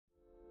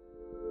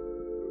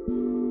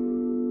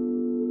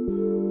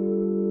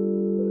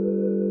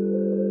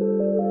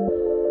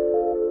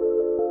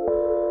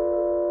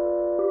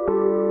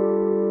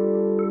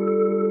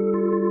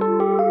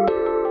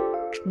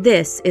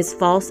This is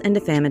False and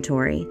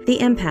Defamatory, the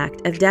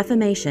impact of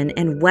defamation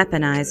and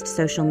weaponized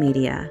social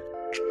media.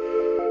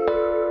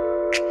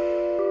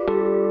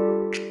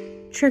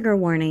 Trigger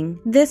warning.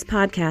 This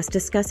podcast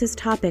discusses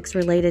topics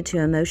related to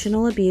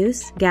emotional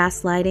abuse,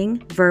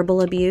 gaslighting,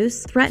 verbal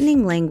abuse,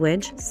 threatening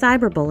language,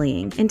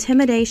 cyberbullying,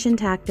 intimidation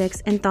tactics,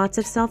 and thoughts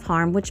of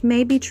self-harm which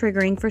may be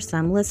triggering for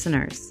some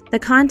listeners. The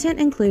content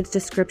includes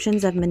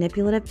descriptions of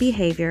manipulative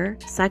behavior,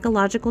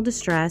 psychological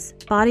distress,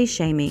 body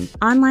shaming,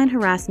 online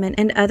harassment,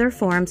 and other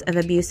forms of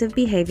abusive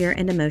behavior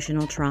and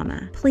emotional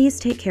trauma. Please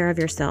take care of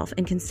yourself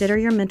and consider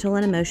your mental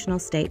and emotional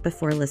state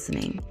before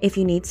listening. If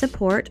you need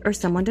support or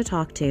someone to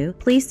talk to,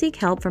 please seek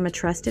help from a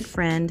trusted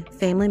friend,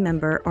 family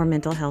member, or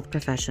mental health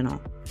professional.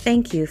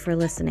 Thank you for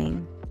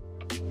listening.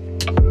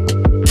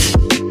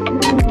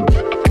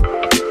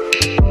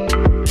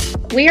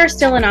 We are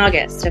still in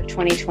August of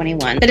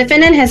 2021. The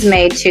defendant has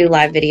made 2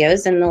 live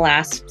videos in the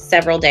last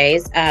several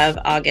days of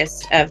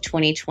August of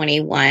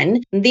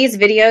 2021. These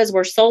videos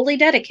were solely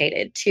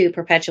dedicated to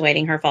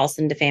perpetuating her false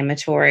and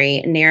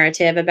defamatory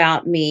narrative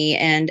about me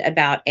and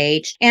about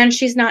H, and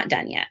she's not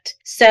done yet.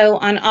 So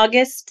on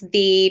August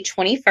the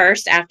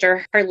 21st,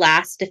 after her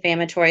last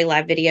defamatory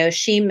live video,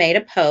 she made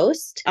a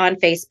post on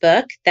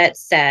Facebook that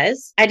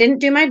says, "I didn't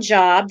do my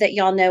job that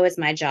y'all know is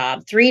my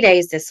job 3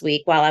 days this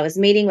week while I was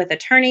meeting with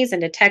attorneys and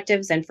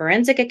detectives and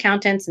forensic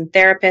accountants and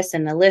therapists,"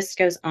 and the list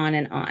goes on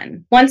and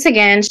on. Once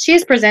again, she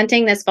is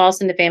presenting this false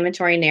and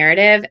defamatory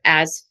narrative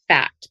as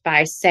fact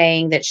by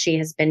saying that she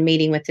has been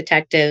meeting with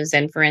detectives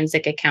and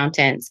forensic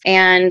accountants.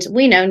 And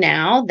we know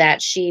now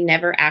that she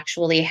never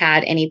actually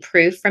had any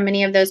proof from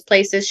any of those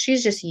places.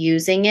 She's just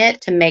using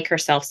it to make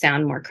herself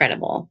sound more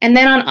credible. And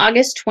then on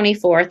August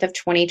 24th of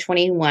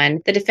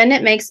 2021, the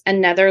defendant makes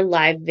another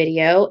live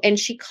video, and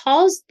she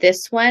calls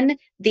this one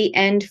the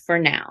end for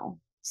now.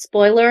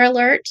 Spoiler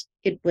alert,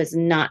 it was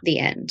not the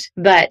end.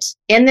 But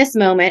in this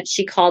moment,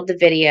 she called the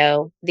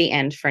video the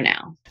end for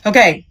now.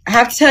 Okay, I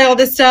have to tell you all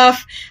this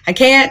stuff. I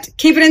can't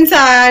keep it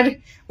inside,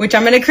 which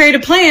I'm going to create a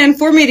plan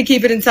for me to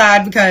keep it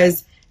inside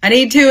because I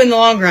need to in the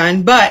long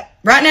run. But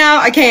right now,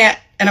 I can't,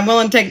 and I'm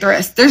willing to take the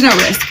risk. There's no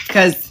risk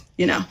because,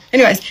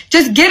 Anyways,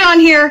 just get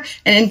on here,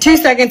 and in 2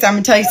 seconds, I'm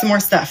going to tell you some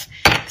more stuff.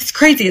 It's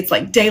crazy. It's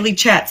like daily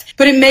chats,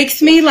 but it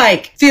makes me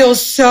feel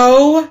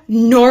so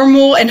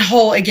normal and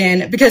whole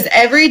again because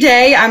every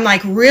day I'm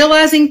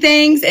realizing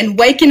things and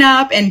waking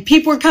up and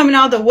people are coming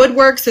out of the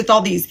woodworks with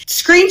all these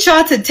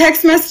screenshots and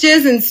text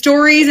messages and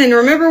stories. And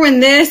remember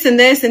when this and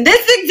this and this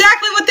is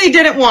exactly what they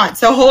didn't want.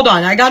 So hold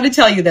on. I got to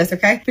tell you this,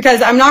 okay?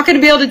 Because I'm not going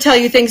to be able to tell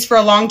you things for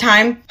a long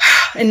time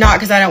and not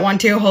because I don't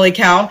want to, holy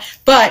cow,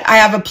 but I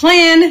have a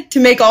plan to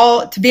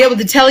be able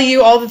to tell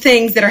you all the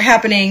things that are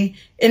happening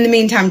in the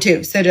meantime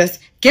too. So just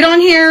get on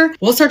here.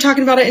 We'll start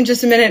talking about it in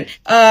just a minute.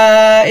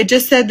 It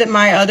just said that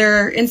my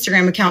other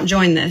Instagram account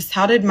joined this.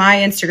 How did my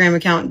Instagram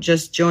account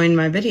just join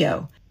my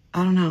video?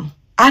 I don't know.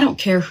 I don't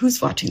care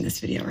who's watching this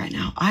video right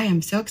now. I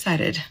am so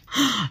excited.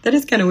 That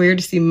is kind of weird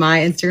to see my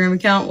Instagram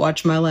account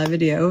watch my live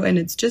video, and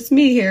it's just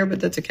me here, but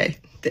that's okay.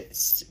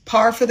 It's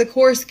par for the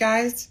course,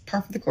 guys.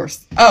 Par for the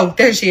course. Oh,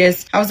 there she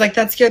is. I was like,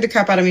 that scared the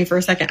crap out of me for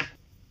a second.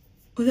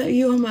 Was that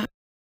you on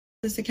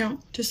this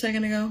account just a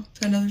second ago?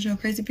 So I know there's no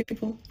crazy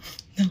people.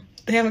 No,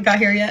 they haven't got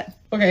here yet.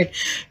 Okay,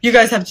 you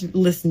guys have to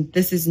listen.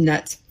 This is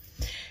nuts.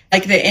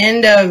 The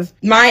end of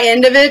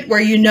it,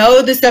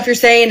 where the stuff you're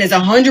saying is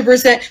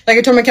 100%. Like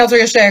I told my counselor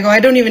yesterday, I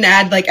don't even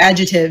add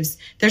adjectives.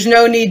 There's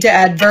no need to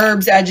add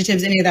verbs,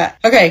 adjectives, any of that.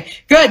 Okay,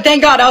 good.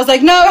 Thank God. I was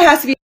like, no, it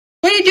has to be.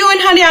 What are you doing,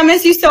 honey? I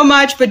miss you so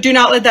much, but do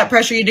not let that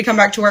pressure you to come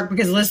back to work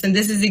because listen,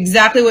 this is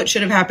exactly what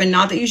should have happened.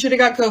 Not that you should have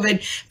got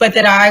COVID, but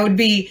that I would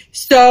be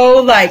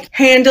so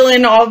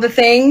handling all the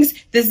things.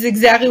 This is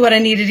exactly what I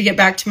needed to get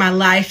back to my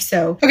life.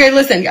 So, okay,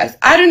 listen, guys,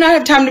 I do not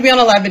have time to be on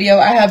a live video.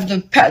 I have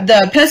the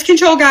pest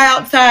control guy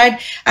outside.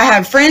 I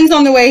have friends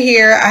on the way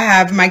here. I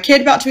have my kid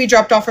about to be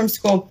dropped off from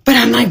school, but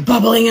I'm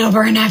bubbling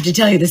over and I have to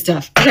tell you this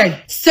stuff.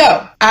 Okay,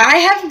 so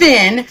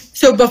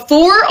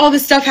before all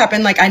this stuff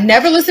happened, I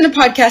never listened to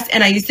podcasts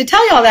and I used to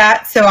tell you all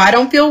that, so I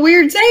don't feel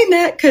weird saying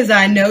that because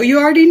I know you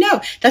already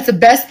know. That's the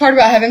best part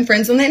about having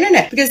friends on the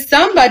internet because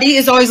somebody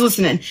is always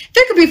listening.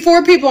 There could be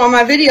 4 people on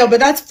my video, but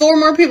that's 4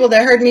 more people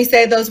that heard me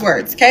say those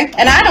words, okay?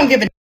 And I don't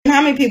give a damn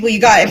how many people you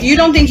got. If you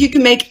don't think you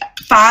can make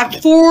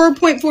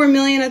 4.4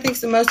 million, I think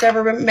is the most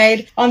ever been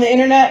made on the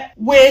internet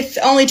with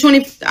only I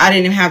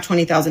didn't even have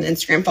 20,000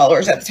 Instagram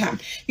followers at the time.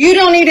 You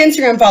don't need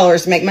Instagram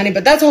followers to make money,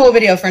 but that's a whole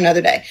video for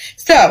another day.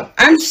 So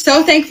I'm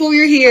so thankful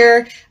you're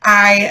here.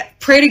 I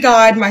pray to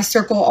God my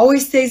circle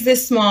always stays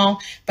this small,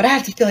 but I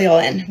have to fill y'all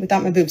in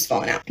without my boobs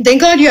falling out. Thank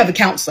God you have a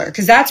counselor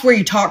because that's where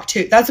you talk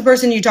to. That's the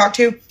person you talk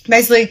to.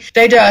 Basically,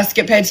 they just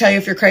get paid to tell you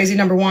if you're crazy,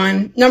 number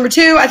 1. Number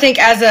 2, I think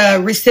as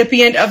a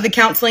recipient of the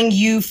counseling,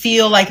 you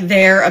feel like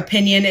their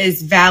opinion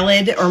is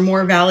valid or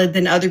more valid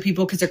than other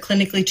people because they're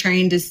clinically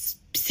trained to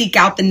seek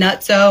out the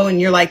nutso and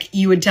you're like,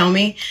 you would tell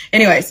me.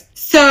 Anyways,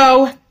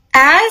 so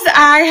as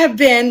I have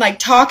been like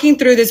talking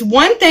through this,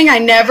 one thing I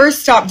never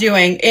stopped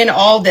doing in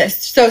all this.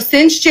 So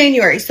since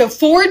January, so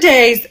 4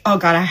 days, oh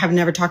God, I have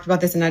never talked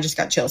about this and I just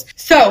got chills.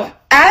 So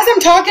as I'm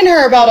talking to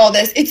her about all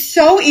this, it's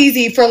so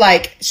easy for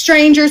like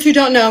strangers who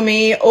don't know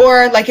me,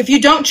 or like if you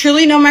don't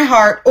truly know my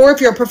heart, or if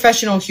you're a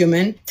professional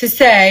human, to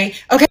say,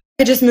 okay,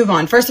 just move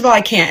on. First of all,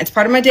 I can't. It's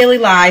part of my daily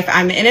life.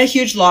 I'm in a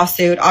huge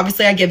lawsuit.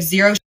 Obviously, I give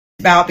zero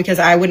about, because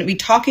I wouldn't be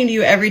talking to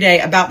you every day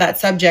about that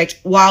subject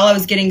while I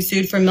was getting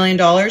sued for $1 million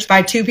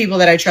by 2 people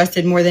that I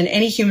trusted more than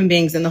any human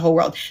beings in the whole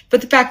world.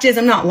 But the fact is,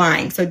 I'm not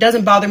lying. So it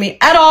doesn't bother me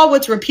at all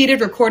what's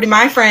repeated, recording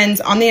my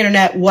friends on the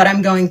internet, what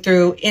I'm going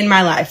through in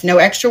my life. No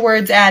extra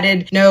words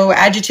added, no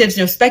adjectives,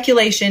 no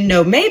speculation,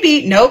 no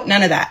maybe, nope,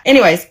 none of that.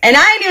 Anyways, and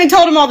I ain't even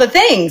told them all the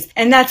things.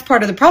 And that's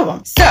part of the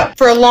problem. So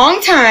for a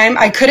long time,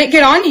 I couldn't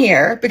get on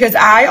here because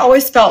I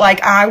always felt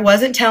like I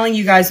wasn't telling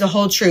you guys the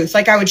whole truth.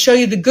 Like I would show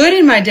you the good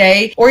in my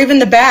day, or even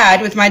the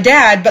bad with my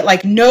dad, but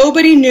like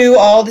nobody knew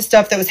all the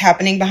stuff that was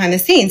happening behind the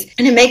scenes.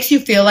 And it makes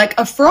you feel like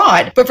a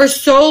fraud. But for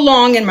so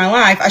long in my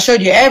life, I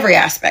showed you every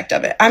aspect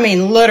of it. I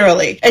mean,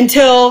 literally,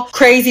 until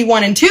Crazy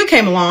 1 and 2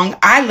 came along,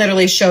 I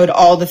literally showed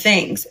all the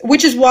things,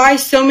 which is why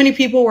so many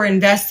people were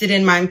invested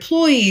in my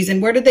employees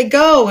and where did they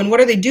go and what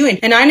are they doing?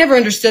 And I never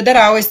understood that.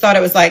 I always thought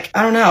it was like,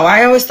 I don't know.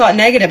 I always thought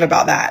negative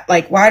about that.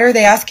 Like, why are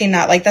they asking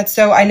that? Like, that's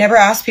so, I never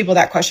asked people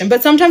that question,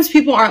 but sometimes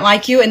people aren't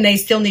like you and they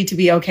still need to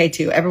be okay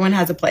too. Everyone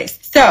has a place.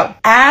 So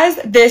as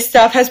this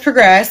stuff has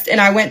progressed and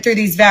I went through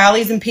these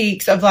valleys and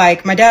peaks of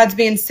like, my dad's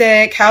being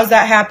sick, how's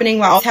that happening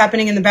while it's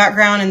happening in the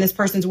background and this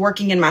person's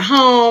working in my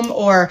home,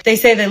 or they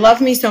say they love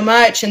me so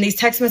much and these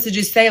text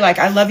messages say like,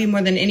 I love you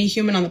more than any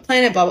human on the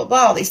planet, blah, blah,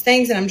 blah, all these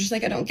things. And I'm just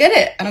like, I don't get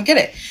it. I don't get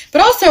it.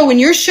 But also when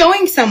you're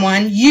showing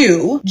someone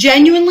you,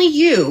 genuinely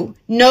you,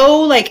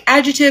 no like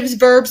adjectives,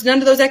 verbs, none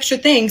of those extra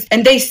things,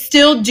 and they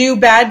still do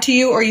bad to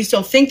you, or you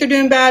still think they're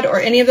doing bad, or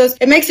any of those,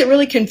 it makes it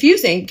really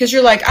confusing because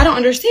you're like, I don't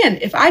understand.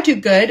 If I do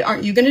good,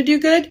 aren't you going to do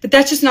good? But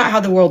that's just not how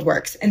the world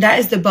works. And that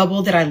is the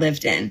bubble that I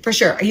lived in, for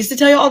sure. I used to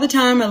tell you all the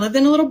time, I lived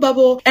in a little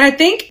bubble. And I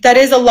think that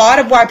is a lot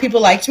of why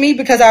people liked me,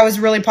 because I was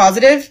really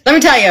positive. Let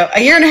me tell you,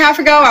 a year and a half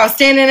ago, I was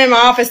standing in my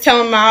office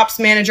telling my ops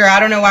manager, I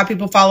don't know why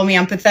people follow me.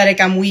 I'm pathetic.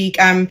 I'm weak.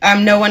 I'm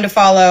no one to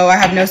follow. I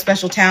have no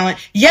special talent.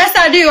 Yes,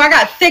 I do. I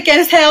got thick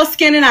as hell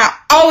skin and I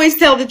always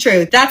tell the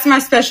truth. That's my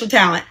special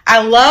talent.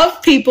 I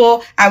love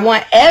people. I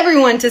want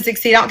everyone to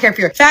succeed. I don't care if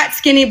you're fat,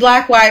 skinny,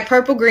 black, white,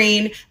 purple,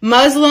 green,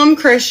 Muslim,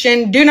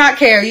 Christian, do not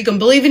care. You can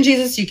believe in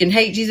Jesus. You can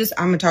hate Jesus.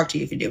 I'm going to talk to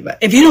you if you do. But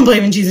if you don't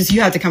believe in Jesus,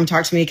 you have to come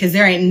talk to me because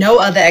there ain't no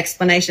other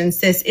explanation,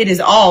 sis. It is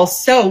all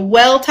so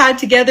well tied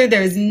together.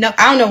 There's no,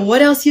 I don't know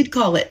what else you'd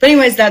call it. But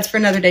anyways, that's for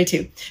another day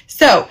too.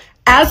 So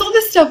as all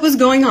this stuff was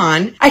going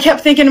on, I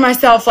kept thinking to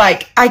myself,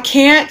 like, I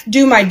can't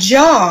do my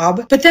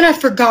job, but then I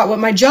forgot what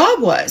my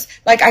job was.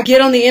 Like, I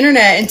get on the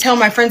internet and tell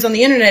my friends on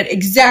the internet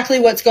exactly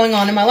what's going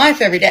on in my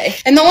life every day.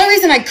 And the only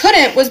reason I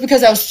couldn't was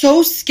because I was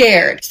so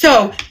scared.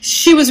 So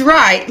she was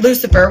right,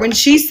 Lucifer, when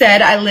she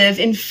said I live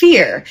in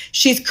fear.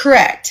 She's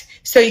correct.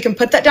 So you can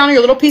put that down on your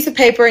little piece of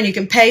paper and you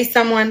can pay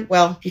someone,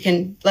 well, you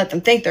can let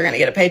them think they're going to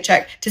get a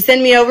paycheck, to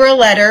send me over a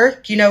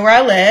letter. You know where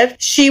I live.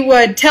 She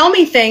would tell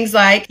me things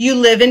like, you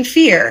live in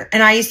fear.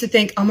 And I used to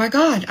think, oh my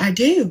God, I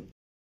do.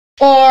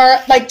 Or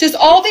like just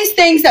all these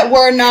things that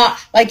were not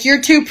like,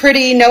 you're too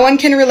pretty. No one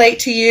can relate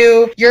to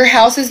you. Your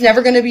house is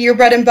never going to be your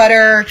bread and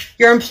butter.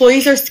 Your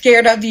employees are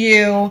scared of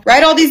you.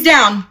 Write all these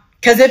down.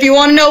 Because if you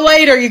want to know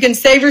later, you can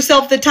save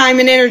yourself the time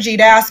and energy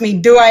to ask me,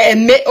 do I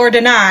admit or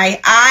deny?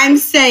 I'm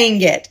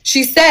saying it.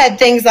 She said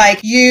things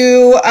like,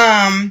 you're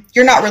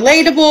not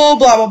relatable,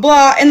 blah, blah,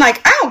 blah. And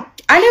like,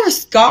 I never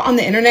got on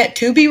the internet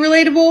to be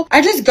relatable.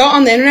 I just got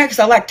on the internet because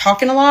I like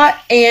talking a lot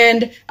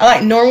and I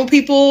like normal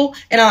people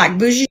and I like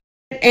bougie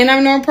and I'm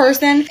a normal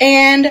person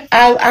and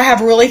I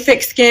have really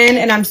thick skin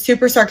and I'm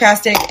super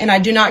sarcastic and I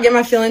do not get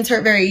my feelings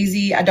hurt very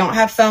easy. I don't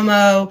have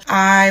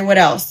FOMO. What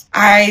else?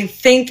 I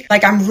think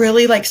like I'm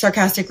really like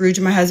sarcastic rude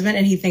to my husband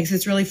and he thinks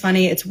it's really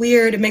funny. It's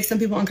weird. It makes some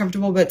people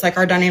uncomfortable, but it's like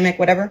our dynamic,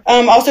 whatever.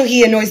 Also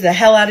he annoys the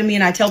hell out of me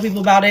and I tell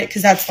people about it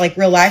because that's like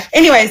real life.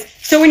 Anyways,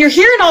 so when you're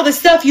hearing all this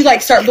stuff, you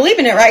like start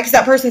believing it, right? Because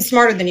that person's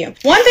smarter than you.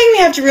 One thing we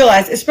have to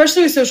realize,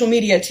 especially with social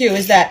media too,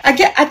 is that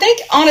I think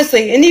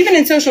honestly, and even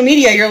in social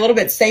media, you're a little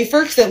bit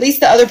safer because at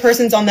least the other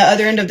person's on the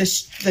other end of the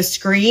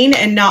screen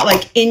and not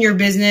like in your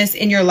business,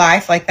 in your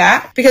life like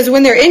that. Because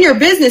when they're in your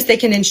business, they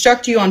can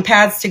instruct you on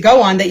paths to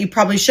go on that you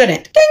probably shouldn't.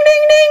 Ding,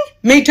 ding, ding.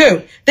 Me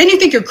too. Then you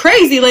think you're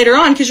crazy later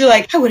on because you're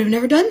like, I would have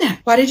never done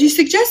that. Why did you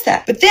suggest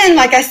that? But then,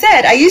 like I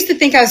said, I used to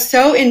think I was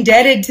so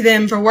indebted to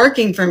them for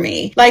working for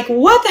me. Like,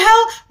 what the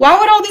hell? Why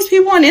would all these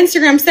people on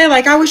Instagram say,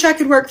 like, I wish I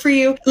could work for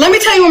you? Let me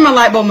tell you what my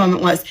light bulb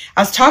moment was.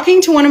 I was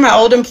talking to one of my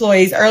old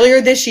employees earlier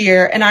this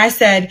year, and I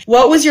said,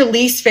 what was your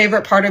least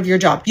favorite part of your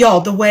job?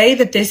 Y'all, the way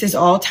that this is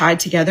all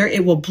tied together,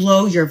 it will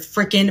blow your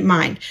freaking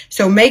mind.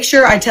 So make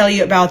sure I tell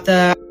you about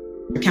the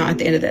account at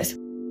the end of this.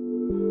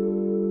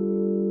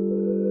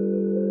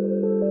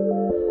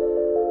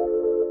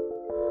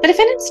 The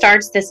defendant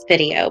starts this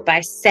video by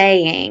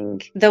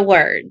saying the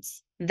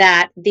words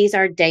that these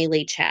are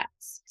daily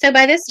chats. So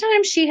by this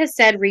time, she has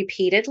said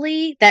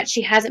repeatedly that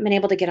she hasn't been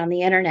able to get on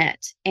the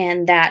internet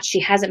and that she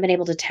hasn't been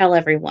able to tell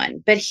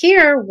everyone. But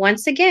here,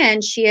 once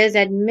again, she is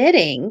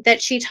admitting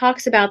that she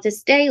talks about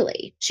this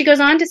daily. She goes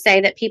on to say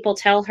that people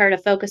tell her to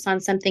focus on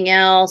something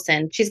else,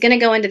 and she's going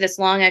to go into this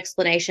long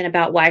explanation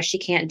about why she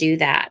can't do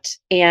that.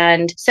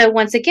 And so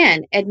once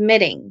again,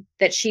 admitting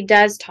that she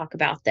does talk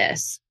about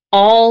this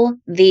all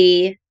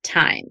the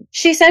time.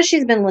 She says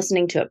she's been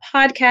listening to a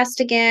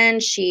podcast again.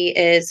 She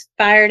is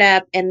fired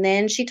up. And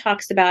then she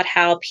talks about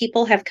how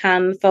people have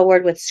come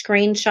forward with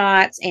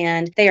screenshots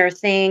and they are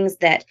things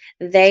that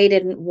they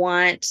didn't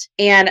want.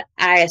 And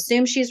I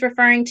assume she's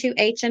referring to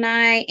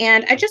H&I.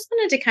 And I just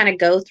wanted to kind of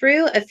go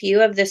through a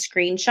few of the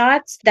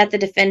screenshots that the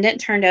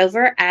defendant turned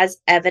over as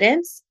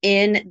evidence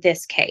in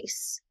this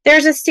case.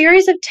 There's a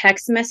series of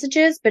text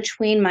messages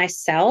between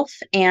myself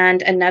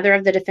and another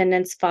of the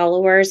defendant's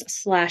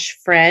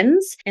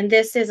followers/friends. And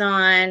this is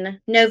on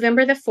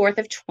November the 4th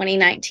of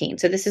 2019.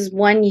 So this is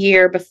 1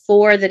 year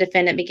before the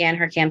defendant began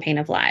her campaign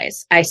of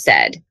lies. I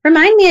said,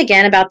 remind me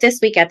again about this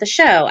week at the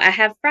show. I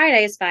have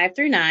Fridays 5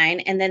 through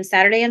 9 and then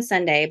Saturday and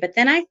Sunday. But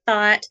then I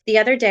thought the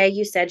other day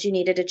you said you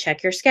needed to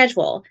check your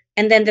schedule.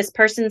 And then this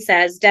person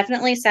says,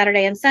 definitely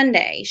Saturday and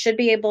Sunday. Should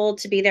be able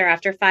to be there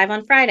after 5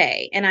 on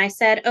Friday. And I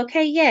said,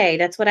 okay, yay,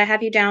 that's what I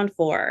have you down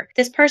for.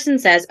 This person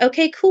says,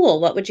 okay,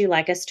 cool. What would you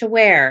like us to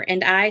wear?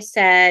 And I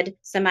said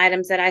some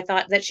items that I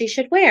thought that she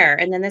should wear.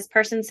 And then this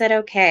person said,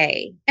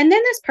 okay. And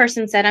then this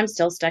person said, I'm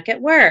still stuck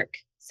at work.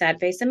 Sad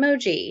face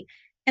emoji.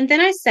 And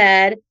then I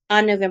said,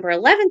 on November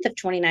 11th of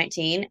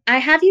 2019, I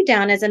have you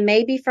down as a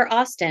maybe for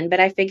Austin, but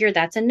I figure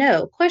that's a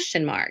no, ?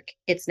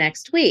 It's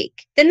next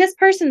week. Then this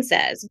person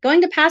says, going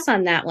to pass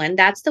on that one.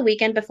 That's the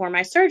weekend before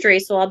my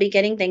surgery, so I'll be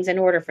getting things in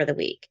order for the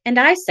week. And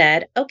I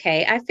said,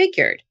 okay, I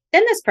figured.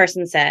 Then this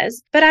person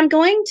says, but I'm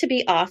going to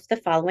be off the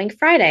following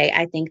Friday.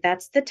 I think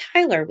that's the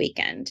Tyler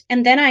weekend.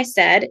 And then I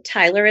said,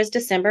 Tyler is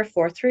December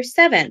 4th through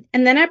 7th.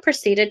 And then I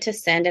proceeded to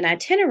send an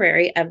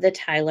itinerary of the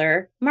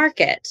Tyler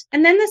market.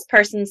 And then this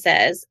person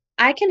says,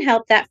 I can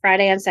help that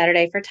Friday and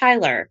Saturday for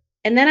Tyler.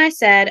 And then I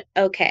said,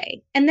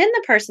 okay. And then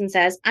the person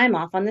says, I'm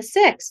off on the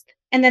 6th.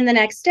 And then the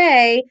next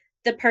day,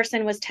 the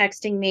person was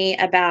texting me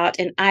about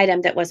an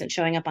item that wasn't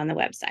showing up on the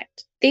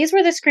website. These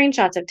were the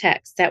screenshots of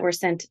texts that were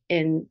sent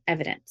in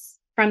evidence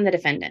from the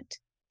defendant.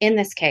 In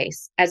this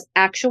case, as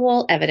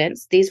actual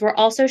evidence, these were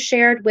also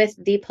shared with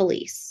the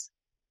police.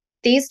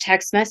 These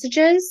text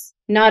messages,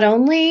 not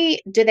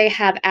only do they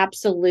have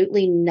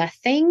absolutely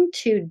nothing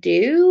to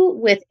do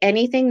with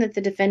anything that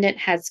the defendant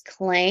has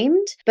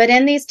claimed, but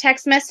in these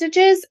text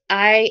messages,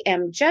 I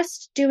am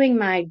just doing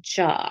my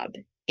job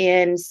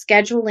in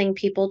scheduling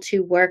people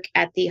to work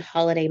at the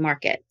holiday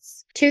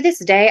markets. To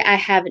this day, I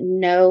have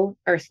no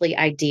earthly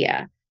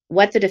idea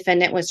what the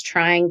defendant was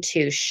trying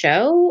to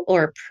show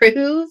or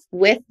prove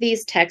with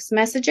these text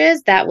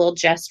messages. That will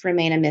just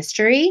remain a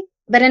mystery.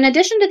 But in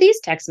addition to these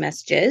text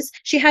messages,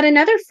 she had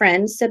another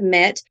friend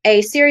submit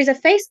a series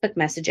of Facebook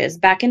messages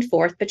back and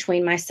forth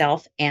between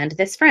myself and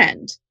this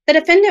friend. The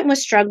defendant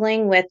was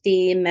struggling with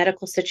the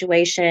medical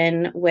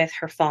situation with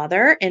her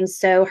father, and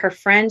so her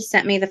friend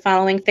sent me the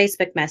following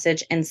Facebook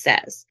message and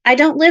says, I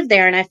don't live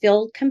there and I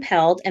feel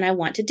compelled and I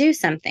want to do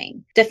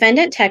something.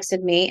 Defendant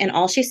texted me and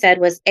all she said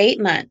was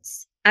 8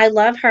 months. I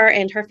love her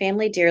and her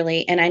family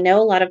dearly, and I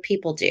know a lot of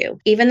people do.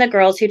 Even the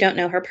girls who don't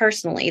know her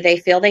personally, they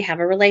feel they have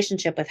a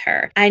relationship with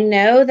her. I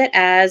know that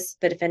as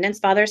the defendant's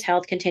father's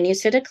health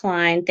continues to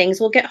decline, things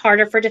will get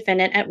harder for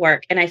defendant at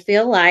work, and I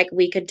feel like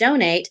we could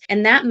donate,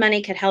 and that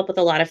money could help with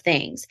a lot of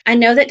things. I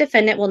know that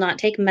defendant will not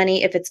take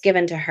money if it's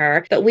given to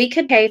her, but we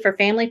could pay for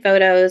family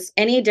photos,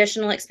 any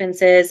additional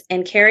expenses,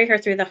 and carry her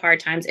through the hard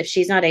times if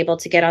she's not able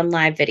to get on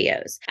live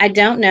videos. I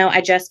don't know.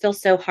 I just feel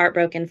so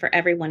heartbroken for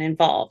everyone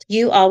involved.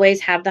 You always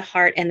have the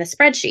heart and the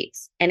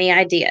spreadsheets. Any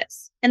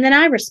ideas? And then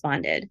I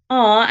responded,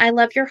 "Aw, I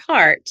love your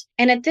heart.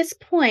 And at this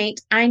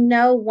point, I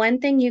know one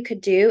thing you could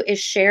do is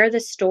share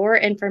the store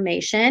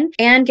information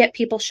and get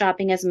people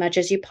shopping as much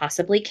as you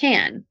possibly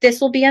can.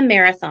 This will be a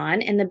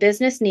marathon and the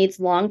business needs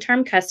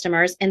long-term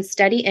customers and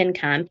steady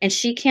income, and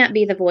she can't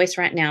be the voice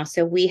right now,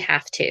 so we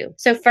have to.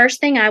 So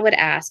first thing I would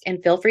ask,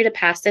 and feel free to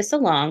pass this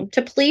along,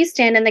 to please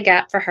stand in the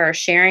gap for her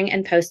sharing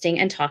and posting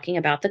and talking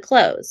about the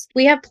clothes.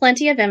 We have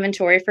plenty of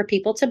inventory for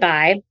people to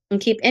buy and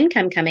keep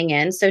income coming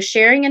in, so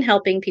sharing and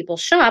helping people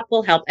shop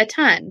will help a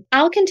ton.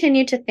 I'll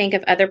continue to think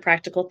of other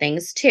practical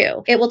things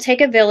too. It will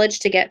take a village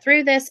to get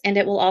through this, and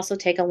it will also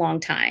take a long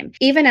time.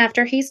 Even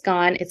after he's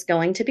gone, it's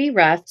going to be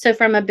rough. So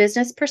from a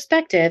business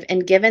perspective,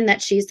 and given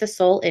that she's the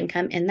sole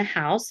income in the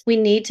house, we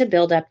need to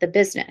build up the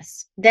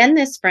business." Then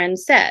this friend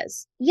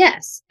says,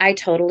 "Yes, I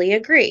totally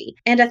agree.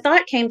 And a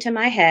thought came to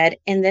my head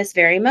in this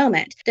very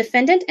moment.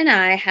 Defendant and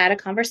I had a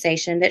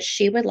conversation that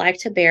she would like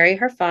to bury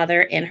her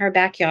father in her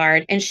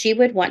backyard, and she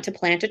would want want to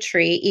plant a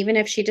tree, even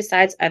if she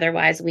decides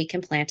otherwise, we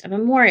can plant a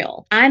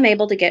memorial. I'm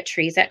able to get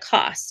trees at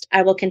cost.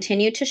 I will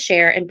continue to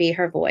share and be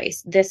her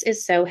voice. This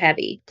is so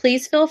heavy.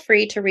 Please feel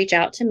free to reach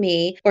out to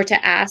me or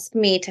to ask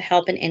me to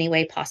help in any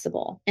way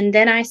possible. And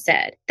then I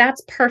said,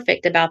 that's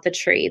perfect about the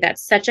tree.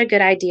 That's such a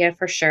good idea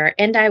for sure.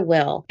 And I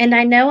will. And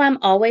I know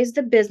I'm always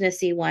the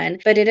businessy one,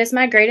 but it is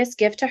my greatest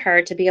gift to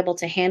her to be able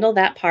to handle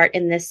that part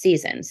in this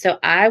season. So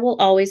I will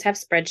always have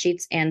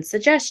spreadsheets and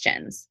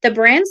suggestions. The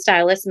brand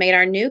stylist made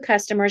our new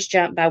customers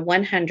jump by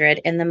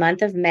 100 in the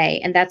month of May,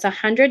 and that's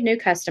 100 new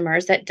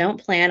customers that don't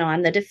plan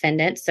on the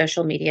defendant's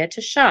social media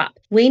to shop.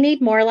 We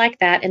need more like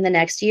that in the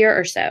next year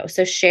or so.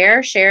 So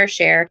share, share,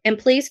 share, and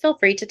please feel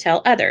free to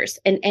tell others,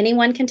 and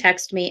anyone can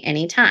text me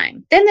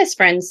anytime. Then this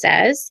friend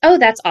says, oh,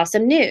 that's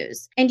awesome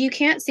news. And you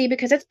can't see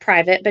because it's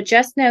private, but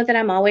just know that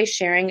I'm always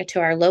sharing it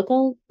to our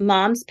local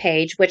moms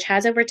page, which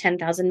has over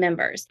 10,000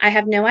 members. I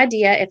have no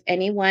idea if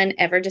anyone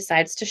ever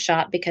decides to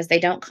shop because they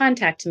don't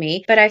contact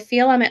me, but I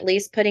feel I'm at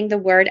least putting the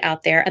word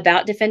out there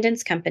about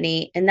Defendant's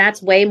Company, and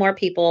that's way more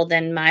people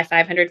than my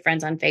 500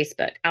 friends on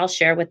Facebook. I'll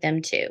share with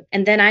them too.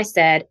 And then I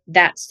said,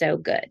 that's so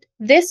good.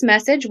 This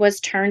message was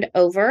turned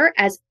over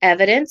as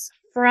evidence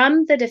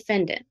from the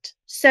defendant.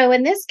 So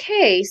in this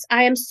case,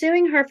 I am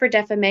suing her for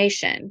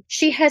defamation.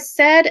 She has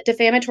said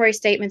defamatory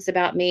statements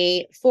about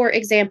me, for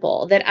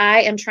example, that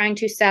I am trying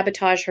to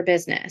sabotage her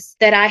business,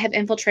 that I have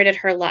infiltrated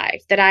her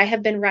life, that I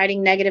have been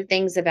writing negative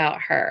things about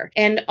her,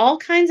 and all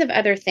kinds of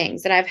other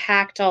things, that I've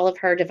hacked all of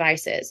her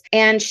devices.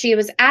 And she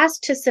was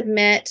asked to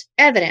submit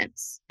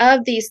evidence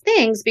of these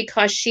things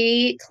because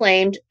she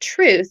claimed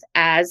truth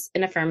as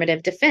an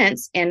affirmative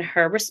defense in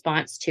her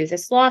response to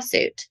this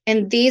lawsuit.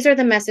 And these are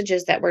the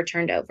messages that were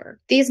turned over.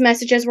 These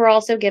messages were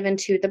also given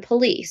to the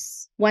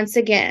police. Once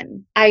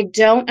again, I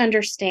don't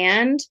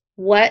understand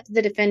what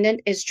the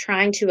defendant is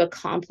trying to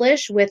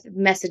accomplish with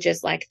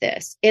messages like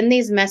this. In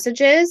these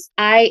messages,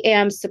 I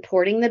am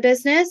supporting the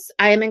business.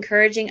 I am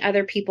encouraging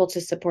other people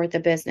to support the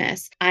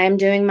business. I am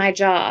doing my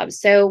job.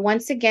 So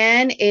once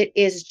again, it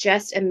is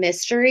just a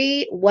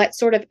mystery what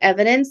sort of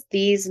evidence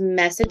these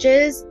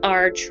messages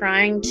are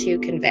trying to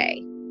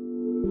convey.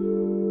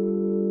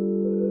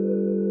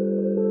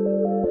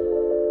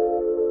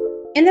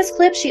 In this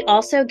clip, she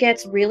also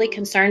gets really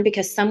concerned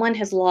because someone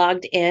has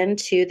logged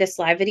into this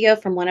live video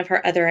from one of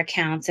her other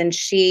accounts, and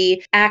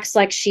she acts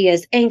like she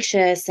is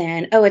anxious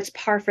and, oh, it's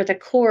par for the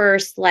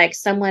course, like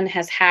someone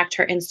has hacked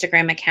her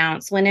Instagram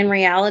accounts, when in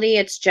reality,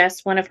 it's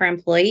just one of her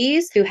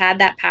employees who had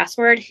that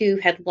password who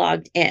had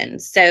logged in.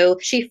 So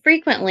she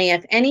frequently,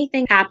 if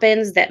anything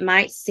happens that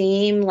might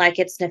seem like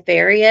it's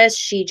nefarious,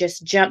 she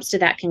just jumps to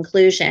that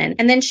conclusion.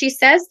 And then she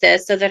says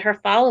this so that her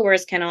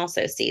followers can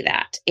also see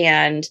that.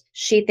 And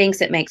she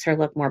thinks it makes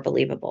her look more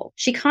believable.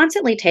 She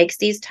constantly takes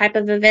these type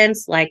of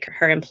events, like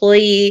her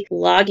employee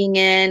logging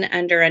in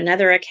under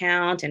another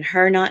account and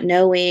her not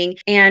knowing,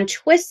 and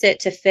twists it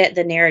to fit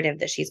the narrative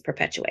that she's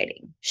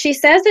perpetuating. She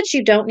says that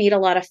you don't need a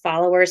lot of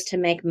followers to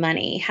make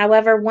money.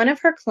 However, one of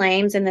her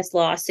claims in this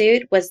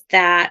lawsuit was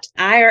that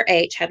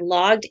IRH had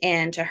logged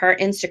in to her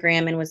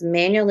Instagram and was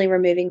manually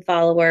removing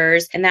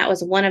followers, and that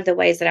was one of the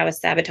ways that I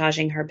was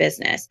sabotaging her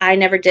business. I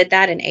never did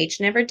that, and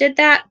H never did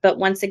that, but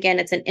once again,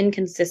 it's an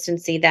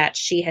inconsistency that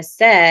she has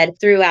said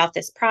throughout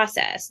this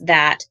process,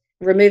 that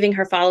removing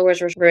her followers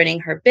was ruining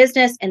her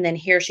business. And then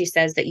here she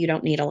says that you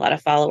don't need a lot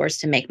of followers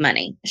to make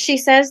money. She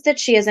says that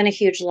she is in a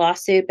huge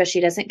lawsuit, but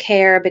she doesn't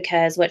care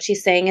because what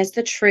she's saying is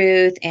the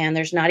truth. And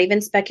there's not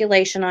even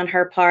speculation on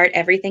her part.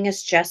 Everything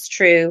is just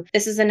true.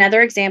 This is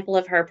another example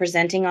of her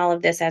presenting all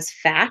of this as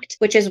fact,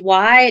 which is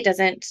why it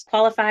doesn't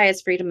qualify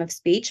as freedom of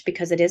speech,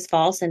 because it is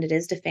false and it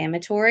is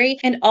defamatory.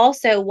 And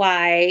also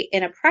why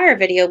in a prior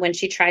video, when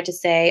she tried to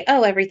say,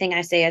 oh, everything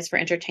I say is for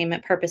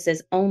entertainment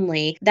purposes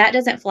only, that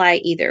doesn't fly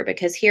either,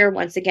 because here,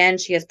 once again,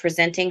 she is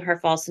presenting her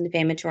false and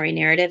defamatory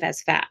narrative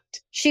as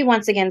fact. She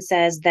once again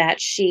says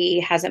that she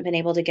hasn't been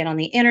able to get on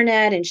the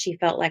internet and she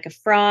felt like a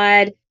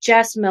fraud.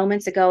 Just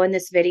moments ago in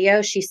this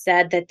video, she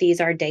said that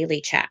these are daily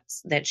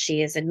chats, that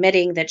she is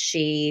admitting that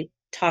she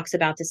talks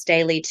about this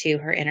daily to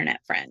her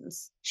internet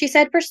friends. She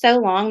said for so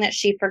long that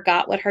she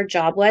forgot what her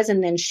job was,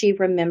 and then she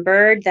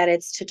remembered that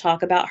it's to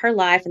talk about her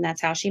life, and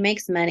that's how she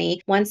makes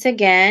money. Once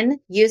again,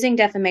 using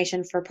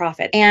defamation for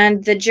profit.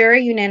 And the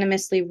jury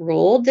unanimously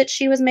ruled that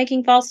she was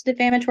making false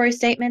defamatory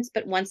statements,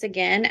 but once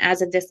again,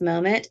 as of this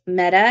moment,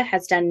 Meta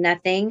has done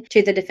nothing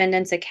to the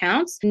defendant's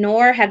accounts,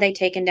 nor have they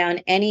taken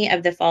down any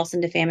of the false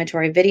and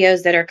defamatory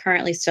videos that are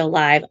currently still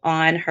live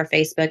on her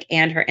Facebook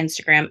and her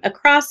Instagram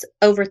across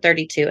over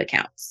 32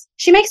 accounts.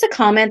 She makes a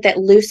comment that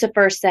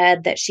Lucifer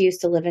said that she used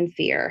to live in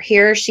fear.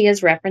 Here she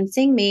is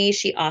referencing me.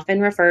 She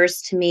often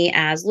refers to me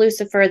as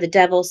Lucifer, the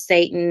devil,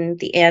 Satan,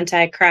 the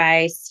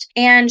Antichrist.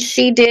 And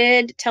she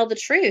did tell the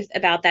truth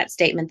about that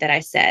statement that I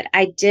said.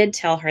 I did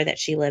tell her that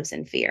she lives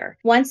in fear.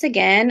 Once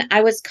again,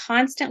 I was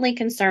constantly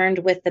concerned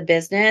with the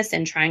business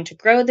and trying to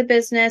grow the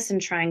business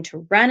and trying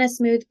to run a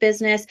smooth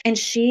business. And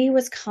she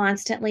was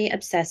constantly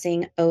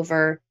obsessing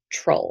over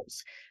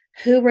trolls.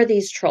 Who were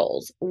these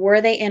trolls?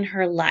 Were they in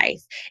her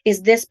life?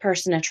 Is this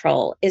person a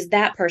troll? Is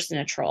that person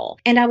a troll?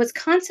 And I was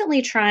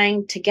constantly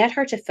trying to get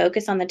her to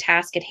focus on the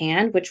task at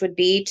hand, which would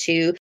be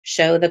to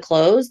show the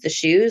clothes, the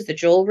shoes, the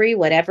jewelry,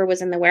 whatever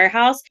was in the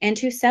warehouse, and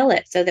to sell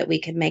it so that we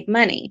could make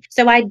money.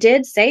 So I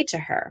did say to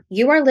her,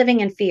 you are living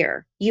in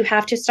fear. You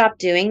have to stop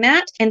doing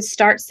that and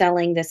start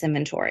selling this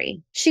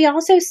inventory. She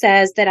also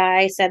says that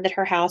I said that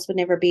her house would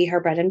never be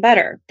her bread and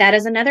butter. That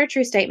is another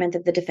true statement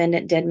that the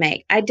defendant did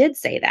make. I did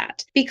say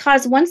that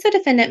because once the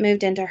defendant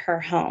moved into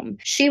her home,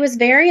 she was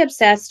very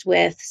obsessed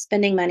with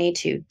spending money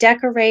to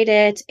decorate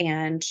it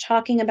and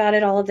talking about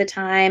it all of the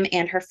time.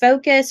 And her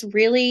focus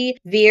really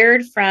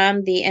veered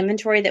from the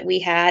inventory that we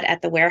had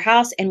at the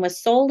warehouse and was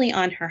solely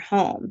on her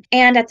home.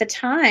 And at the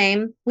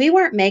time, we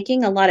weren't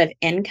making a lot of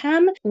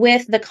income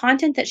with the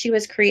content that she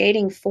was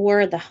creating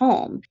for the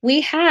home.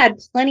 We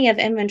had plenty of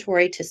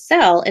inventory to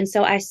sell. And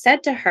so I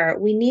said to her,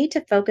 we need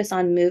to focus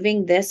on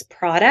moving this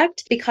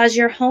product because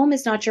your home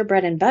is not your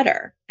bread and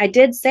butter. I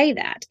did say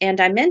that and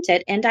I meant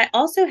it. And I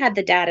also had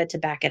the data to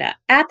back it up.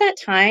 At that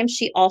time,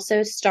 she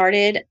also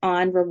started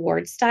on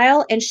reward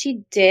style and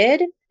she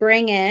did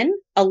bring in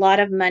a lot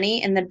of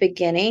money in the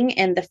beginning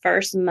in the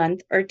first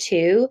month or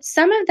two.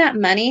 Some of that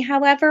money,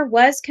 however,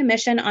 was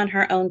commission on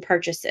her own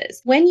purchases.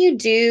 When you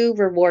do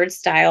reward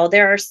style,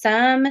 there are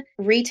some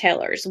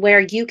retailers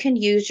where you can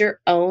use your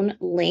own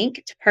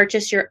link to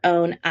purchase your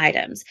own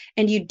items,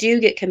 and you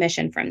do get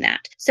commission from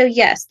that. So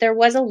yes, there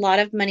was a lot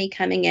of money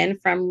coming in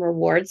from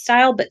reward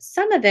style, but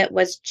some of it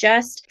was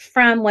just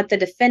from what the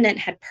defendant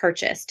had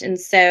purchased. And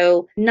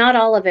so not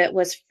all of it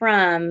was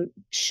from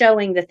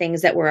showing the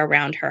things that were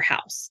around her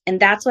house. And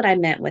that's what I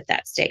meant with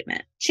that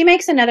statement. She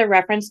makes another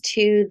reference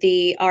to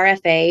the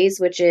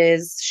RFAs, which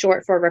is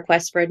short for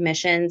request for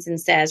admissions, and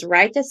says,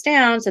 write this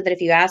down so that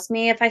if you ask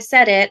me if I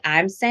said it,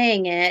 I'm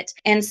saying it.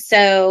 And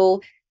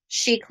so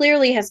she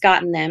clearly has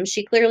gotten them.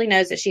 She clearly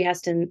knows that she has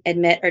to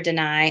admit or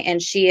deny,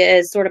 and she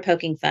is sort of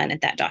poking fun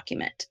at that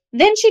document.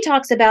 Then she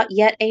talks about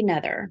yet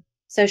another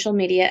social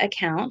media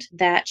account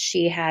that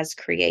she has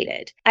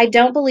created. I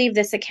don't believe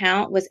this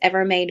account was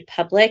ever made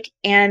public,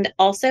 and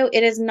also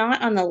it is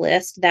not on the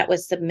list that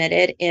was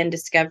submitted in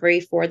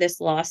discovery for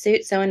this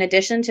lawsuit. So in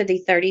addition to the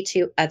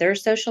 32 other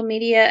social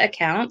media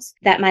accounts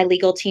that my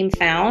legal team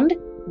found,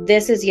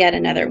 this is yet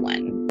another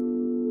one.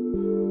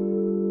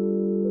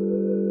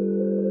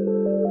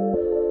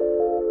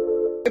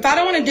 If I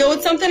don't want to deal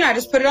with something, I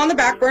just put it on the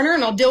back burner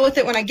and I'll deal with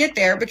it when I get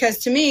there, because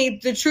to me,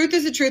 the truth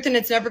is the truth and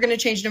it's never going to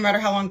change no matter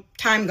how long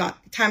time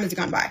has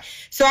gone by.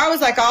 So I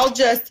was like,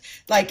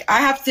 I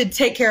have to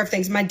take care of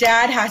things. My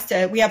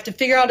dad we have to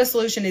figure out a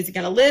solution. Is he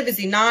going to live? Is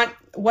he not?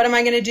 What am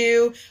I going to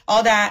do?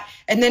 All that.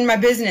 And then my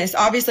business,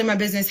 obviously my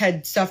business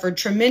had suffered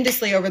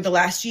tremendously over the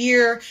last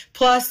year.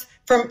 Plus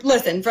from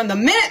the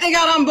minute they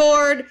got on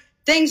board,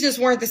 things just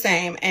weren't the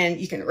same. And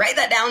you can write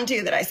that down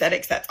too, that I said it,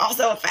 because that's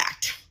also a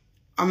fact.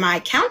 My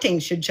accounting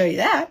should show you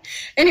that.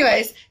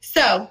 Anyways,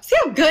 so see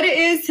how good it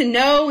is to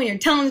know when you're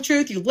telling the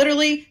truth. You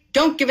literally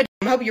don't give a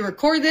damn. I hope you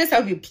record this. I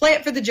hope you play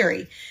it for the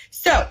jury.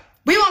 So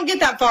we won't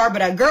get that far,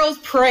 but a girl's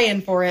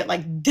praying for it,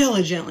 like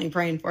diligently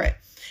praying for it.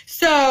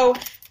 So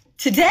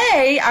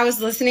today I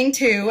was listening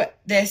to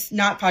this,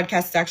 not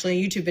podcast, it's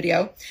actually a YouTube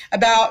video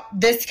about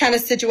this kind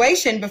of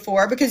situation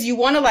before, because you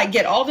want to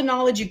get all the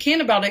knowledge you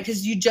can about it,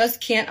 because you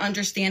just can't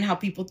understand how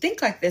people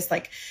think like this.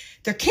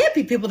 There can't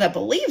be people that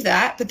believe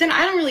that, but then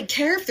I don't really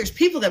care if there's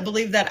people that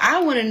believe that.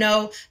 I want to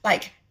know,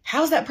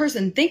 how's that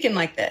person thinking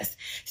like this?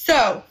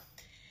 So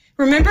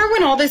remember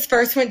when all this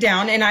first went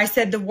down and I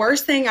said the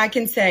worst thing I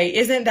can say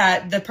isn't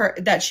that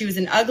that she was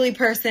an ugly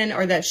person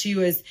or that she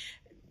was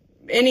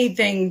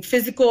anything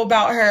physical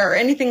about her or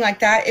anything like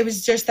that. It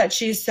was just that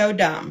she's so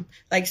dumb,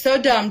 so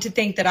dumb to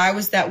think that I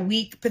was that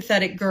weak,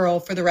 pathetic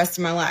girl for the rest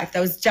of my life. That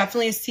was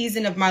definitely a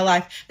season of my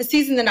life, a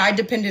season that I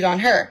depended on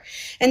her.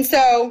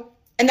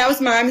 And that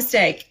was my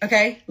mistake,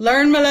 okay?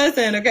 Learn my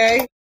lesson,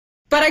 okay?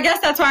 But I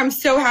guess that's why I'm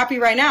so happy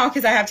right now,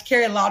 because I have to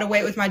carry a lot of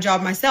weight with my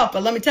job myself.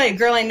 But let me tell you,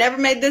 girl, I never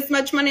made this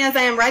much money as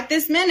I am right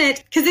this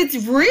minute, because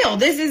it's real.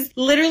 This is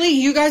literally,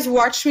 you guys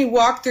watched me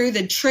walk through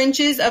the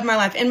trenches of my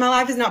life. And my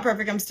life is not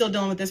perfect. I'm still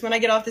dealing with this. When I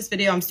get off this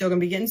video, I'm still going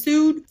to be getting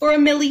sued for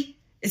 $1 million.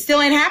 It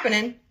still ain't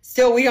happening.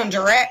 Still, we on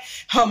direct.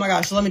 Oh my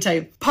gosh, let me tell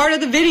you. Part of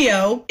the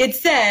video, it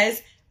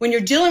says, when you're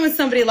dealing with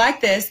somebody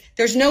like this,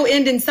 there's no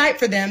end in sight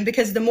for them,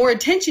 because the more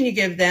attention you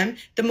give them,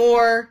 the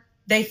more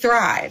they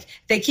thrive.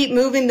 They keep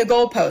moving the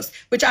goalposts,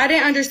 which I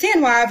didn't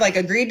understand why I've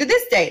agreed to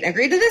this date,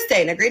 agreed to this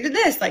date, and agreed to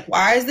this.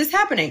 Why is this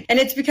happening? And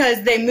it's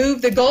because they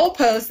move the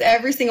goalposts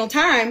every single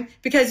time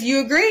because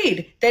you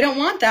agreed. They don't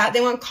want that.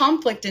 They want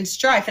conflict and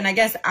strife. And I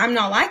guess I'm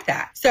not like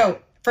that. So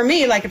For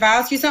me, like if I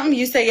ask you something,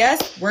 you say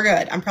yes, we're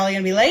good. I'm probably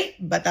going to be late,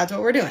 but that's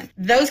what we're doing.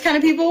 Those kind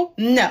of people,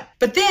 no.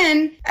 But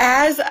then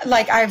as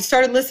like I've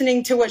started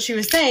listening to what she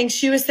was saying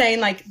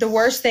like the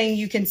worst thing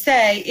you can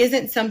say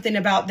isn't something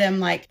about them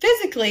like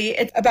physically,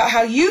 it's about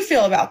how you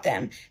feel about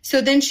them.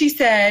 So then she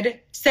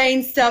said,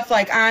 saying stuff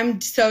like, I'm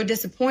so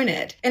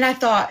disappointed. And I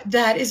thought,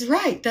 that is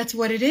right. That's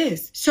what it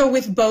is. So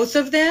with both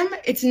of them,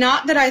 it's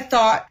not that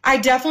I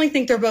definitely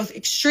think they're both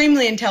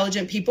extremely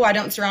intelligent people. I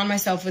don't surround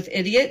myself with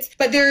idiots,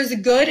 but there is a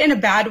good and a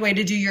bad way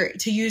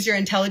to use your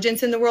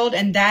intelligence in the world.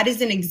 And that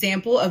is an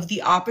example of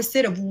the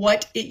opposite of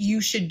what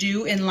you should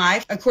do in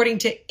life, according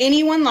to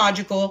anyone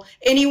logical,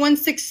 anyone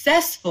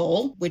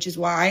successful, which is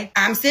why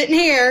I'm sitting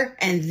here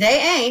and they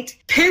ain't,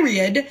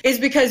 period, is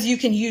because you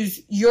can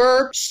use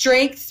your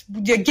strengths,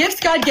 the gifts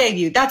God gave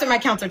you. That's what my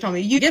counselor told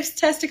me. You gifts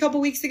test a couple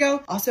weeks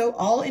ago, also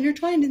all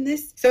intertwined in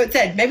this. So it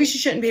said, maybe she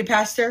shouldn't be a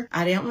pastor.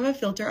 I don't have a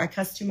filter. I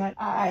cuss too much.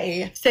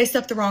 I say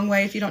stuff the wrong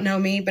way if you don't know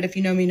me, but if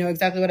you know me, you know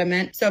exactly what I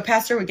meant. So a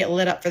pastor would get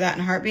lit up for that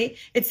in a heartbeat.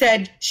 It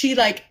said she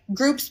like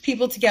groups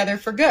people together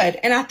for good.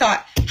 And I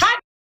thought,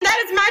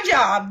 that is my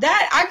job.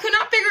 That I could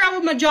not figure out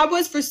what my job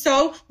was for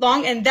so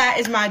long. And that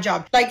is my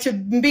job. Like to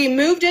be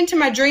moved into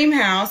my dream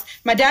house.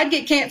 My dad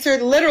get cancer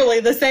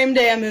literally the same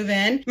day I move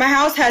in. My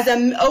house has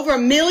over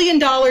 $1 million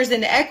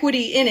in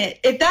equity in it.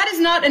 If that is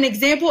not an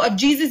example of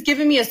Jesus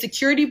giving me a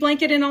security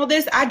blanket and all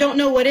this, I don't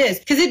know what is.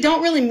 Because it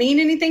don't really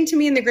mean anything to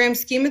me in the grand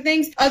scheme of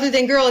things. Other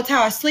than, girl, it's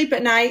how I sleep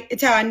at night.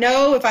 It's how I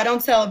know if I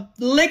don't sell a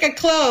lick of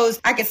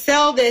clothes, I could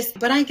sell this.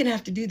 But I ain't gonna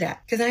have to do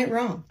that. Because I ain't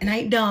wrong. And I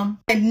ain't dumb.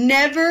 I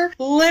never,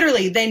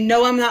 literally, they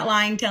know I'm not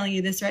lying telling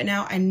you this right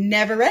now. I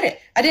never read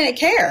it. I didn't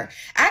care.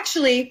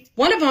 Actually,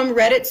 one of them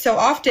read it so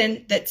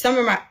often that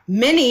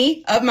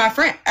many of my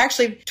friends,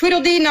 actually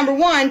Tweedledee number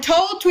 1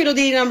 told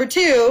Tweedledee number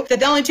 2 that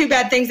the only 2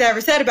 bad things I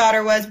ever said about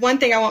her was one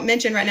thing I won't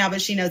mention right now,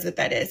 but she knows what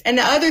that is. And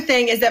the other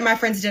thing is that my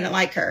friends didn't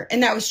like her.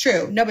 And that was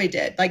true. Nobody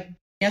did. Like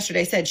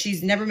yesterday said,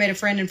 she's never made a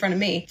friend in front of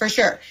me, for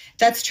sure.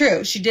 That's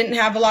true. She didn't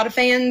have a lot of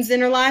fans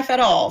in her life at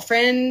all.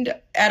 Friend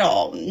at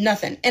all.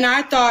 Nothing. And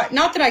I thought,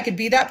 not that I could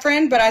be that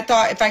friend, but I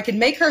thought if I could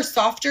make her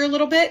softer a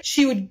little bit,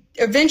 she would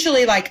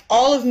eventually, like,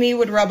 all of me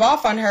would rub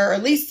off on her, or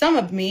at least some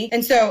of me.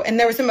 And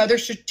there were some other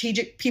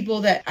strategic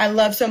people that I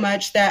love so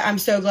much that I'm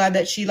so glad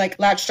that she like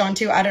latched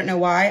onto. I don't know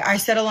why. I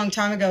said a long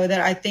time ago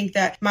that I think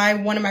that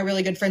one of my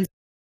really good friends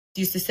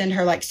used to send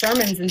her like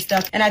sermons and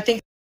stuff. And I think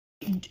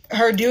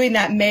her doing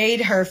that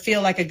made her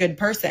feel like a good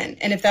person.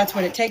 And if that's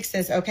what it takes,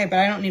 is okay, but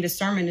I don't need a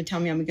sermon to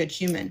tell me I'm a good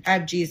human. I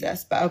have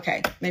Jesus, but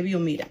okay, maybe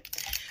you'll meet him.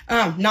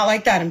 Not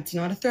like that. It's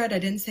not a threat. I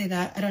didn't say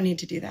that. I don't need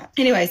to do that.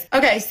 Anyways.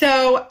 Okay.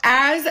 So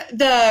as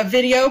the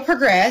video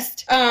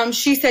progressed,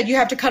 she said you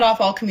have to cut off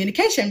all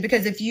communication,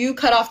 because if you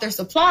cut off their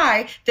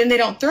supply, then they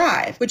don't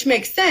thrive, which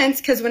makes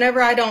sense. Because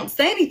whenever I don't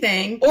say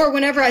anything, or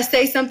whenever I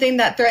say something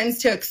that threatens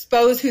to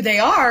expose who they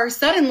are,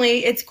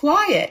 suddenly it's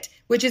quiet.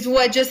 Which is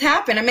what just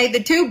happened. I made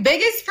the 2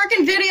 biggest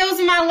freaking videos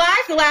of my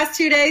life the last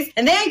 2 days,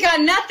 and they ain't got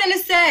nothing to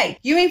say.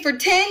 You mean for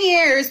 10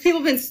 years,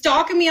 people have been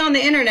stalking me on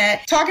the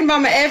internet, talking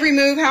about my every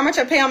move, how much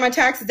I pay on my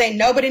taxes. Ain't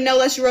nobody know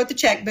unless you wrote the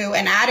check, boo,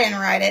 and I didn't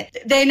write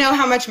it. They know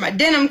how much my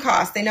denim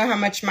costs. They know how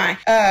much my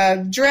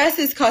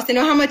dresses cost. They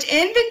know how much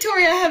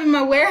inventory I have in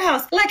my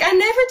warehouse. Like, I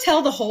never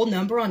tell the whole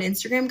number on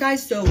Instagram,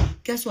 guys. So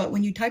guess what?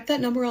 When you type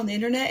that number on the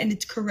internet and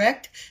it's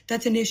correct,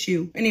 that's an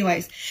issue.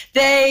 Anyways,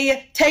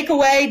 they take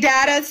away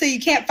data so you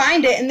can't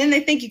find it, and then they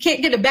think you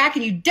can't get it back,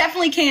 and you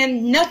definitely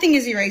can. Nothing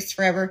is erased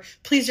forever.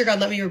 Please, dear God,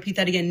 let me repeat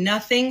that again.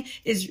 Nothing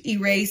is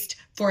erased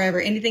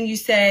forever. Anything you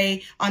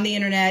say on the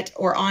internet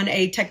or on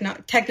a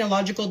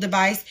technological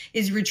device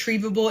is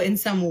retrievable in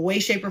some way,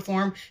 shape, or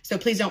form. So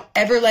please don't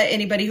ever let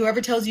anybody, whoever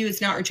tells you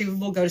it's not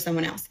retrievable, go to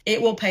someone else.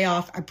 It will pay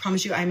off. I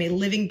promise you, I'm a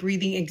living,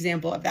 breathing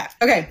example of that.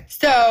 Okay,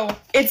 so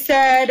it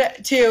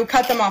said to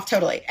cut them off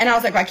totally. And I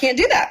was like, well, I can't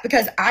do that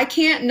because I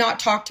can't not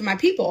talk to my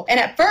people. And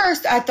at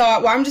first I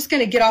thought, well, I'm just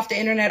going to get off the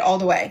internet all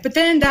the way. But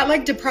then that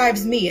like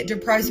deprives me. It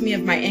deprives me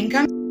of my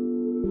income.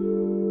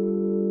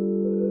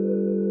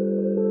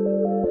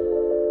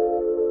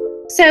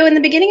 So in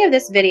the beginning of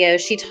this video,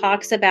 she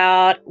talks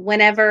about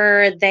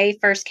whenever they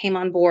first came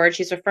on board,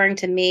 she's referring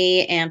to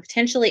me and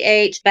potentially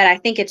H, but I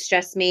think it's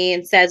just me,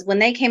 and says when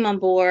they came on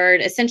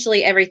board,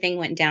 essentially everything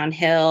went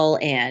downhill.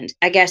 And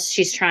I guess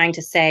she's trying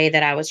to say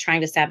that I was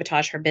trying to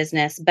sabotage her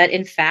business. But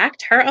in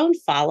fact, her own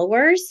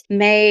followers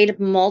made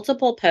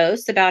multiple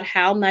posts about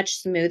how much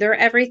smoother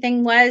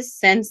everything was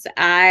since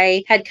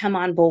I had come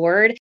on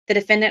board. The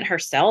defendant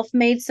herself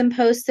made some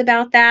posts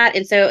about that.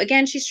 And so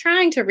again, she's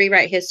trying to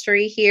rewrite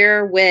history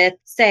here with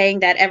saying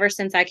that ever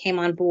since I came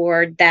on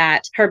board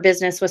that her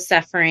business was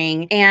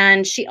suffering.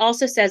 And she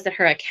also says that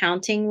her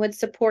accounting would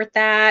support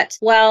that.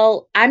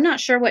 Well, I'm not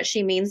sure what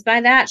she means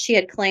by that. She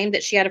had claimed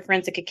that she had a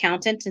forensic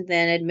accountant and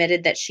then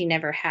admitted that she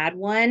never had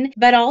one.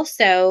 But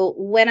also,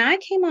 when I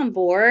came on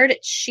board,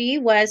 she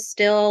was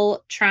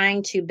still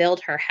trying to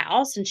build her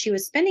house and she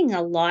was spending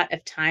a lot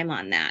of time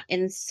on that.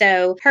 And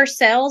so her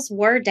sales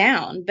were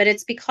down. but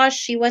it's because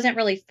she wasn't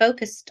really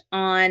focused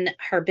on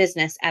her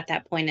business at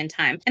that point in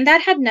time. And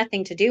that had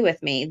nothing to do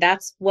with me.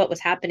 That's what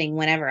was happening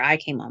whenever I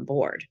came on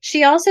board.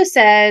 She also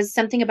says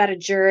something about a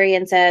jury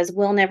and says,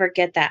 we'll never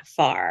get that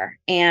far.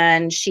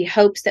 And she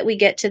hopes that we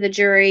get to the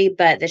jury,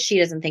 but that she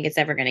doesn't think it's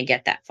ever going to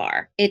get that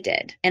far. It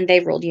did. And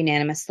they ruled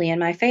unanimously in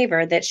my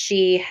favor that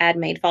she had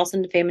made false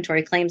and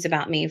defamatory claims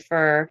about me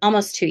for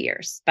almost 2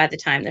 years by the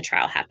time the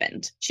trial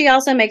happened. She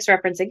also makes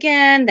reference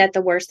again that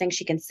the worst thing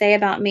she can say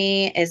about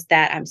me is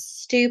that I'm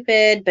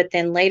stupid, but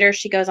then later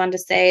she goes on to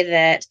say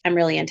that I'm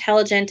really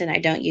intelligent and I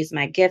don't use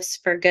my gifts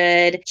for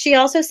good. She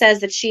also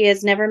says that she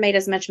has never made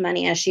as much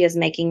money as she is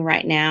making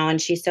right now,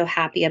 and she's so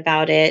happy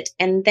about it.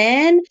 And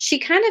then she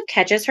kind of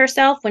catches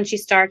herself when she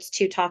starts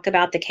to talk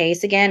about the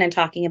case again and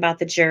talking about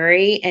the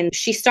jury, and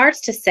she starts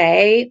to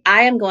say,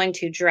 I am going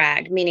to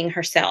drag, meaning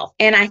herself.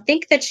 And I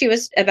think that she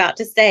was about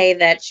to say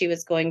that she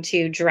was going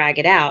to drag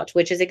it out,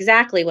 which is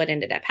exactly what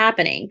ended up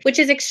happening, which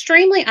is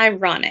extremely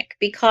ironic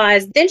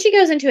because then she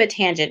goes into a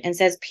tangent and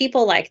says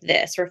people like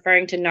this,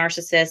 referring to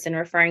narcissists and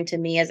referring to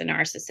me as a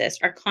narcissist,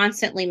 are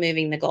constantly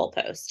moving the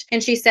goalpost.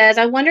 And she says,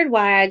 I wondered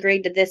why I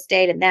agreed to this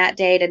date and that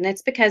date, and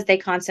it's because they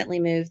constantly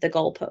move the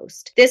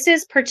goalpost. This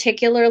is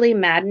particularly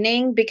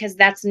maddening because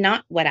that's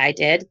not what I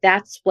did.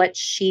 That's what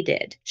she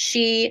did.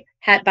 She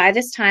had by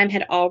this time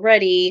had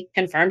already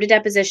confirmed a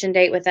deposition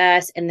date with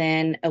us, and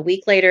then a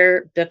week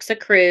later books a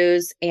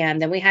cruise,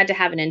 and then we had to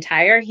have an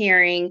entire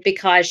hearing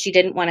because she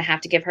didn't want to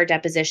have to give her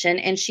deposition,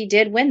 and she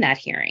did win that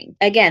hearing.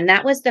 Again,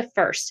 that was the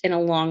first in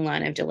a long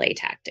line of delay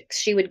tactics.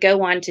 She would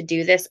go on to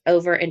do this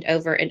over and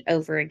over and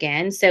over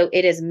again, so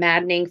it is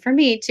maddening for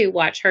me to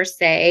watch her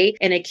say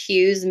and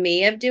accuse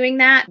me of doing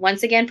that,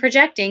 once again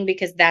projecting,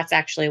 because that's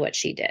actually what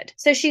she did.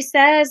 So she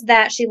says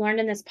that she learned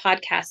in this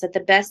podcast that the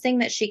best thing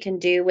that she can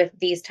do with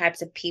these types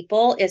of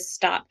people is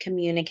stop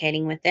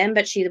communicating with them,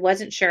 but she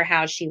wasn't sure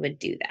how she would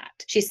do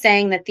that. She's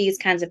saying that these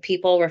kinds of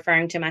people,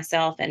 referring to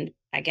myself and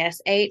I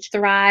guess H,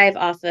 thrive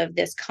off of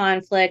this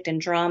conflict and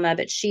drama,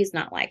 but she's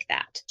not like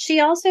that. She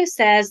also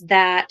says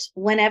that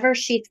whenever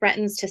she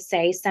threatens to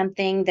say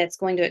something that's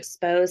going to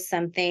expose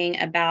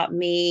something about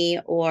me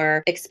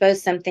or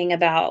expose something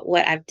about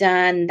what I've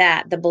done,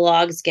 that the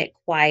blogs get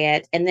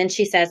quiet. And then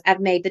she says, I've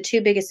made the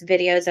 2 biggest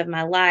videos of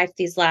my life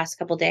these last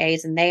couple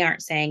days and they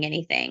aren't saying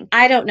anything.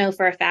 I don't know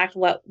for a fact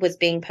what was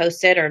being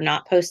posted or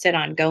not posted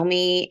on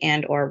GoMe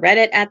and or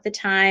Reddit at the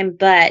time,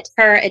 but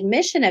her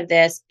admission of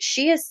this,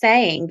 she is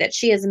saying that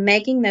she is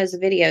making those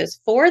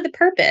videos for the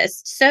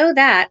purpose so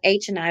that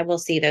H and I will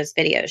see those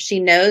videos. She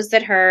knows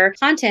that her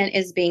content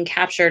is being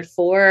captured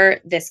for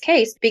this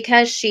case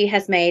because she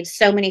has made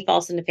so many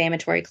false and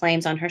defamatory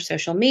claims on her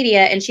social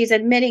media. And she's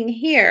admitting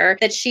here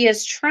that she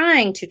is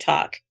trying to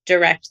talk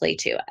directly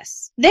to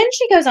us. Then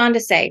she goes on to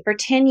say, for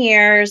 10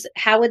 years,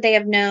 how would they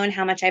have known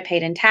how much I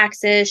paid in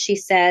taxes? She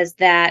says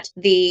that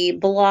the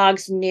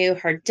blogs knew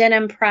her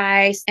denim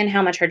price and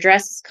how much her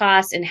dresses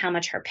cost and how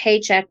much her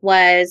paycheck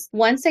was.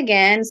 Once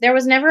again, there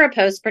was never a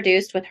post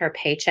produced with her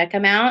paycheck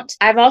amount.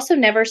 I've also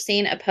never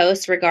seen a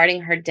post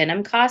regarding her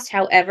denim cost.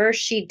 However,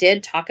 she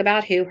did talk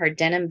about who her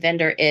denim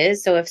vendor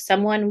is. So if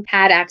someone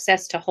had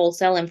access to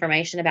wholesale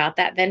information about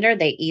that vendor,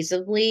 they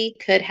easily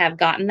could have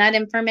gotten that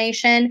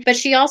information. But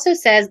she also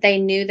says they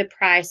knew the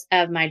price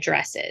of my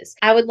dresses.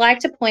 I would like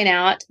to point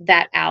out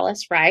that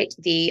Alice Wright,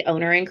 the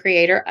owner and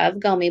creator of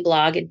GoMe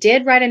Blog,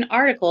 did write an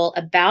article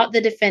about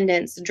the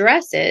defendant's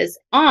dresses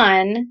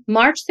on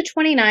March the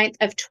 29th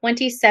of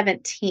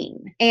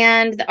 2017.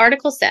 And the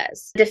article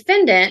says,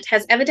 defendant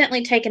has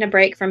evidently taken a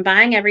break from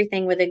buying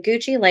everything with a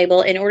Gucci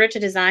label in order to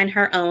design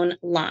her own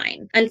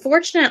line.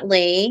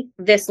 Unfortunately,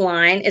 this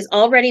line is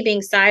already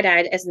being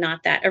side-eyed as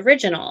not that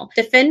original.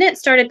 Defendant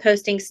started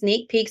posting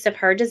sneak peeks of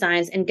her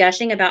designs and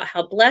gushing about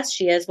how blessed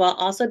she is while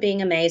also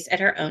being amazed at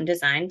her own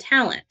design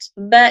talent.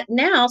 But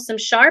now some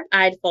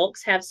sharp-eyed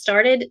folks have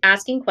started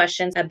asking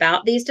questions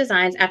about these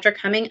designs after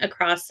coming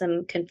across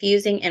some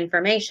confusing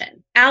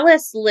information.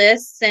 Alice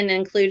lists and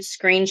includes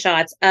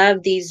screenshots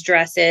of these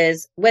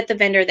dresses with the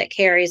vendor that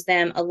carries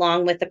them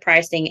along with the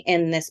pricing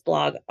in this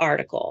blog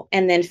article,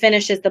 and then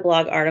finishes the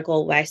blog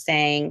article by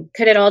saying,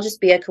 could it all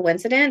just be a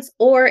coincidence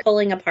or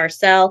pulling a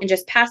parcel and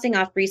just passing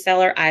off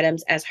reseller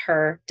items as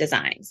her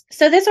designs?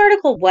 So this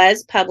article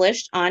was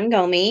published on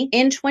GoMe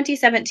in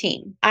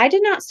 2017. I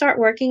did not start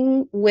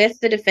working with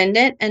the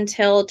defendant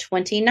until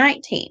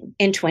 2019.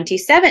 In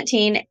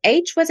 2017,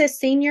 H was a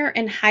senior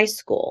in high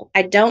school.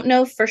 I don't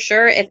know for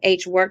sure if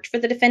H worked for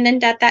the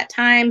defendant at that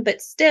time,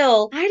 but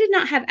still, I did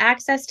not have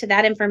access to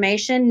that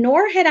information,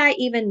 nor had I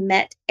even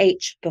met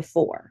H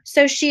before.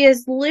 So she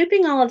is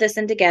looping all of this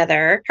in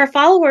together. Her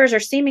followers are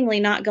seemingly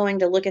not going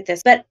to look at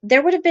this, but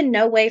there would have been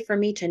no way for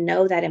me to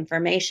know that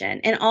information.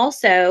 And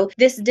also,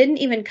 this didn't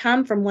even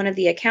come from one of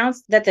the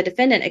accounts that the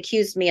defendant accused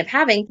accused me of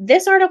having.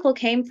 This article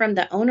came from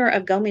the owner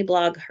of Gomi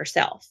blog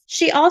herself.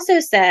 She also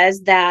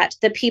says that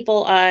the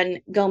people on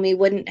Gomi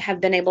wouldn't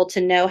have been able to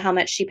know how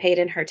much she paid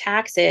in her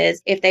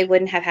taxes if they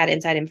wouldn't have had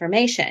inside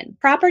information.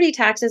 Property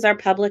taxes are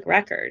public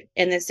record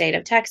in the state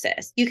of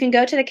Texas. You can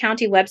go to the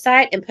county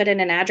website and put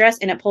in an address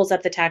and it pulls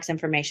up the tax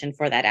information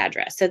for that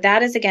address. So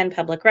that is again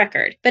public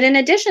record. But in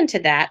addition to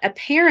that,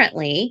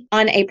 apparently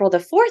on April the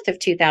 4th of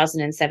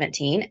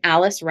 2017,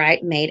 Alice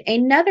Wright made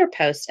another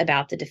post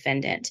about the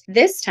defendant.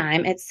 This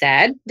time it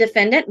said,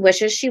 defendant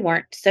wishes she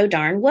weren't so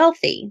darn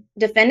wealthy.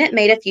 Defendant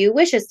made a few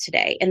wishes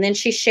today. And then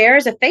she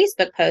shares a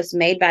Facebook post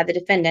made by the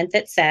defendant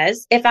that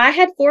says, if I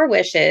had 4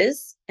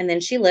 wishes, and then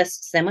she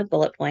lists them with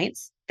bullet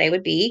points, they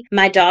would be,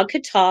 my dog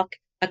could talk,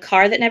 a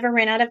car that never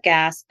ran out of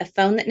gas, a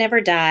phone that never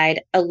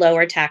died, a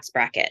lower tax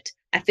bracket.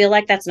 I feel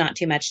like that's not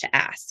too much to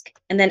ask.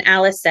 And then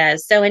Alice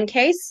says, so in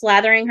case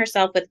slathering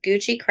herself with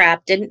Gucci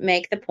crap didn't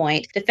make the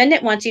point,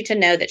 defendant wants you to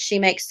know that she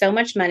makes so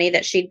much money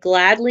that she'd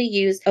gladly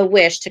use a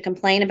wish to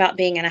complain about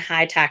being in a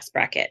high tax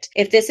bracket.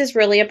 If this is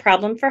really a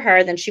problem for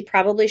her, then she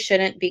probably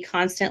shouldn't be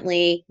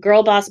constantly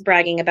girl boss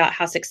bragging about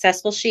how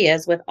successful she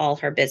is with all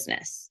her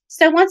business.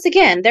 So once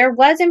again, there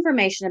was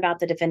information about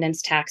the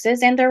defendant's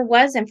taxes and there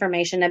was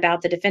information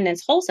about the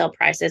defendant's wholesale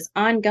prices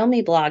on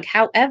Gomi blog.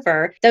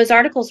 However, those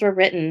articles were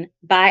written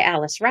by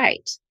Alice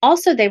Wright.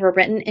 Also, they were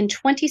written in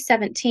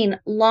 2017,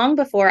 long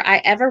before I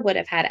ever would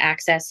have had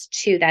access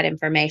to that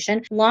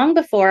information, long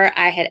before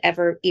I had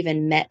ever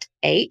even met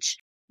H.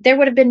 There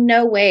would have been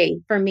no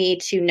way for me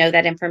to know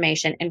that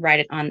information and write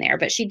it on there.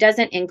 But she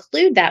doesn't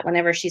include that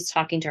whenever she's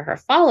talking to her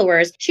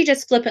followers. She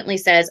just flippantly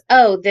says,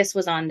 oh, this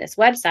was on this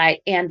website,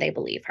 and they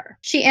believe her.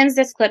 She ends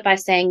this clip by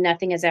saying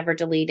nothing is ever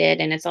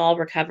deleted and it's all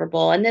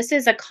recoverable. And this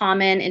is a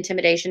common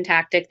intimidation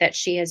tactic that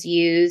she has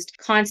used,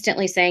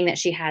 constantly saying that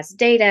she has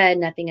data and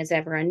nothing is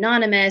ever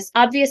anonymous.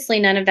 Obviously,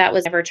 none of that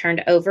was ever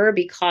turned over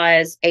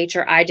because H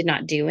or I did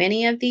not do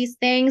any of these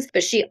things,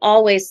 but she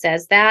always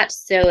says that,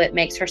 so it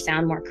makes her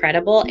sound more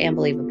credible and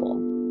believable.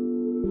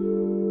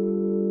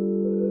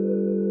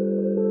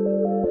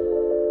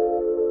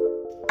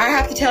 I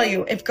have to tell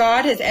you, if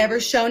God has ever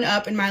shown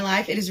up in my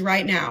life, it is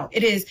right now.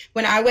 It is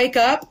when I wake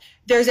up,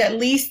 there's at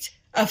least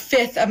a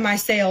fifth of my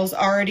sales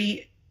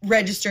already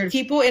registered.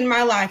 People in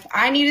my life,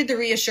 I needed the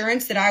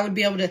reassurance that I would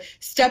be able to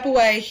step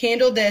away,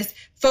 handle this,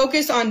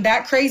 focus on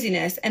that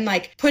craziness and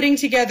like putting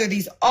together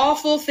these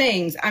awful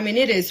things. I mean,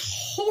 it is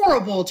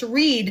horrible to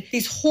read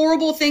these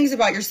horrible things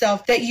about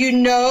yourself that you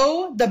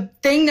know the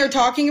thing they're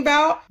talking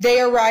about, they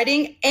are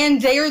writing,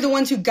 and they are the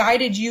ones who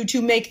guided you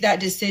to make that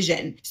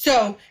decision.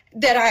 So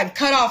that I have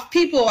cut off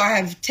people, I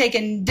have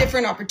taken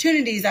different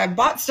opportunities, I've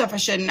bought stuff I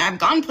shouldn't, I've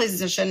gone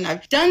places I shouldn't,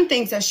 I've done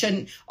things I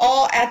shouldn't,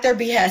 all at their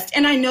behest.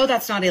 And I know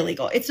that's not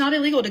illegal. It's not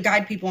illegal to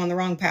guide people on the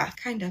wrong path,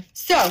 kind of.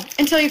 So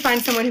until you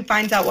find someone who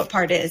finds out what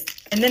part is,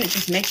 and then it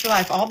just makes your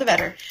life all the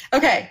better.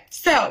 Okay,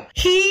 so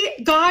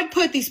God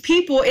put these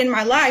people in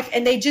my life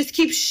and they just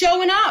keep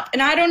showing up.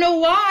 And I don't know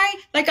why.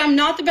 Like, I'm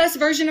not the best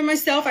version of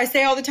myself. I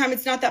say all the time,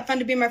 it's not that fun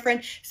to be my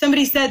friend.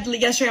 Somebody said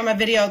yesterday on my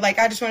video, like,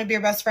 I just want to be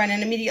your best friend.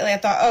 And immediately I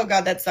thought, oh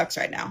God, that sucks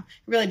right now.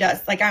 It really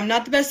does. Like, I'm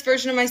not the best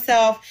version of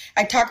myself.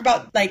 I talk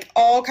about like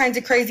all kinds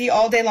of crazy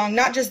all day long,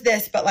 not just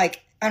this, but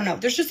like, I don't know.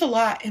 There's just a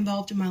lot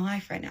involved in my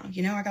life right now.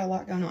 You know, I got a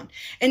lot going on.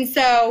 And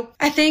so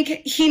I think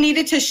he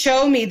needed to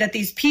show me that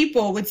these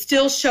people would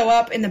still show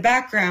up in the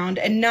background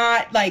and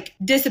not like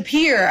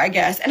disappear, I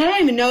guess. And I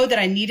don't even know that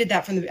I needed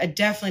that I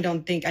definitely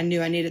don't think I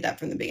knew I needed that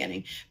from the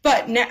beginning.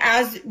 But now,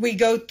 as we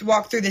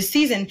walk through this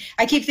season,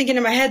 I keep thinking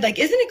in my head, like,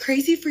 isn't it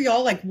crazy for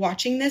y'all like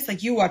watching this?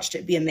 Like, you watched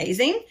it be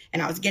amazing.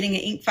 And I was getting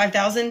an Inc.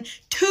 5000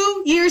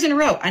 2 years in a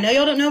row. I know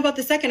y'all don't know about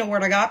the second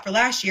award I got for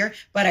last year,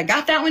 but I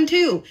got that one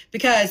too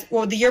because,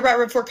 well, the year right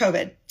before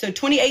COVID. So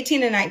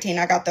 2018 and 19,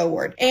 I got the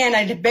award. And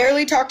I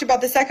barely talked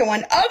about the second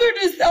one other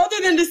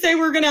than to say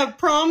we're going to have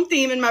prom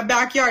theme in my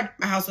backyard.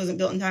 My house wasn't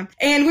built in time.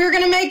 And we were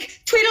going to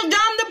make Tweedledum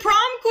the prom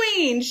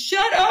queen.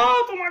 Shut up.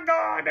 Oh my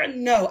God.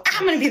 No,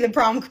 I'm going to be the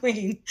prom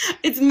queen.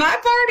 It's my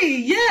party.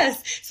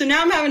 Yes. So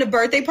now I'm having a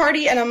birthday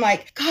party and I'm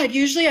like, God,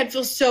 usually I'd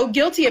feel so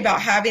guilty about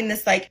having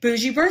this like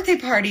bougie birthday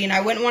party and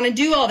I wouldn't want to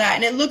do all that.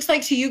 And it looks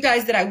like to you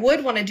guys that I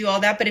would want to do all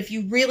that. But if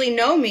you really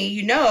know me,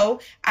 you know,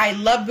 I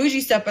love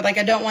bougie stuff, but like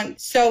I don't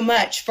want so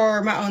much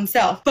for my own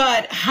self.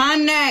 But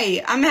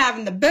honey, I'm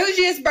having the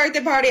bougiest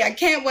birthday party. I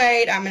can't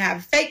wait. I'm going to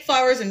have fake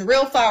flowers and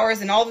real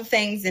flowers and all the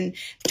things and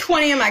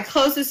 20 of my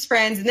closest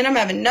friends. And then I'm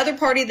having another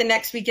party the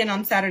next weekend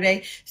on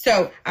Saturday.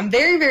 So I'm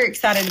very, very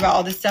excited about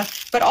all this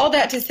stuff. But all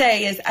that to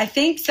say is I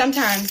think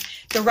sometimes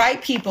the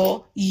right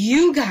people,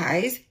 you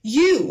guys,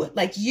 you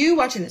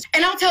watching this.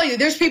 And I'll tell you,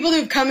 there's people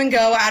who've come and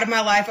go out of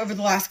my life over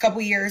the last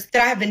couple years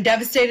that I have been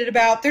devastated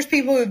about. There's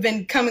people who've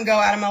been come and go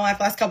out of my life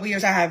last couple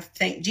years I have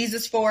thanked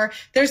Jesus for.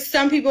 There's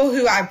some people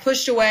who I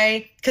pushed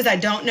away because I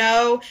don't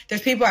know.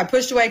 There's people I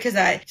pushed away because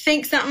I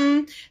think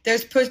something.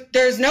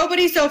 There's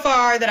nobody so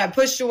far that I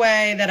pushed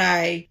away that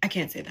I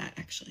can't say that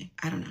actually.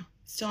 I don't know.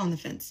 Still on the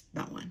fence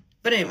about one.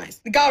 But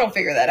anyways, God will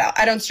figure that out.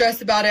 I don't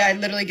stress about it. I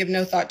literally give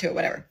no thought to it,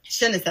 whatever.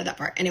 Shouldn't have said that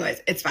part.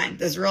 Anyways, it's fine.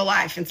 This is real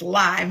life. It's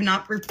live,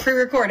 not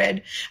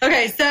pre-recorded.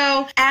 Okay,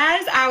 so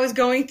as I was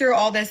going through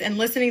all this and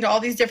listening to all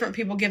these different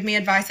people give me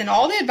advice, and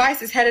all the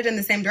advice is headed in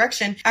the same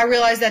direction, I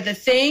realized that the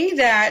thing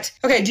that,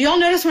 okay, do y'all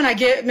notice when I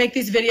make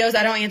these videos,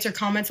 I don't answer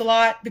comments a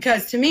lot?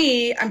 Because to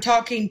me, I'm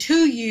talking to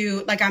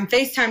you, like I'm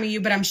FaceTiming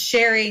you, but I'm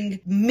sharing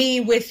me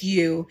with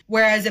you.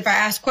 Whereas if I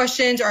ask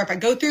questions, or if I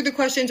go through the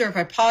questions, or if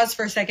I pause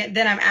for a second,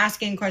 then I'm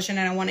asking a question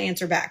and I want to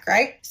answer back,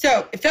 right?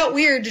 So it felt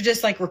weird to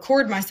just like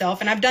record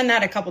myself. And I've done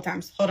that a couple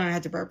times. Hold on, I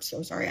had to burp.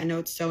 So sorry. I know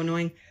it's so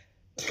annoying,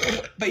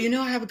 but you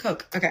know, I have a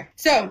Coke. Okay.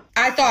 So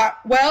I thought,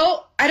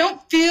 well, I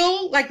don't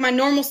feel like my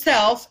normal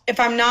self if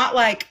I'm not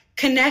like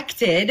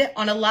connected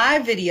on a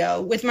live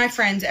video with my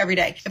friends every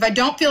day. If I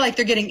don't feel like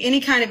they're getting any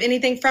kind of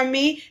anything from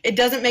me, it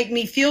doesn't make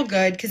me feel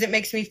good, because it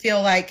makes me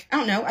feel like, I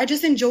don't know, I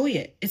just enjoy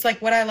it. It's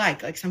like what I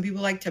like. Like some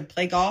people like to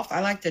play golf.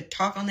 I like to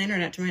talk on the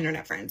internet to my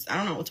internet friends. I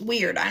don't know. It's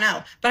weird. I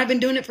know. But I've been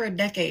doing it for a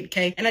decade,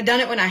 okay? And I've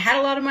done it when I had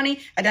a lot of money.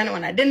 I done it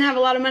when I didn't have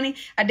a lot of money.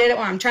 I did it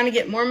when I'm trying to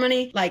get more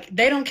money. Like,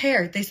 they don't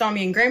care. They saw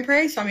me in Grand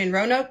Prairie, saw me in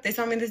Roanoke. They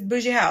saw me in this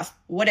bougie house.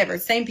 Whatever.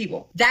 Same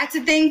people. That's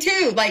a thing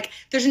too. Like,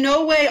 there's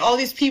no way all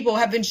these people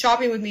have been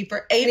shopping with me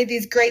for 8 of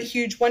these great,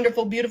 huge,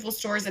 wonderful, beautiful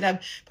stores that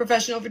have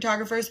professional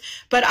photographers.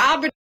 But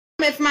I'll be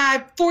if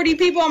my 40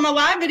 people on my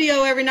live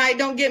video every night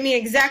don't get me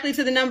exactly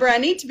to the number I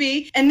need to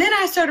be. And then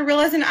I started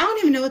realizing I don't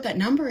even know what that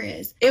number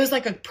is. It was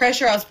like a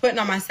pressure I was putting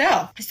on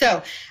myself.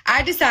 So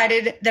I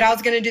decided that I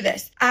was going to do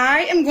this.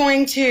 I am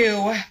going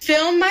to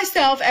film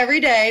myself every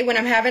day when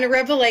I'm having a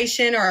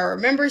revelation, or I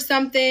remember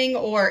something,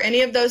 or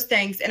any of those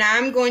things. And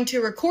I'm going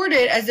to record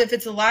it as if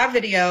it's a live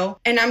video.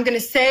 And I'm going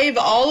to save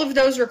all of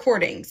those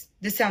recordings.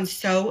 This sounds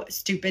so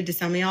stupid to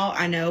some of y'all,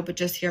 I know, but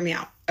just hear me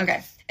out.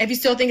 Okay. If you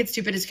still think it's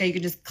stupid, it's okay. You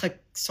can just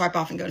swipe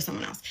off and go to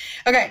someone else.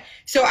 Okay.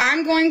 So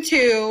I'm going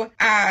to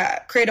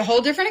create a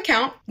whole different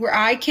account where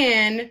I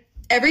can,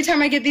 every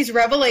time I get these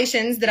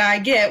revelations that I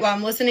get while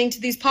I'm listening to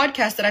these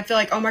podcasts, that I feel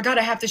like, oh my God,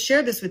 I have to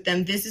share this with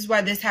them. This is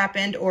why this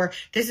happened, or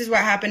this is what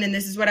happened, and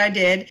this is what I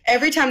did.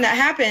 Every time that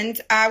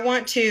happens, I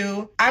won't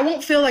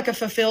feel like a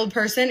fulfilled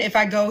person if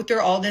I go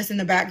through all this in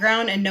the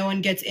background and no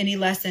one gets any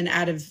lesson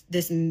out of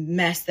this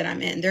mess that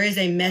I'm in. There is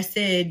a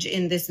message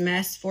in this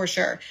mess for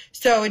sure.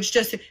 So it's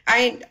just,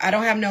 I'm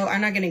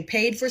not getting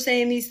paid for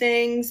saying these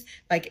things.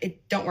 Like,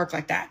 it don't work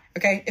like that.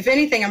 Okay. If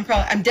anything,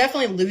 I'm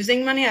definitely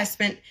losing money. I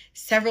spent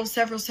several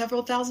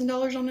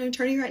 $1,000s on an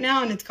attorney right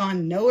now, and it's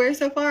gone nowhere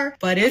so far,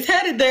 but it's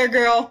headed there,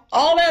 girl.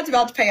 All that's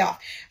about to pay off.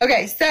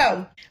 Okay.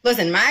 So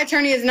listen, my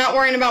attorney is not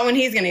worrying about when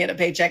he's going to get a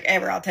paycheck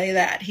ever. I'll tell you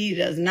that. He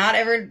does not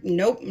ever.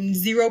 Nope.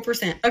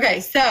 0%. Okay.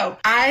 So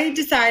I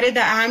decided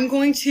that I'm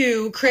going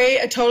to create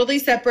a totally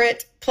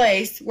separate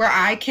place where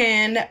I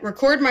can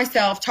record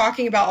myself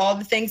talking about all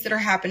the things that are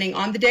happening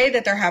on the day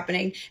that they're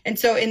happening. And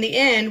so in the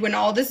end, when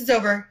all this is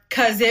over,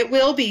 cause it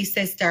will be,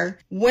 sister,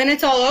 when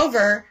it's all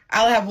over,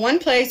 I'll have one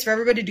place for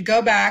everybody to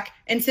go back.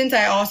 And since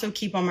I also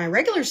keep on my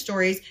regular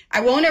stories,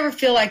 I won't ever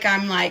feel like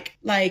I'm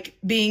like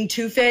being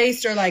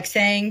two-faced or like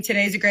saying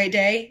today's a great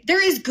day.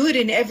 There is good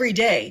in every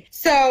day.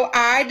 So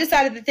I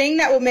decided the thing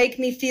that will make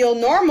me feel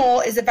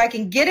normal is if I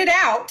can get it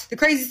out, the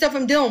crazy stuff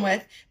I'm dealing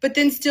with, but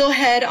then still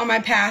head on my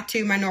path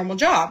to my normal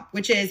job,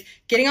 which is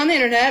getting on the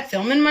internet,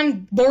 filming my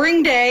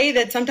boring day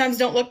that sometimes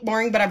don't look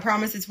boring, but I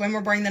promise it's way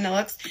more boring than it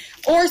looks.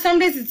 Or some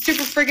days it's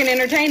super friggin'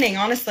 entertaining,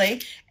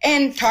 honestly.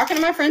 And talking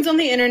to my friends on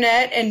the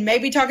internet, and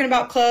maybe talking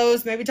about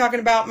clothes, maybe talking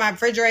about my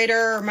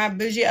refrigerator or my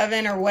bougie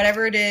oven or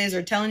whatever it is,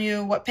 or telling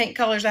you what paint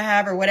colors I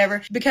have or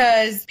whatever,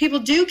 because people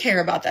do care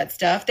about that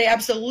stuff. They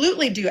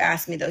absolutely do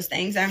ask me those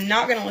things. I'm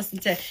not going to listen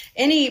to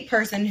any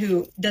person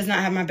who does not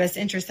have my best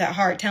interest at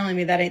heart telling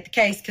me that ain't the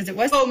case, because it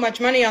was so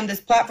much money on this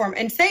platform.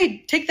 And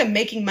take the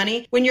making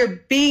money when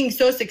you're being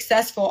so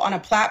successful on a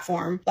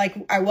platform like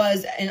I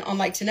was on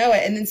Like to Know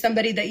It, and then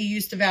somebody that you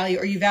used to value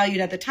or you valued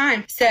at the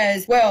time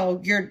says, well,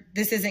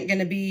 this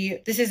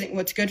isn't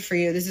what's good for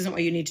you. This isn't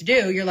what you need to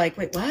do. You're like,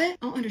 wait, what? I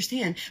don't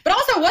understand. But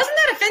also, wasn't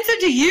that offensive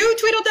to you,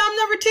 Tweedledum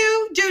number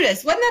 2?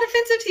 Judas, wasn't that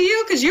offensive to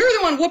you? Because you're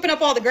the one whooping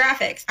up all the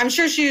graphics. I'm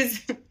sure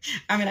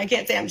I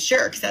can't say I'm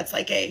sure, because that's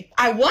like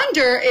I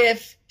wonder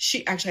if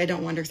actually, I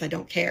don't wonder because I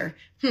don't care.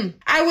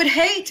 I would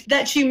hate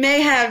that she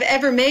may have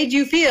ever made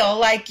you feel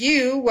like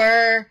you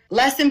were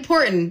less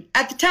important.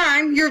 At the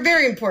time, you're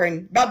very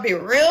important. About to be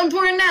real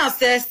important now,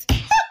 sis.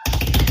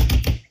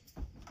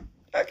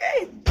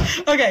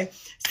 Okay.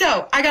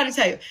 So I got to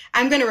tell you,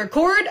 I'm going to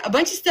record a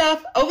bunch of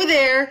stuff over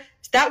there.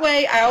 That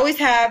way, I always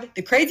have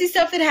the crazy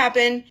stuff that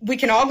happened. We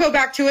can all go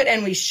back to it,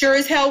 and we sure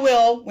as hell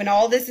will when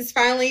all this is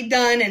finally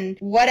done and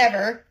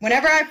whatever.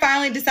 Whenever I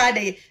finally decide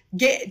to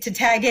get to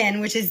tag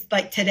in, which is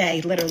like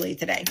today, literally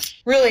today.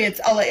 Really,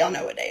 I'll let y'all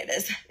know what day it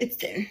is. It's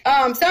soon.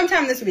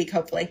 Sometime this week,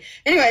 hopefully.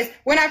 Anyways,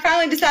 when I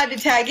finally decide to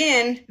tag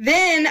in,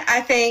 then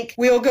I think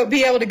we'll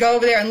be able to go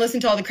over there and listen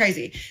to all the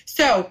crazy.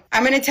 So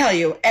I'm going to tell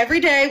you, every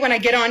day when I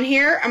get on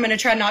here, I'm going to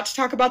try not to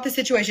talk about the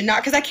situation.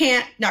 Not because I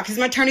can't, not because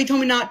my attorney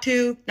told me not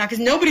to, not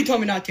because nobody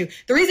told me not to.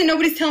 The reason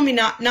nobody's telling me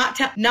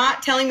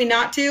not telling me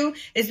not to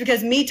is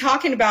because me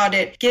talking about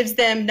it gives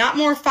them not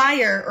more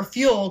fire or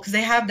fuel, because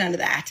they have none of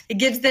that. It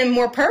gives them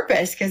more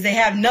purpose because they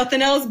have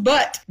nothing else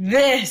but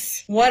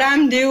this. What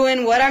I'm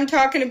doing, what I'm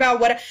talking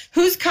about,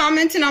 who's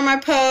commenting on my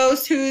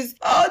post,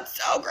 oh,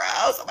 it's so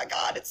gross. Oh my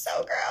God, it's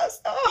so gross.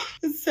 Oh,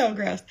 it's so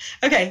gross.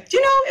 Okay. Do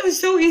you know, it was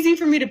so easy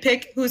for me to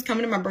pick who was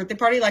coming to my birthday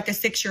party, like a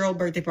 6-year-old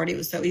birthday party. It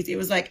was so easy. It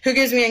was like, who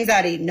gives me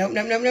anxiety? Nope,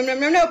 nope, nope, nope, nope,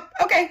 nope, nope.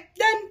 Okay,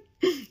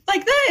 done.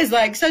 Like, that is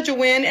like such a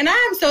win. And I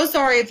am so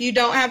sorry if you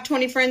don't have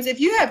 20 friends. If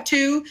you have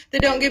 2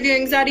 that don't give you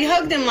anxiety,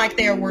 hug them like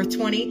they are worth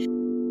 20.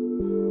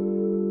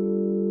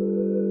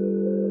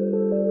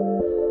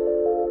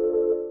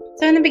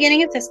 So in the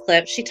beginning of this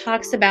clip, she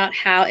talks about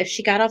how if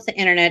she got off the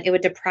internet, it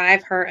would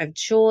deprive her of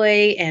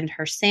joy and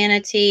her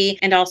sanity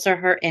and also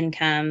her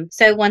income.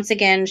 So once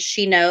again,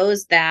 she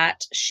knows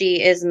that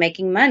she is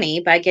making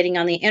money by getting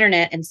on the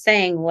internet and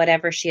saying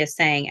whatever she is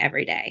saying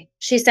every day.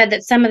 She said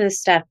that some of this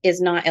stuff is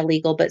not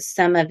illegal, but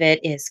some of it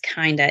is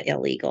kind of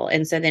illegal.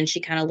 And so then she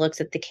kind of looks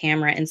at the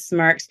camera and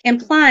smirks,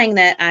 implying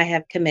that I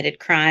have committed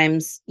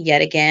crimes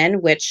yet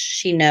again, which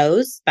she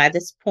knows by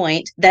this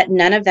point that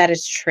none of that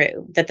is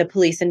true, that the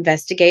police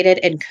investigated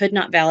and could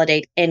not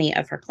validate any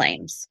of her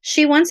claims.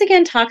 She once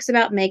again talks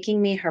about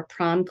making me her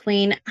prom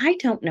queen. I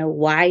don't know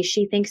why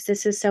she thinks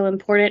this is so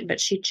important, but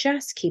she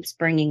just keeps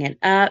bringing it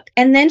up.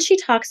 And then she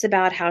talks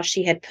about how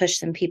she had pushed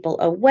some people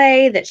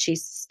away that she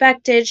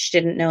suspected. She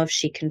didn't know if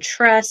she can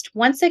trust.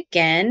 Once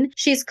again,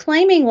 she's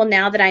claiming, well,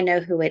 now that I know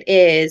who it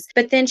is,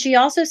 but then she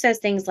also says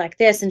things like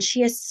this, and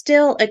she is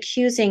still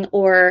accusing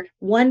or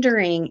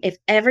wondering if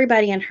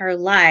everybody in her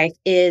life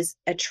is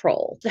a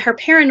troll. Her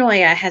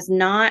paranoia has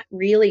not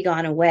really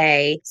gone away,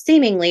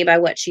 seemingly, by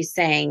what she's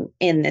saying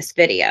in this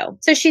video.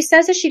 So she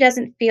says that she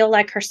doesn't feel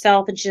like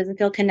herself and she doesn't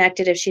feel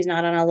connected if she's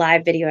not on a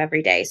live video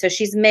every day. So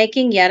she's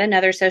making yet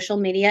another social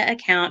media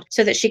account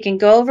so that she can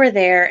go over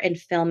there and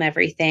film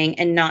everything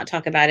and not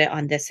talk about it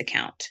on this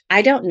account.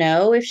 I don't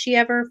know if she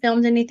ever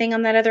filmed anything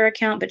on that other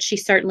account, but she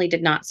certainly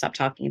did not stop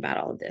talking about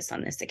all of this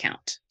on this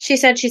account. She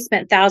said she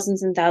spent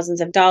thousands and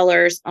thousands of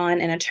dollars on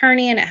an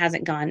attorney and it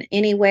hasn't gone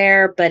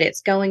anywhere, but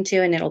it's going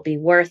to, and it'll be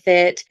worth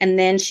it. And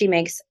then she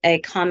makes a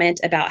comment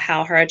about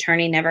how her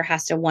attorney never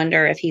has to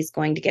wonder if he's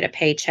going to get a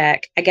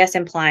paycheck, I guess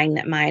implying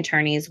that my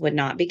attorneys would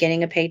not be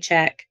getting a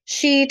paycheck.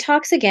 She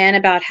talks again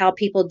about how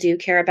people do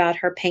care about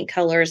her paint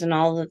colors and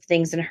all the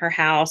things in her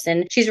house.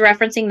 And she's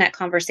referencing that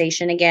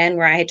conversation again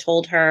where I had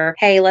told her,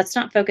 hey, let's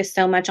not focus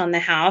so much on the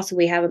house.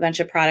 We have a bunch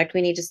of product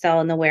we need to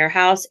sell in the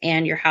warehouse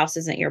and your house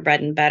isn't your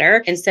bread and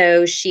butter. And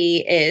so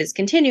she is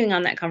continuing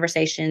on that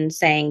conversation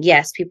saying,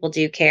 yes, people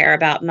do care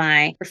about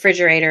my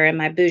refrigerator and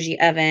my bougie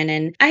oven.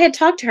 And I had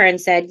talked to her and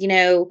said, you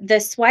know,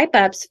 the swipe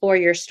ups for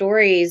your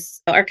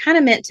stories are kind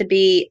of meant to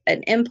be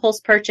an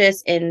impulse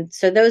purchase. And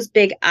so those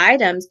big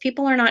items,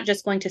 people are not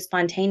just going to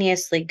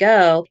spontaneously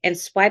go and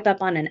swipe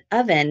up on an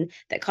oven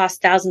that costs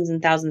thousands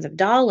and thousands of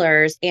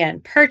dollars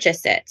and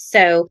purchase it.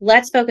 So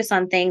let's focus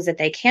on things that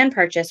they can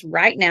purchase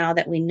right now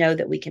that we know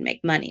that we can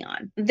make money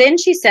on. Then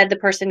she said the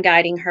person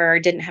guiding her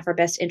didn't have her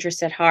best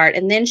interest at heart.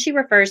 And then she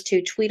refers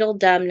to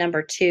Tweedledum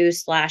number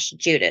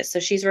 2/Judas.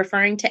 So she's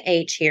referring to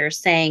H here,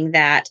 saying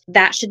that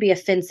that should be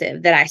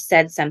offensive that I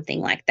said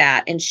something like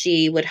that. And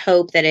she would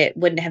hope that it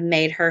wouldn't have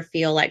made her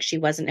feel like she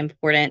wasn't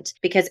important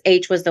because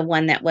H was the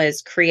one that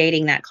was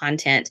creating that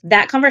content.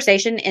 That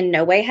conversation in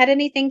no way had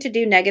anything to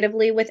do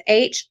negatively with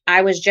H.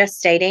 I was just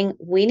stating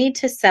we need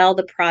to sell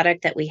the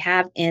product that we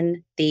have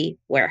in the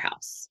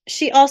warehouse.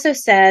 She also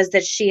says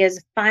that she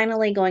is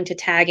finally going to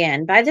tag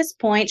in. By this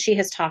point, she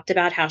has talked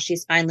about how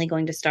she's finally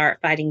going to start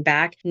fighting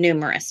back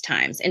numerous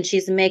times. And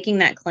she's making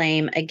that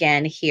claim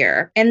again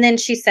here. And then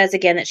she says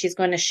again that she's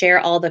going to share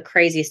all the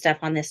crazy stuff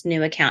on this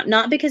new account,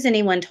 not because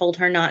anyone told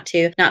her not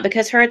to, not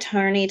because her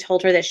attorney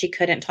told her that she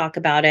couldn't talk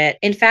about it.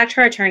 In fact,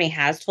 her attorney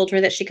has told her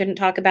that she couldn't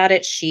talk about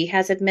it. She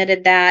has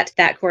admitted that.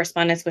 That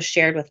correspondence was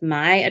shared with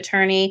my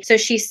attorney. So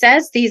she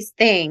says these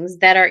things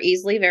that are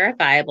easily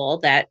verifiable,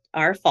 that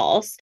are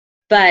false.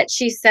 But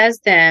she says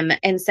them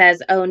and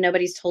says, oh,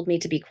 nobody's told me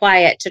to be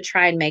quiet, to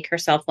try and make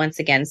herself once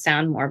again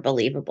sound more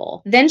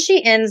believable. Then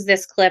she ends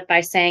this clip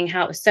by saying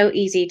how it was so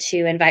easy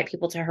to invite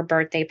people to her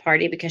birthday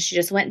party because she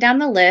just went down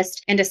the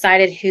list and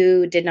decided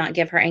who did not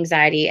give her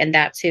anxiety, and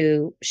that's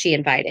who she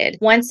invited.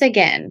 Once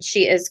again,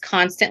 she is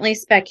constantly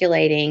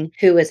speculating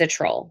who is a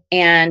troll.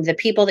 And the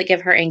people that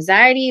give her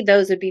anxiety,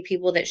 those would be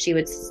people that she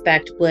would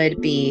suspect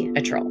would be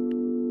a troll.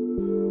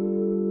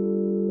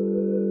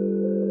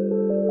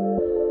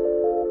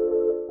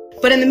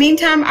 But in the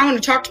meantime, I want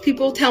to talk to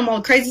people, tell them all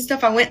the crazy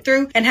stuff I went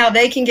through and how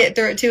they can get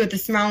through it too with a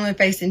smile on their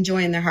face and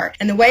joy in their heart.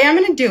 And the way I'm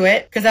going to do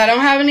it, because I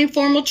don't have any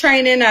formal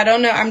training, I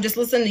don't know, I'm just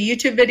listening to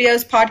YouTube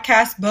videos,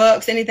 podcasts,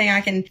 books, anything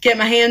I can get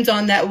my hands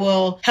on that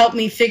will help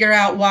me figure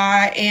out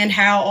why and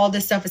how all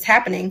this stuff is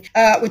happening,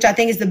 which I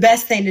think is the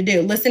best thing to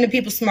do. Listen to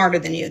people smarter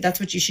than you. That's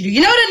what you should do.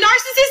 You know what a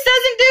narcissist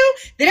doesn't do?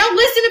 They don't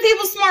listen to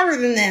people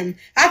smarter than them.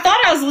 I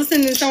thought I was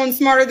listening to someone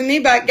smarter than me,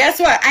 but guess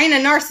what? I ain't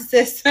a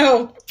narcissist,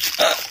 so...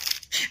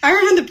 I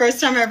remember the first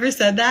time I ever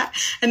said that.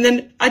 And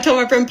then I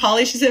told my friend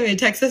Polly, she sent me a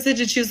text message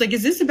and she was like,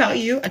 is this about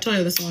you? I told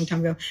her this a long time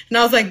ago. And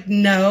I was like,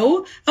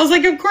 no. I was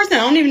like, of course not.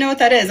 I don't even know what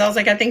that is. I was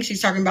like, I think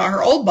she's talking about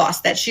her old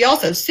boss that she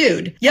also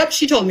sued. Yep,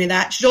 she told me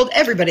that. She told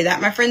everybody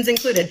that, my friends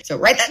included. So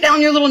write that down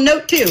in your little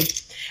note too.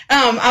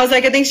 I was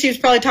like, I think she was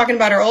probably talking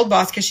about her old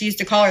boss because she used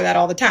to call her that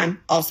all the time.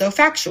 Also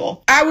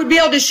factual. I would be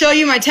able to show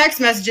you my text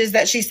messages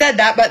that she said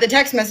that, but the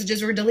text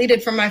messages were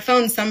deleted from my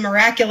phone some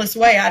miraculous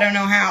way. I don't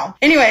know how.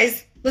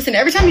 Anyways. Listen,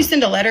 every time you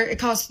send a letter, it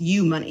costs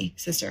you money,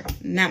 sister,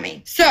 not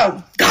me.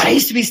 So, God, I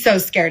used to be so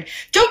scared.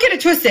 Don't get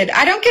it twisted.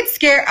 I don't get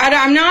scared.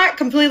 I'm not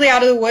completely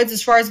out of the woods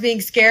as far as being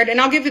scared. And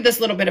I'll give you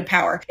this little bit of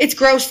power. It's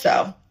gross,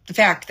 though. The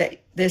fact that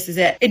this is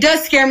it. It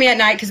does scare me at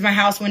night because my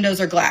house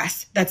windows are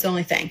glass. That's the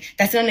only thing.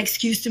 That's not an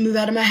excuse to move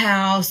out of my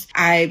house.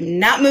 I'm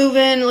not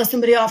moving unless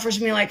somebody offers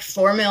me like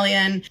 $4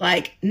 million.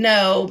 Like,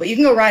 no, but you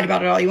can go write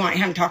about it all you want.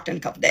 You haven't talked in a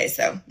couple days,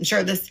 so I'm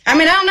sure this, I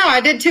don't know.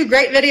 I did 2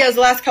 great videos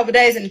the last couple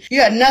days and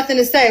you had nothing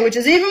to say, which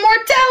is even more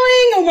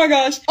telling. Oh my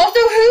gosh. Also,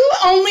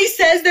 who only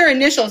says their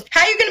initials?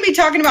 How are you going to be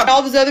talking about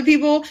all those other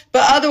people,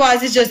 but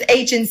otherwise it's just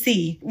H and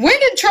C? When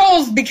did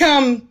trolls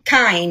become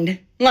kind?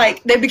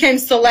 Like, they became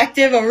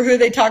selective over who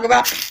they talk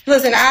about.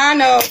 Listen,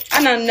 I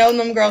done known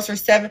them girls for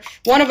 7,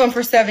 one of them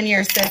for 7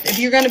 years, sis. If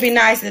you're going to be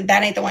nice, that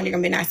ain't the one you're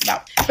going to be nice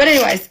about. But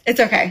anyways, it's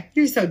okay.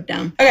 You're so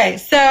dumb. Okay,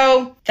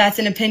 so that's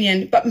an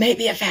opinion, but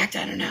maybe a fact.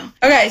 I don't know.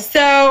 Okay,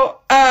 so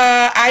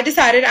I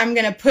decided I'm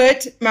going to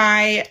put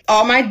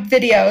all my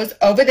videos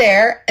over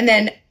there. And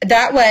then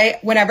that way,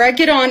 whenever I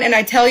get on and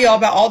I tell you all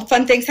about all the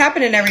fun things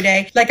happening every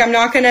day, like I'm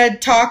not going to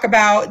talk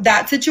about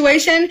that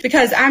situation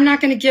because I'm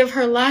not going to give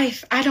her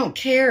life. I don't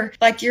care.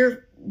 Like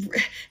you're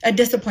a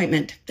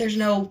disappointment. There's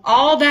no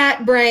all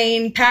that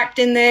brain packed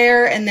in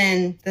there. And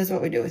then this is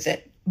what we do with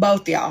it.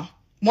 Both y'all.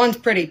 One's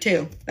pretty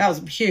too. That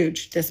was a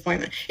huge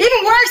disappointment.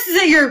 Even worse is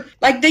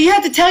that you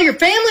have to tell your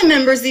family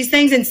members these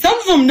things and some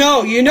of them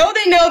know. You know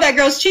they know that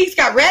girl's cheeks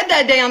got red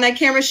that day on that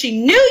camera. She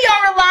knew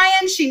y'all were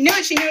lying. She knew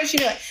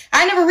it.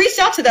 I never reached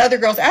out to the other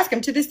girls, ask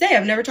them to this day.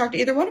 I've never talked to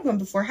either one of them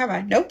before, have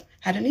I? Nope.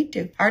 I don't need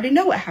to. I already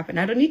know what happened.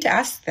 I don't need to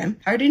ask them.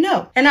 I already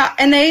know. And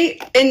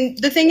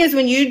the thing is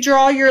when you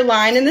draw your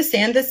line in the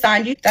sand that's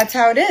signed you, that's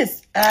how it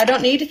is. I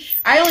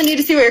only need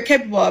to see what you're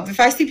capable of. If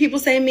I see people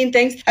saying mean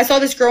things, I saw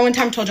this girl one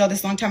time, told y'all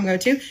this a long time ago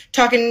too,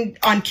 talking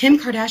on Kim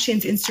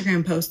Kardashian's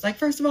Instagram post. Like,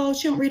 first of all,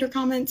 she don't read her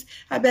comments,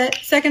 I bet.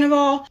 Second of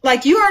all,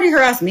 like you already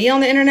harassed me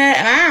on the internet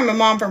and I am a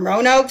mom from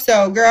Roanoke.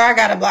 So girl, I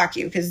gotta block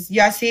you because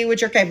I see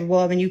what you're capable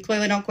of and you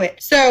clearly don't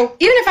quit. So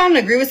even if I don't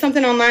agree with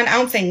something online, I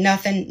don't say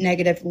nothing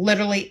negative.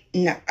 Literally,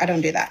 no, I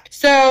don't do that.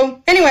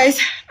 So anyways,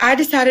 I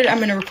decided I'm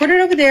going to record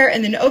it over there.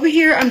 And then over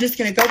here, I'm just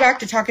going to go back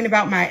to talking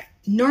about my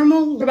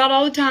normal about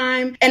all the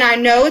time. And I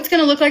know it's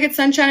going to look like it's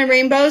sunshine and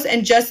rainbows.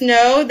 And just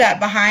know that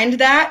behind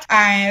that,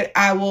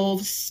 I will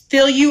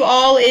fill you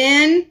all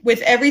in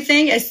with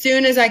everything as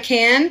soon as I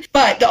can.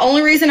 But the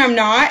only reason I'm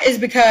not is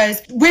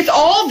because with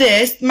all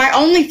this, my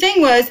only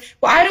thing was,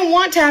 well, I don't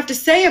want to have to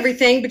say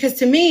everything because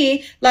to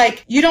me,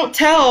 like you don't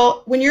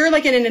tell, when you're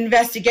like in an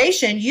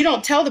investigation, you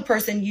don't tell the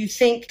person you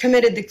think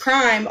committed the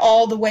crime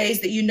all the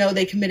ways that you know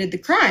they committed the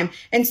crime.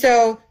 And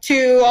so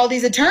to all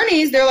these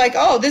attorneys, they're like,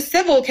 oh, this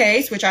civil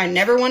case, which I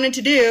never wanted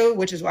to do,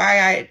 which is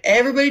why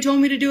everybody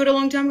told me to do it a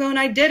long time ago and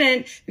I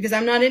didn't, because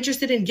I'm not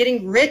interested in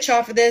getting rich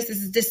off of this.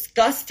 This is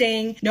disgusting.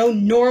 No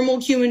normal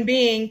human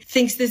being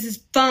thinks this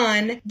is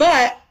fun,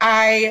 but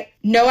I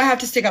know I have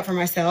to stick up for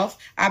myself.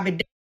 I've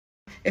been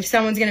if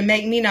someone's going to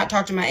make me not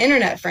talk to my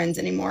internet friends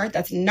anymore.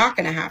 That's not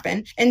going to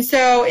happen. And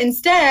so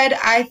instead,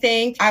 I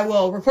think I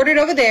will record it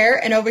over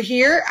there. And over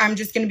here, I'm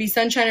just going to be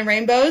sunshine and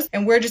rainbows.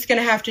 And we're just going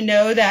to have to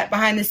know that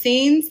behind the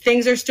scenes,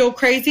 things are still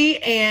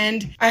crazy.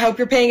 And I hope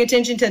you're paying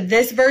attention to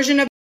this version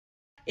of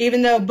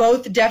even though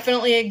both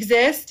definitely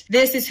exist,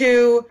 this is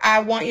who I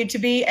want you to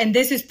be. And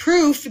this is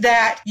proof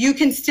that you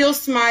can still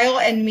smile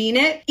and mean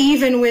it,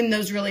 even when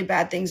those really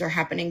bad things are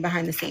happening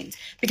behind the scenes.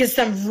 Because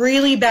some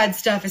really bad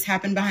stuff has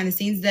happened behind the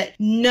scenes that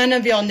none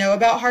of y'all know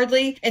about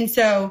hardly. And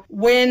so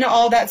when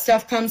all that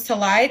stuff comes to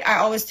light, I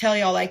always tell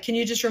y'all, like, can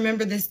you just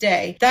remember this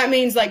day? That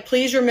means, like,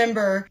 please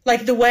remember,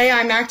 like, the way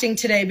I'm acting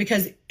today,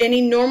 because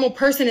any normal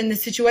person in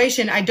this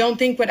situation, I don't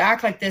think would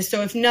act like this.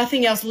 So if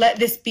nothing else, let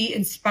this be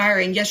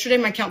inspiring. Yesterday,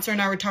 my counselor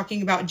and I were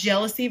talking about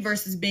jealousy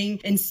versus being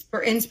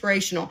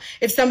inspirational.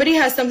 If somebody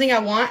has something I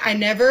want, I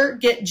never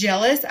get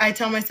jealous. I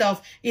tell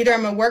myself either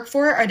I'm going to work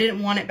for it or I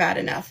didn't want it bad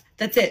enough.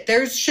 That's it.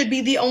 Those should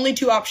be the only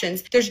two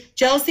options.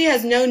 Jealousy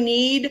has no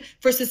need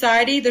for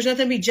society. There's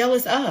nothing to be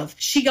jealous of.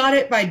 She got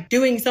it by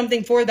doing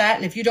something for that.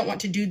 And if you don't want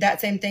to do that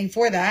same thing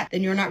for that,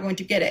 then you're not going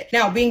to get it.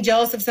 Now, being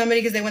jealous of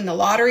somebody because they win the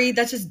lottery,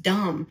 that's just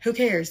dumb. Who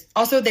cares?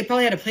 Also, they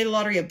probably had to play the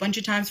lottery a bunch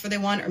of times before they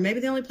won, or maybe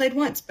they only played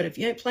once. But if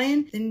you ain't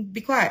playing, then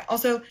be quiet.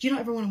 Also, you don't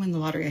ever want to win the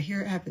lottery. I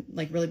hear it happen,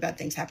 like really bad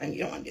things happen.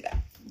 You don't want to do that.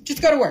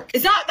 Just go to work.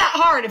 It's not that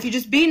hard if you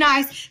just be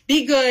nice,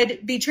 be good,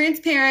 be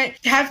transparent,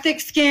 have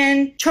thick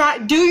skin,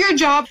 do your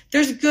job.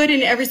 There's good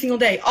in every single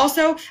day.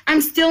 Also,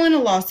 I'm still in a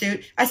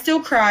lawsuit. I still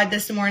cried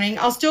this morning.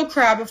 I'll still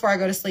cry before I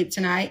go to sleep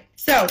tonight.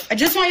 So I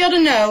just want y'all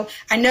to know,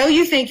 I know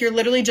you think you're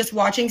literally just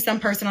watching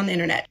some person on the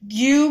internet.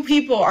 You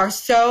people are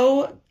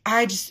so,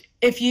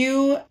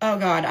 oh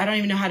God, I don't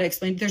even know how to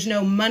explain. There's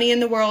no money in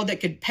the world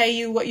that could pay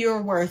you what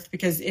you're worth,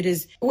 because it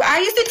is, I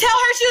used to tell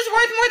her she was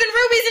worth more than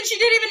rubies and she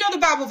didn't even know the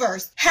Bible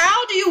verse.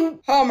 How do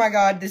you, oh my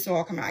God, this will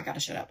all come out. I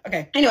gotta shut up.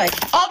 Okay. Anyway,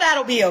 all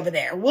that'll be over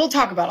there. We'll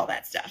talk about all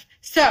that stuff.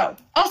 So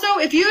also,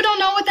 if you don't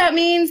know what that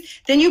means,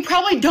 then you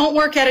probably don't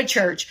work at a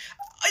church.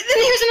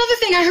 Then here's another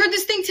thing. I heard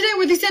this thing today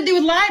where they said they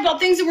would lie about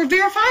things that were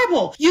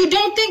verifiable. You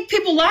don't think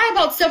people lie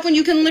about stuff when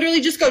you can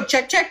literally just go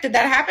check. Did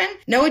that happen?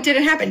 No, it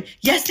didn't happen.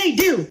 Yes, they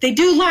do. They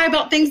do lie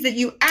about things that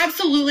you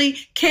absolutely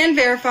can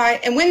verify.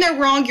 And when they're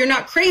wrong, you're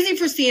not crazy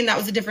for seeing that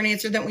was a different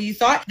answer than what you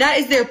thought. That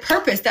is their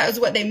purpose. That is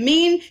what they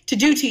mean to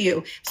do to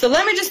you. So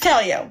let me just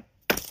tell you,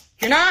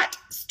 you're not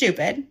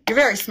stupid. You're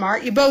very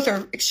smart. You both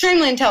are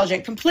extremely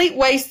intelligent. Complete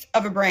waste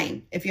of a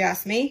brain. If you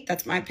ask me,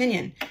 that's my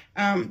opinion.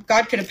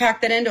 God could have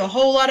packed that into a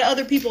whole lot of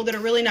other people that are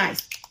really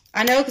nice.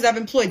 I know, because I've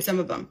employed some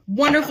of them.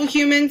 Wonderful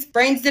humans.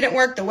 Brains didn't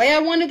work the way I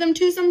wanted them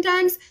to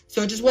sometimes,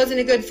 so it just wasn't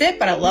a good fit,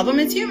 but I love them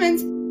as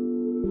humans.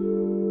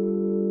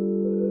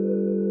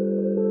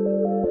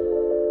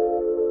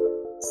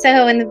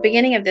 So in the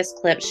beginning of this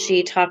clip,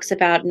 she talks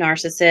about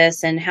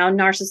narcissists and how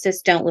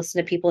narcissists don't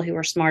listen to people who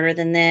are smarter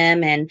than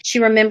them. And she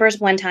remembers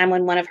one time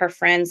when one of her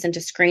friends sent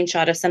a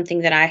screenshot of something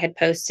that I had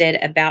posted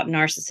about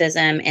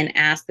narcissism and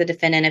asked the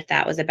defendant if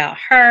that was about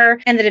her.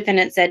 And the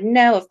defendant said,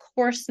 no, of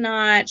course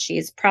not.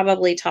 She's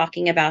probably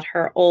talking about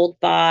her old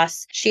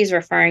boss. She's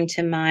referring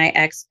to my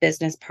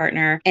ex-business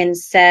partner, and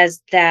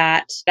says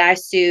that I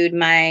sued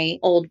my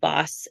old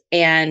boss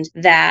and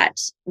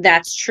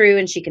that's true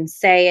and she can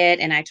say it.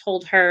 And I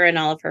told her and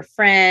all of her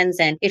friends,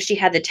 and if she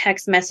had the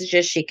text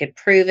messages, she could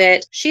prove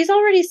it. She's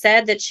already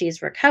said that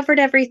she's recovered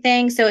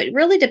everything. So it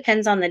really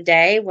depends on the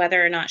day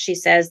whether or not she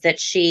says that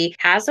she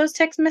has those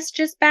text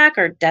messages back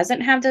or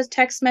doesn't have those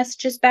text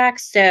messages back.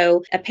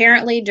 So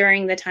apparently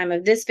during the time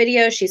of this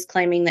video, she's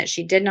claiming that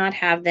she did not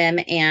have them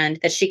and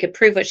that she could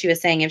prove what she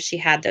was saying if she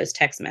had those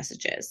text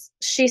messages.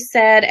 She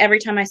said, every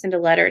time I send a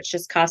letter, it's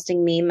just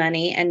costing me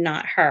money and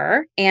not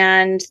her.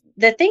 And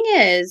the thing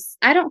is,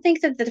 I don't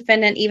think that the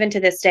defendant, even to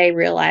this day,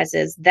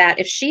 realizes that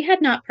if she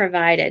had not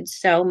provided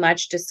so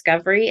much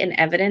discovery and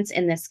evidence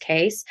in this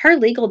case, her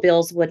legal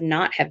bills would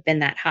not have been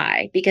that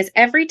high, because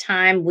every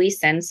time we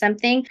send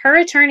something, her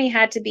attorney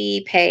had to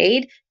be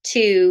paid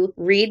to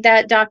read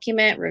that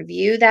document,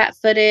 review that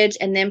footage,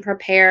 and then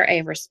prepare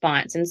a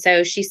response. And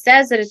so she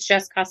says that it's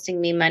just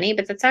costing me money,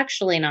 but that's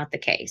actually not the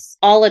case.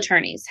 All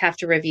attorneys have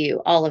to review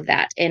all of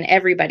that, and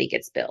everybody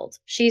gets billed.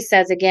 She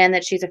says again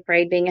that she's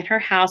afraid being in her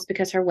house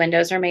because her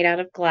windows are made out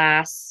of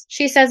glass.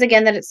 She says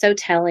again that it's so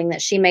telling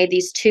that she made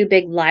these 2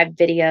 big live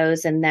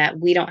videos and that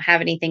we don't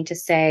have anything to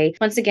say.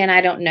 Once again,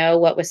 I don't know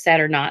what was said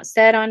or not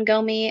said on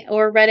GoMe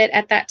or Reddit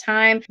at that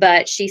time,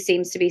 but she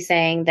seems to be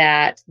saying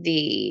that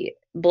the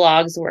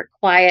blogs were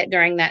quiet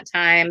during that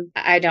time.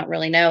 I don't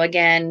really know.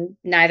 Again,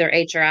 neither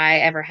H or I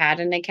ever had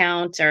an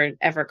account or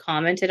ever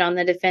commented on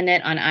the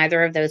defendant on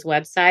either of those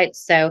websites.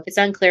 So it's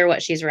unclear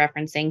what she's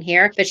referencing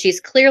here, but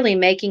she's clearly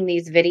making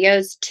these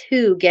videos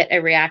to get a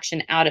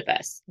reaction out of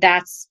us.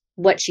 That's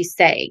what she's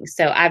saying.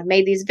 So I've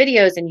made these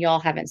videos and y'all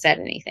haven't said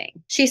anything.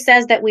 She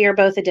says that we are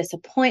both a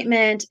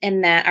disappointment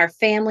and that our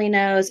family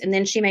knows. And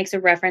then she makes a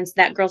reference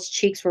that girl's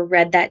cheeks were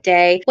red that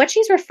day. What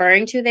she's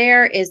referring to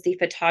there is the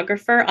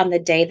photographer on the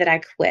day that I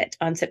quit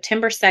on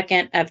September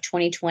 2nd of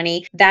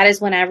 2020. That is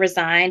when I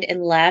resigned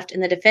and left.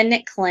 And the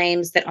defendant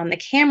claims that on the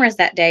cameras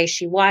that day,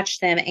 she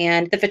watched them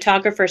and the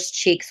photographer's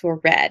cheeks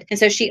were red. And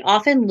so she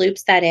often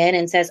loops that in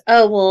and says,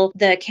 oh, well,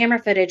 the camera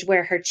footage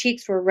where her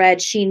cheeks were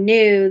red, she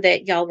knew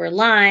that y'all were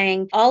lying.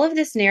 All of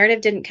this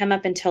narrative didn't come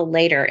up until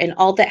later, and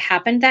all that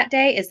happened that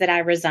day is that I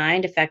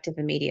resigned effective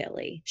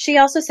immediately. She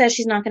also says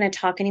she's not going to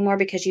talk anymore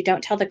because you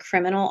don't tell the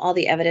criminal all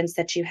the evidence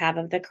that you have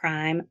of the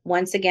crime,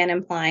 once again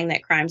implying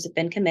that crimes have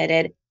been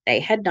committed. They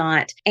had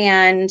not.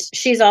 And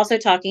she's also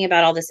talking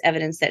about all this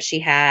evidence that she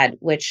had,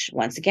 which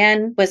once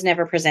again was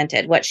never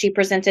presented. What she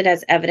presented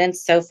as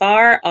evidence so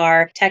far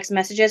are text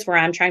messages where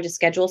I'm trying to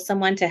schedule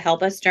someone to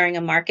help us during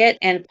a market,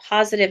 and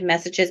positive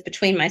messages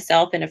between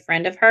myself and a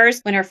friend of hers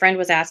when her friend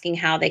was asking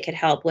how they could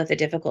help with a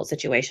difficult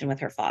situation with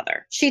her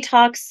father. She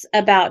talks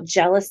about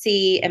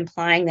jealousy,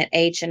 implying that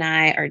H and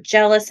I are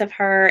jealous of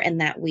her and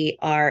that we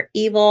are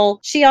evil.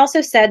 She also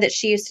said that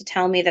she used to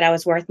tell me that I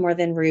was worth more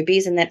than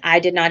rubies and that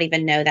I did not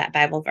even know that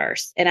Bible verse.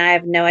 verse. And I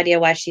have no idea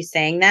why she's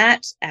saying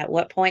that. At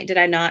what point did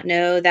I not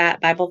know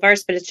that Bible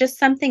verse? But it's just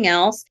something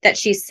else that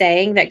she's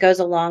saying that goes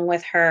along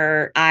with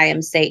her I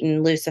am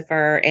Satan,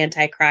 Lucifer,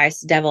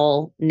 Antichrist,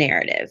 devil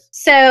narrative.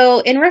 So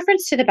in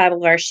reference to the Bible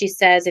verse, she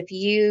says, if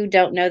you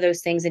don't know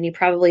those things, then you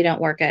probably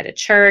don't work at a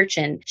church.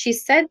 And she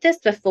said this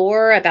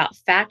before about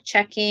fact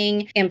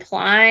checking,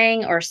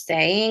 implying or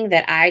saying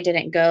that I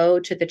didn't go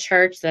to the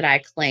church that I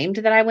claimed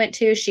that I went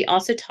to. She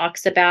also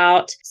talks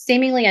about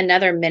seemingly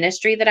another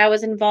ministry that I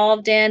was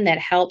involved in that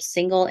helps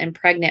single and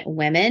pregnant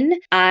women.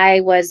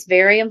 I was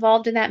very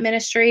involved in that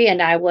ministry,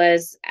 and I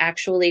was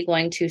actually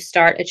going to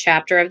start a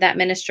chapter of that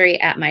ministry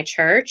at my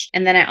church,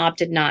 and then I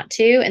opted not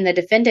to, and the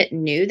defendant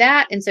knew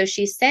that. And so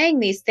she's saying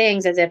these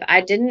things as if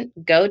I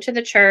didn't go to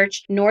the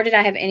church, nor did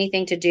I have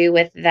anything to do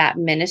with that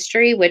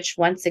ministry, which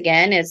once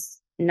again is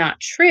not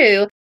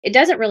true. It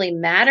doesn't really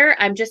matter.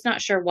 I'm just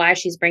not sure why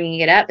she's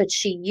bringing it up, but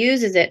she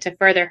uses it to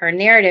further her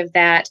narrative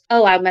that,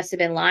 oh, I must have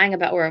been lying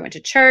about where I went to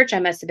church. I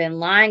must have been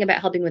lying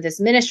about helping with this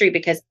ministry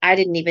because I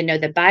didn't even know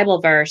the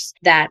Bible verse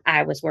that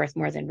I was worth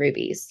more than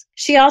rubies.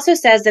 She also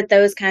says that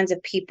those kinds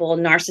of people,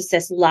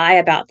 narcissists, lie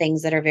about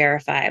things that are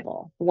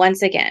verifiable.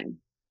 Once again,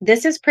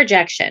 this is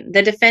projection.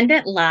 The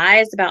defendant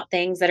lies about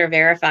things that are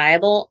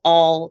verifiable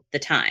all the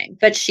time.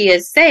 But she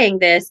is saying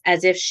this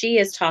as if she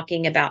is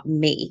talking about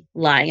me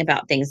lying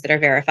about things that are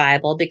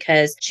verifiable,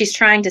 because she's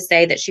trying to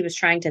say that she was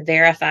trying to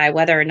verify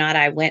whether or not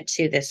I went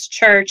to this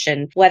church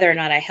and whether or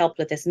not I helped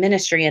with this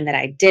ministry, and that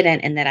I didn't,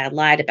 and that I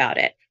lied about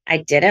it. I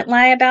didn't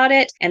lie about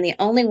it. And the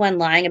only one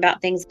lying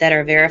about things that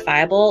are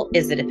verifiable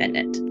is the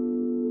defendant.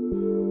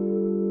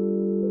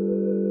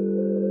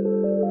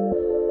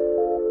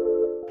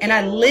 And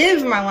I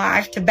live my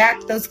life to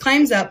back those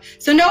claims up.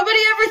 So nobody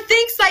ever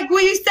thinks like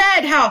what you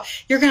said, how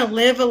you're going to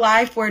live a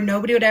life where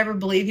nobody would ever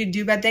believe you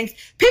do bad things.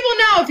 People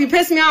know if you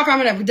piss me off,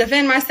 I'm going to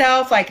defend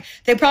myself. Like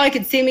they probably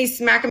could see me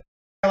smacking,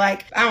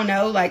 like, I don't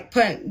know, like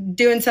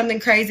doing something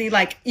crazy.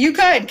 Like you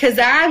could, because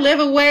I live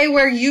a way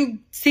where you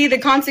see the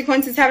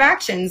consequences have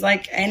actions,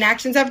 like, and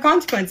actions have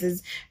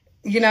consequences.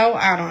 You know,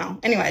 I don't know.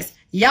 Anyways,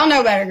 y'all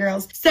know better,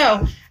 girls.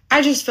 So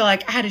I just feel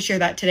like I had to share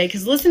that today,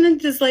 because listening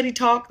to this lady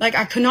talk, like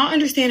I could not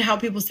understand how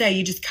people say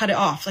you just cut it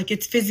off. Like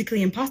it's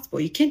physically impossible.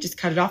 You can't just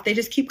cut it off. They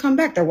just keep coming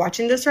back. They're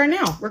watching this right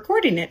now,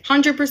 recording it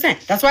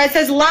 100%. That's why it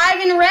says live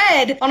in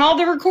red on all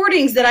the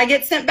recordings that I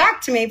get sent back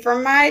to me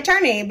from my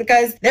attorney,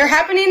 because they're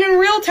happening in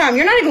real time.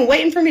 You're not even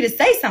waiting for me to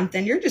say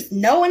something. You're just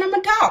knowing I'm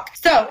gonna talk.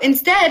 So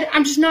instead,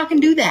 I'm just not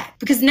gonna do that,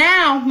 because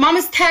now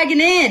mama's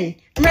tagging in.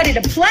 I'm ready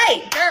to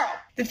play, girl.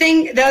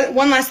 The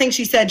one last thing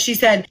she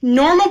said,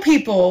 normal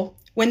people,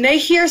 when they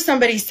hear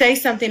somebody say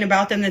something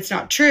about them that's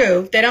not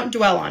true, they don't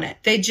dwell on it.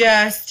 They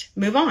just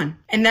move on.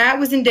 And that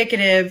was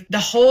indicative the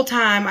whole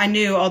time I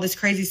knew all this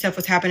crazy stuff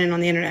was happening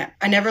on the internet.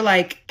 I never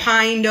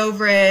pined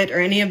over it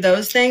or any of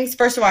those things.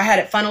 First of all, I had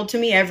it funneled to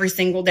me every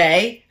single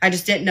day. I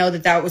just didn't know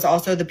that that was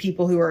also the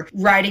people who were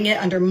writing it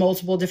under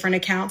multiple different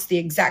accounts, the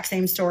exact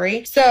same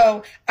story.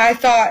 So I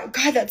thought,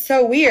 God, that's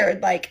so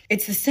weird. Like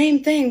it's the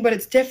same thing, but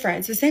it's different.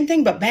 It's the same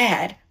thing, but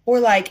bad.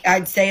 Or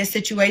I'd say a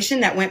situation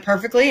that went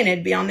perfectly and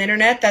it'd be on the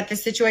internet that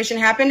this situation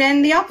happened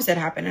and the opposite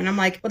happened. And I'm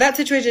like, well, that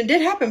situation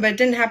did happen, but it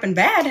didn't happen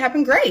bad. It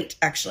happened great,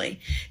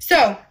 actually.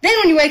 So then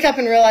when you wake up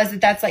and realize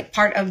that that's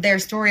part of their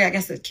story, I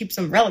guess it keeps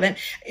them relevant.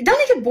 Don't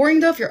it get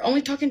boring though if you're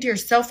only talking to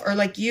yourself, or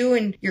you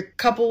and your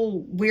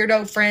couple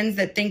weirdo friends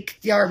that think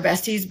y'all are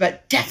besties,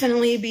 but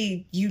definitely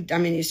be you. I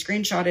mean, you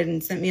screenshotted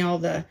and sent me all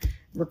the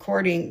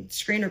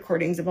screen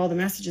recordings of all the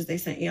messages they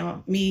sent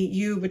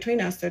you between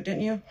us, so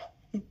didn't you?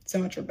 So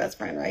much for best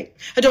friend, right?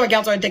 I told my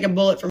counselor I'd take a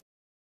bullet from.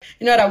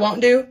 You know what I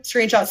won't do?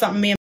 Screenshot something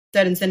me and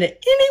said and send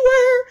it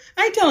anywhere.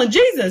 I ain't telling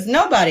Jesus,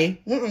 nobody.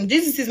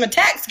 Jesus sees my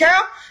text,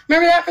 girl.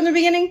 Remember that from the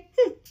beginning?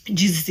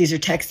 Jesus sees your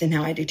text, and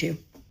now I do too.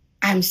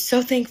 I'm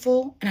so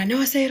thankful, and I know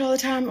I say it all the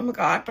time, oh my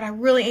God, but I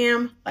really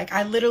am.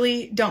 I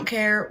literally don't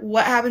care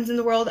what happens in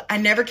the world. I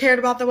never cared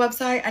about the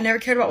website. I never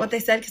cared about what they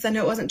said because I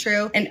knew it wasn't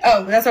true. And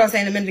that's what I was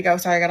saying a minute ago.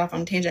 Sorry, I got off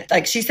on a tangent.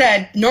 She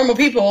said, normal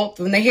people,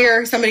 when they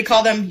hear somebody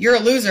call them, you're a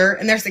loser,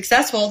 and they're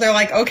successful, they're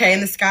like, okay,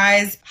 and the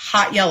sky's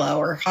hot yellow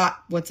or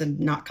hot, what's a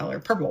not color?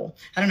 Purple.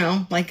 I don't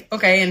know.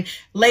 Okay, and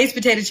Lay's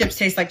potato chips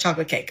taste like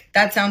chocolate cake.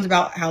 That sounds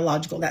about how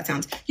logical that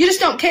sounds. You just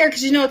don't care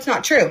because you know it's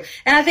not true.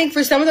 And I think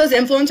for some of those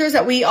influencers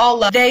that we all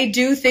love, they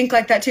do think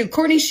like that too.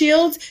 Courtney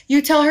Shields,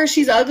 you tell her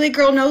she's ugly,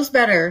 girl knows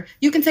better.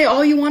 You can say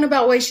all you want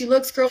about the way she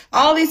looks, girl.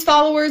 All these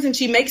followers, and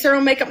she makes her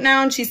own makeup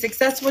now, and she's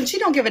successful, and she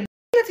don't give a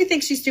if you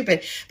think she's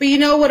stupid. But you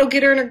know what'll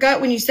get her in her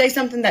gut? When you say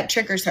something that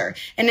triggers her.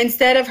 And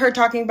instead of her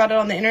talking about it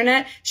on the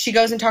internet, she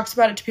goes and talks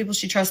about it to people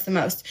she trusts the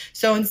most.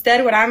 So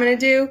instead, what I'm going to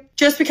do,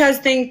 just because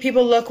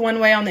people look one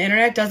way on the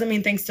internet doesn't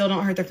mean things still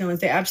don't hurt their feelings.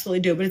 They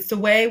absolutely do. But it's the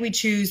way we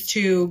choose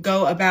to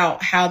go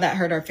about how that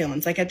hurt our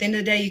feelings. At the end of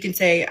the day, you can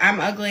say, I'm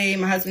ugly,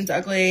 my husband's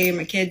ugly,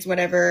 my kids,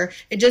 whatever.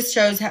 It just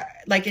shows how,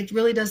 it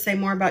really does say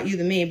more about you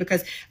than me,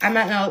 because I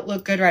might not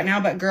look good right now,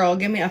 but girl,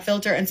 give me a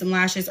filter and some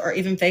lashes or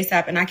even face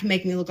app and I can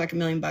make me look like $1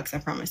 million, I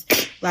promise. promise.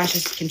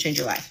 Lashes can change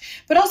your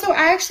life. But also,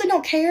 I actually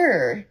don't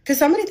care. Because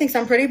somebody thinks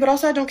I'm pretty, but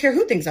also I don't care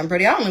who thinks I'm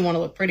pretty. I only want to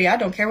look pretty. I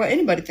don't care what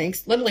anybody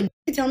thinks. Literally,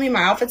 you tell me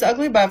my outfit's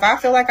ugly, but if I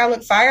feel like I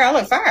look fire, I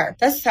look fire.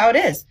 That's how it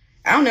is.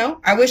 I don't know.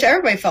 I wish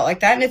everybody felt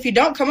like that. And if you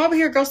don't, come over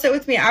here, go sit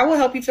with me. I will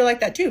help you feel like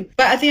that too.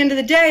 But at the end of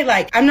the day,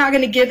 like, I'm not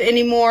going to give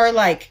any more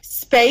like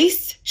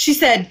space. She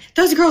said,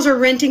 those girls are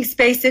renting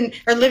space and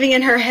are living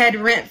in her head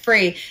rent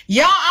free.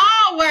 Y'all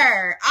all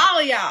were. All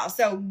of y'all.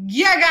 So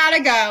you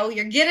gotta go.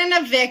 You're getting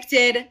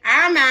evicted.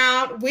 I'm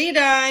out. We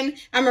done.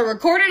 I'm going to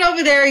record it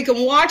over there. You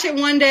can watch it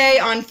one day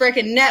on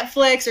freaking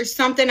Netflix or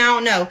something. I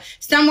don't know.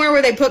 Somewhere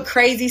where they put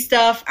crazy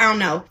stuff. I don't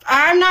know.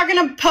 I'm not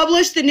going to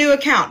publish the new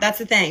account. That's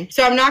the thing.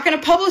 So I'm not going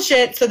to publish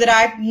it so that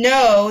I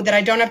know that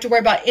I don't have to worry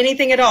about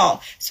anything at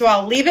all. So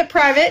I'll leave it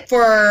private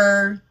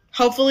for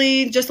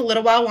hopefully just a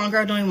little while longer.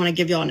 I don't even want to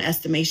give y'all an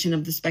estimation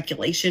of the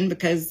speculation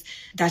because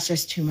that's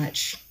just too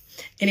much.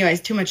 Anyways,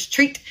 too much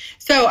treat.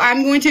 So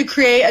I'm going to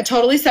create a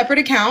totally separate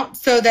account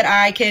so that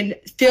I can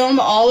film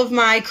all of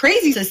my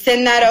crazy. So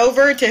send that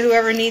over to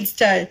whoever needs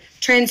to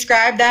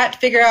transcribe that,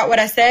 figure out what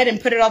I said and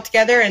put it all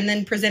together and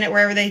then present it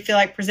wherever they feel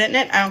like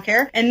presenting it. I don't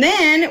care. And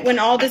then when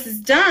all this is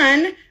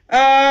done,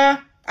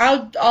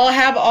 I'll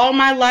have all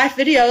my life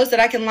videos that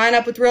I can line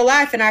up with real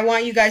life. And I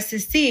want you guys to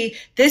see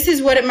this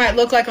is what it might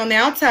look like on the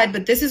outside,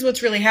 but this is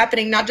what's really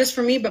happening, not just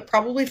for me, but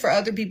probably for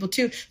other people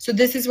too. So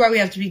this is why we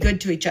have to be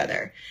good to each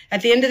other.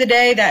 At the end of the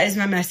day, that is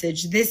my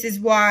message. This is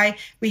why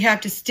we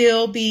have to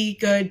still be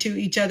good to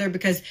each other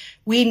because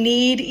we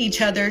need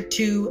each other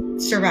to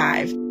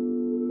survive.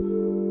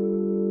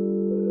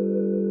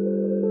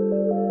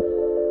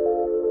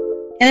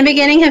 In the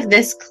beginning of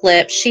this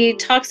clip, she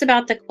talks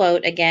about the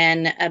quote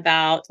again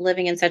about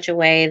living in such a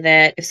way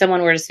that if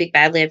someone were to speak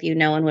badly of you,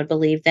 no one would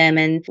believe them.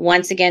 And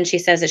once again, she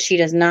says that she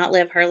does not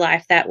live her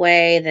life that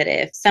way, that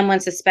if someone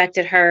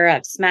suspected her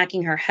of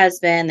smacking her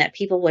husband, that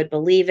people would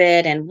believe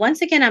it. And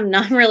once again, I'm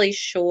not really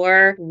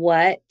sure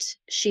what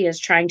she is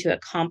trying to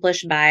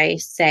accomplish by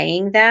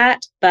saying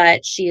that,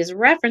 but she is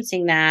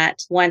referencing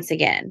that once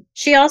again.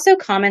 She also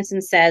comments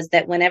and says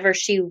that whenever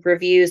she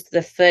reviews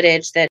the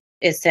footage that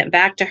is sent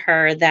back to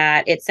her,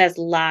 that it says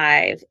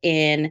live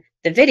in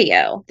the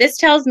video. This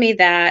tells me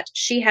that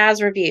she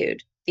has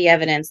reviewed the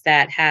evidence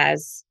that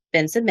has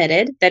been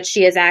submitted, that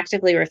she is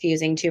actively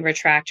refusing to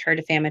retract her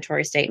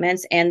defamatory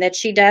statements, and that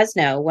she does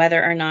know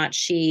whether or not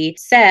she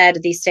said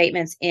these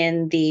statements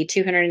in the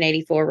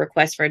 284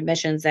 requests for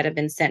admissions that have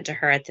been sent to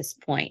her at this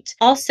point.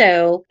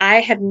 Also,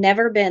 I have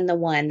never been the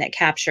one that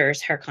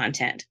captures her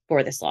content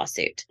for this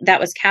lawsuit.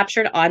 That was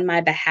captured on my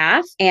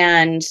behalf,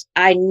 and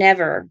I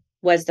never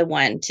was the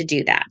one to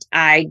do that.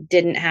 I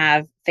didn't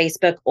have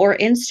Facebook or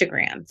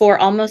Instagram for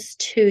almost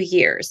 2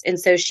 years. And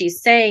so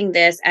she's saying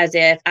this as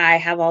if I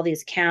have all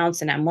these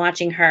accounts and I'm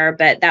watching her,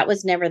 but that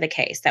was never the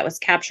case. That was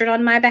captured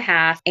on my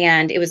behalf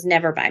and it was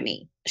never by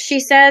me. She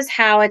says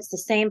how it's the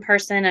same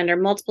person under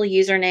multiple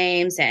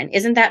usernames and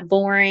isn't that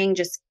boring,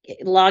 just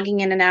logging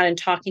in and out and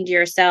talking to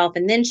yourself.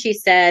 And then she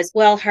says,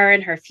 well, her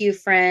and her few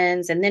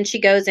friends. And then she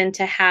goes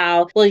into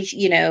how, well,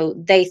 you know,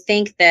 they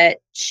think that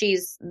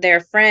she's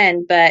their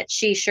friend, but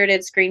she sure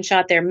did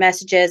screenshot their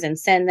messages and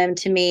send them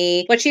to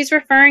me. What she's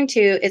referring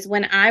to is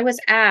when I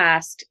was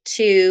asked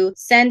to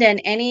send in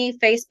any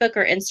Facebook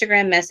or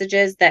Instagram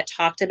messages that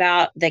talked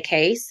about the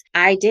case,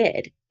 I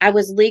did. I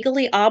was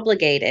legally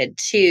obligated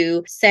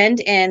to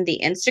send in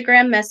the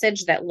Instagram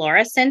message that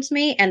Laura sent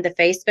me and the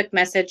Facebook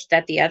message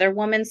that the other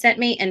woman sent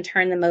me and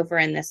turn them over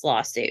in this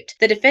lawsuit.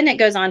 The defendant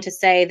goes on to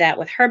say that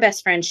with her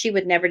best friend, she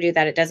would never do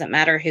that. It doesn't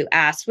matter who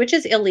asked, which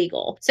is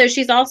illegal. So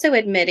she's also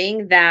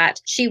admitting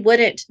that she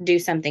wouldn't do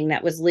something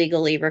that was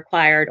legally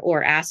required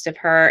or asked of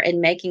her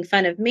and making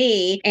fun of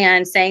me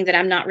and saying that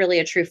I'm not really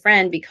a true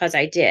friend because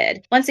I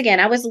did. Once again,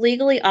 I was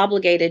legally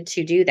obligated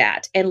to do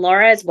that. And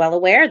Laura is well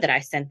aware that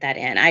I sent that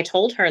in. I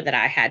told her that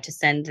I had to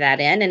send that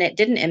in and it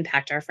didn't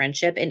impact our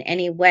friendship in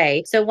any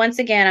way. So once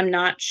again, I'm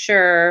not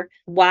sure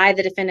why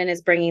the defendant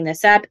is bringing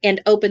this up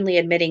and openly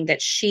admitting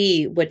that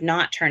she would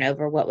not turn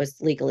over what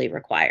was legally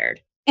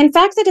required. In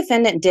fact, the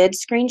defendant did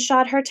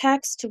screenshot her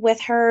text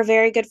with her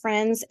very good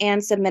friends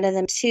and submitted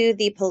them to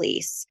the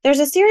police.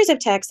 There's a series of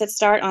texts that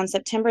start on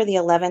September the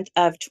 11th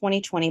of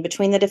 2020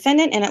 between the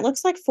defendant and it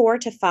looks like 4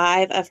 to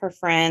 5 of her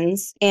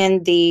friends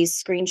in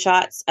these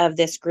screenshots of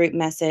this group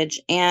message.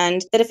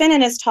 And the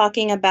defendant is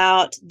talking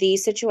about the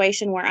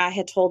situation where I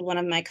had told one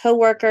of my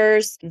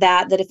coworkers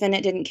that the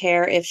defendant didn't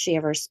care if she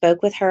ever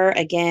spoke with her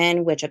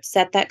again, which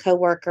upset that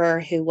coworker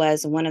who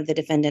was one of the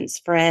defendant's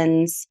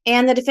friends.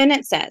 And the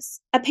defendant says,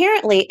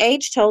 apparently,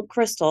 H told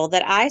Crystal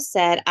that I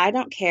said I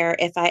don't care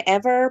if I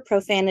ever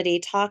profanity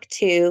talk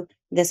to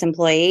this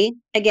employee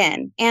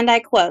again. And I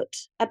quote,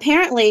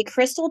 apparently,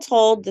 Crystal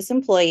told this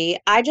employee,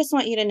 I just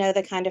want you to know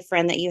the kind of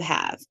friend that you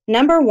have.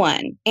 Number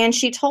one, and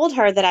she told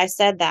her that I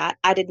said that.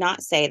 I did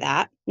not say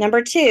that.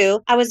 Number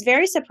two, I was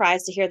very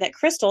surprised to hear that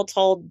Crystal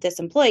told this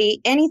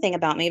employee anything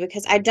about me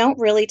because I don't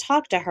really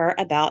talk to her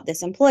about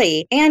this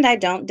employee and I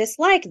don't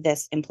dislike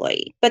this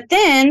employee. But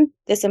then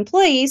this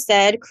employee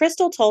said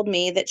Crystal told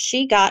me that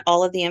she got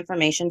all of the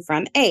information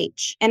from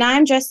H. And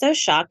I'm just so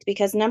shocked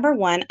because number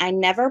one, I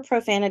never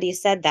profanity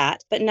said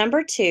that. But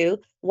number two,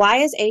 why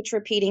is H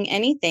repeating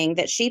anything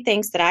that she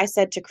thinks that I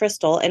said to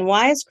Crystal? And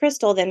why is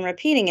Crystal then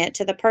repeating it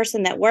to the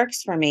person that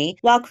works for me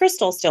while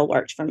Crystal still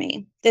worked for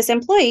me? This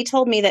employee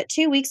told me that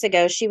 2 weeks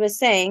ago she was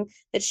saying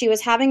that she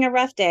was having a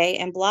rough day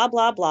and blah,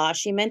 blah, blah.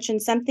 She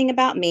mentioned something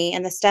about me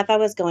and the stuff I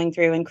was going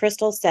through. And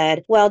Crystal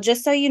said, well,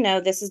 just so you know,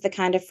 this is the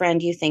kind of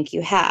friend you think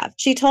you have.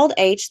 She told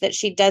H that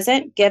she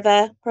doesn't give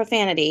a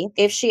profanity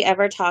if she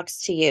ever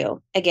talks to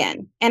you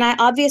again. And I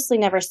obviously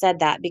never said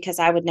that because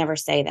I would never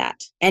say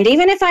that. And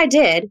even if I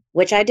did,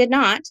 which I did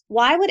not,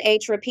 why would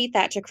H repeat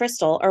that to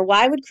Crystal? Or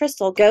why would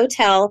Crystal go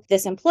tell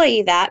this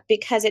employee that?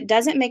 Because it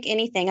doesn't make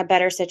anything a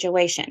better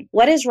situation.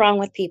 What is wrong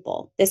with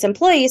people? This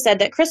employee said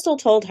that Crystal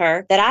told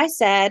her that I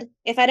said,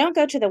 if I don't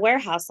go to the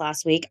warehouse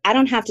last week, I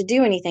don't have to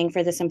do anything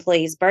for this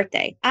employee's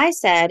birthday. I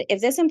said, if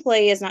this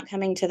employee is not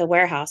coming to the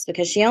warehouse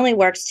because she only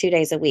works 2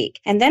 days a week.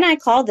 And then I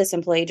called this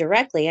employee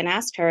directly and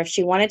asked her if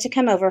she wanted to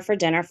come over for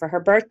dinner for her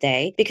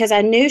birthday because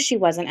I knew she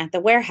wasn't at the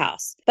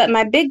warehouse. But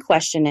my big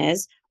question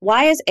is,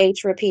 why is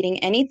H repeating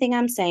anything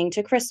I'm saying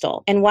to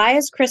Crystal? And why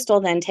is Crystal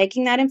then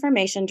taking that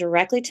information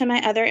directly to my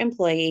other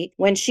employee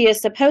when she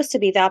is supposed to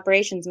be the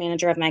operations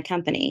manager of my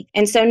company?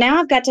 And so now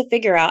I've got to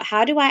figure out,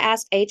 how do I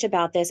ask H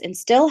about this and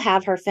still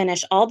have her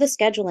finish all the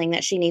scheduling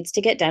that she needs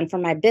to get done for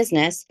my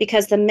business?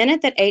 Because the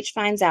minute that H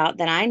finds out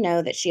that I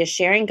know that she is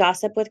sharing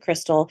gossip with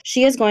Crystal,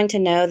 she is going to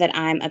know that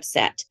I'm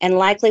upset and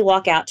likely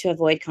walk out to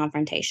avoid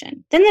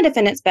confrontation. Then the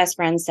defendant's best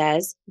friend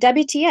says,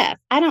 WTF,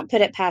 I don't put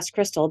it past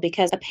Crystal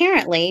because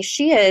apparently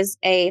she is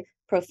a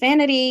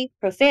profanity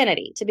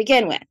to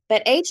begin with,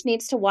 but H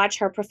needs to watch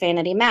her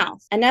profanity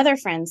mouth. Another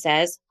friend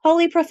says,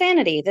 holy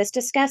profanity, this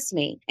disgusts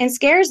me and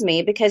scares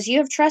me because you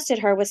have trusted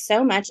her with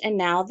so much and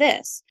now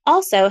this.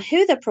 Also,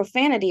 who the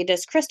profanity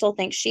does Crystal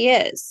think she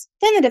is?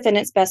 Then the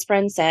defendant's best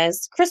friend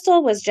says,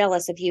 Crystal was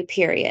jealous of you,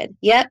 period.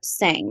 Yep,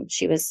 same.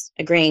 She was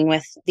agreeing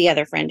with the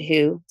other friend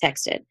who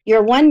texted.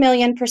 You're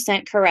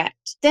 1,000,000%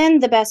 correct. Then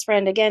the best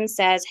friend again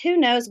says, who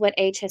knows what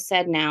H has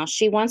said now?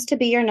 She wants to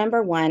be your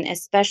number one,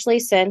 especially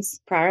since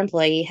prior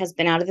employee has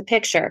been out of the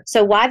picture.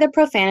 So why the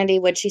profanity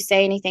would she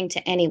say anything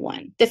to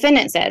anyone?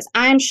 Defendant says,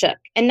 I'm shook,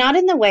 and not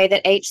in the way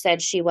that H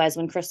said she was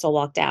when Crystal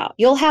walked out.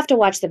 You'll have to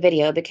watch the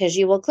video because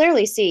you will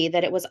clearly see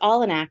that it was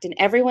all an act and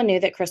everyone knew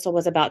that Crystal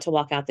was about to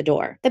walk out the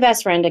door. The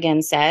best friend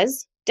again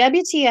says,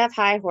 WTF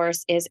high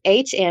horse is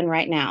HN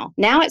right now.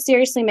 Now it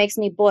seriously makes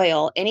me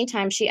boil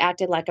anytime she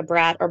acted like a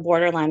brat or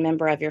borderline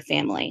member of your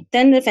family.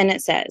 Then the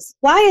defendant says,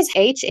 why is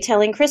H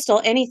telling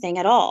Crystal anything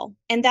at all?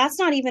 And that's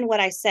not even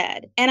what I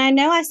said. And I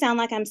know I sound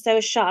like I'm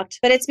so shocked,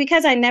 but it's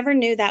because I never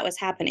knew that was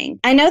happening.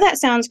 I know that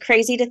sounds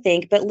crazy to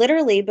think, but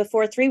literally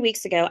before 3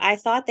 weeks ago, I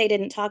thought they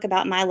didn't talk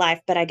about my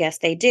life, but I guess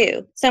they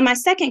do. So my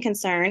second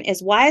concern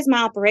is, why is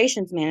my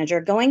operations manager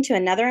going to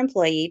another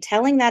employee,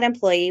 telling that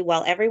employee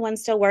while everyone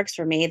still works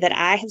for me that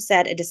I have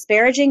said a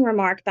disparaging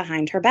remark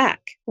behind her back?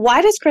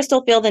 Why does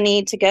Crystal feel the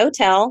need to go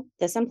tell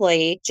this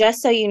employee,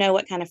 just so you know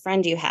what kind of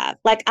friend you have?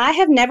 Like, I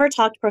have never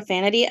talked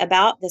profanity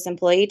about this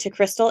employee to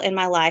Crystal in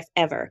my life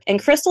ever.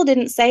 And Crystal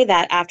didn't say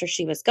that after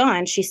she was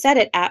gone. She said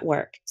it at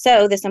work.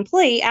 So this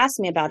employee asked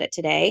me about it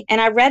today,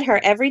 and I read her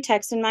every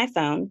text in my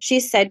phone. She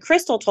said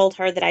Crystal told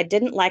her that I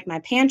didn't like my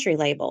pantry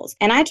labels,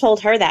 and I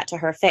told her that to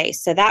her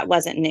face, so that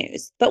wasn't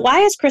news. But why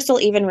is Crystal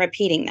even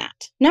repeating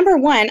that? Number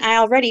one, I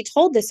already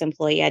told this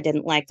employee I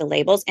didn't like the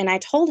labels, and I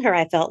told her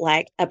I felt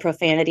like a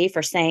profanity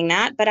for saying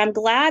that, but I'm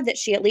glad that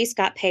she at least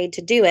got paid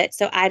to do it,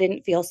 so I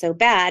didn't feel so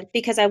bad,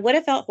 because I would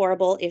have felt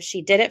horrible if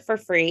she did it for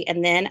free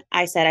and then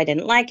I said I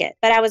didn't like it.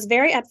 But I was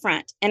very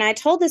upfront, and I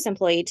told this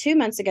employee 2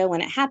 months ago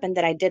when it happened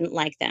that I didn't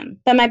like them.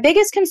 But my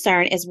biggest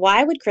concern is,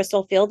 why would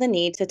Crystal feel the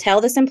need to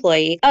tell this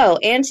employee, oh,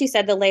 and she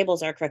said the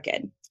labels are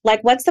crooked?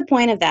 Like, what's the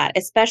point of that,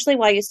 especially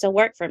while you still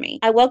work for me?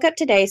 I woke up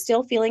today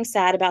still feeling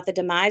sad about the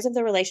demise of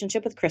the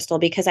relationship with Crystal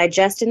because I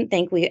just didn't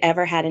think we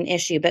ever had an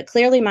issue, but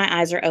clearly my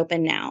eyes are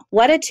open now.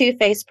 What a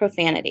two-faced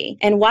profanity.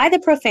 And why the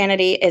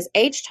profanity is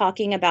H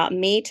talking about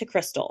me to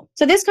Crystal.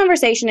 So this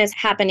conversation is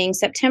happening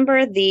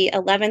September the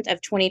 11th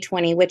of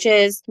 2020, which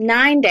is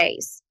 9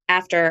 days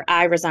after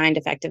I resigned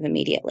effective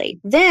immediately.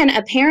 Then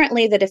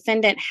apparently the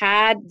defendant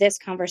had this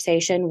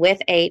conversation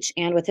with H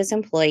and with his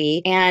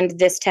employee, and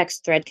this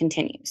text thread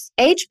continues.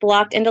 H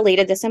blocked and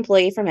deleted this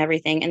employee from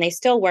everything, and they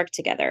still work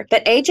together.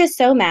 But H is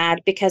so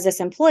mad because this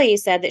employee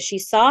said that she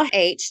saw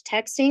H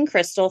texting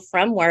Crystal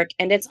from work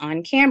and it's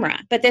on camera.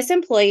 But this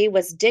employee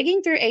was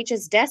digging through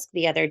H's desk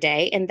the other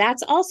day, and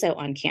that's also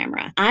on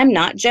camera. I'm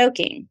not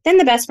joking. Then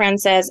the best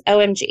friend says,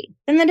 OMG.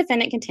 Then the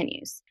defendant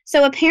continues.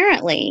 So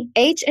apparently,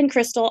 H and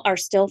Crystal are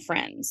still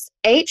friends.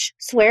 H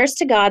swears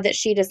to God that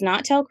she does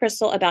not tell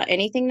Crystal about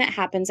anything that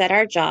happens at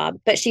our job,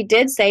 but she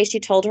did say she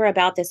told her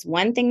about this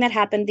one thing that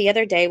happened the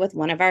other day with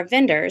one of our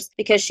vendors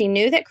because she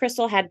knew that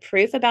Crystal had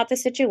proof about the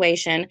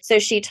situation, so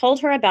she told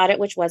her about it,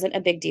 which wasn't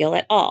a big deal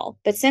at all.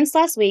 But since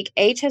last week,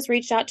 H has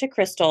reached out to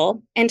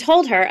Crystal and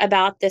told her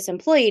about this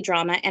employee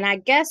drama, and I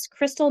guess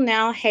Crystal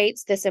now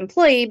hates this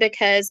employee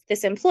because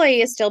this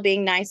employee is still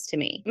being nice to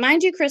me.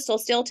 Mind you, Crystal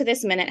still to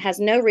this minute has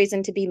no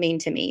reason to be mean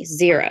to me.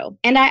 Zero.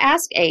 And I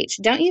asked H,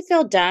 don't you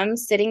feel dumb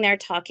sitting there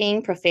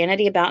talking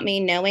profanity about me,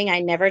 knowing I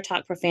never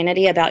talk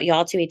profanity about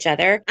y'all to each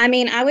other? I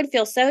mean, I would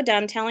feel so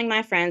dumb telling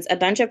my friends a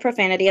bunch of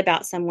profanity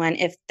about someone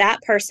if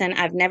that person,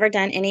 I've never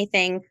done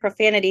anything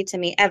profanity to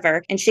me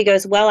ever. And she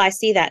goes, well, I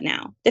see that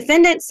now.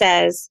 Defendant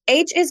says,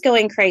 H is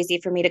going crazy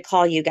for me to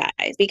call you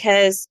guys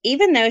because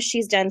even though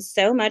she's done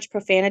so much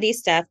profanity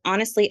stuff,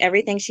 honestly,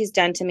 everything she's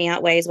done to me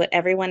outweighs what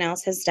everyone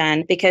else has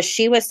done because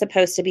she was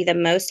supposed to be the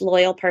most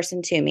loyal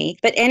person to me.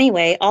 But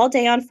anyway, all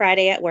day on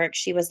Friday at work,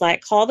 she was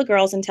like, call the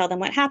girls and tell them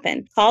what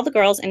happened. Call the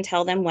girls and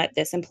tell them what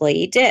this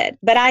employee did.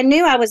 But I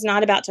knew I was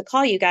not about to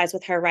call you guys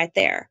with her right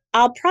there.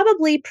 I'll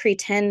probably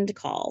pretend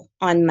call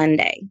on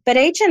Monday. But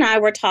H and I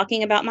were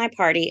talking about my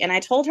party, and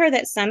I told her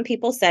that some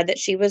people said that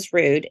she was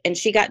rude, and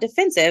she got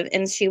defensive,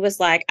 and she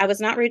was like, I was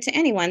not rude to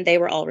anyone. They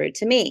were all rude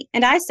to me.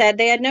 And I said,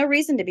 they had no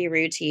reason to be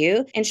rude to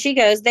you. And she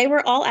goes, they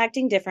were all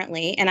acting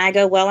differently. And I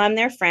go, well, I'm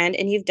their friend,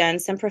 and you've done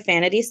some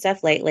profanity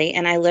stuff lately,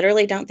 and I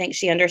literally don't think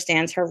she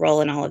understands her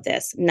role in all of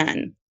this.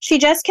 None. She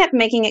just kept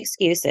making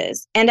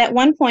excuses. And at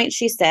one point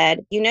she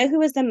said, you know who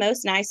was the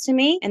most nice to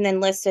me? And then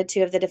listed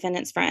two of the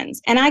defendant's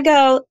friends. And I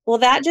go, well,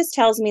 that just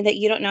tells me that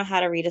you don't know how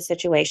to read a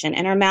situation.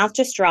 And her mouth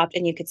just dropped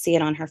and you could see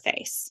it on her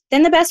face.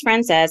 Then the best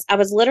friend says, I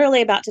was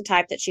literally about to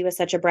type that she was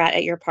such a brat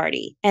at your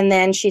party. And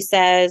then she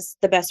says,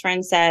 the best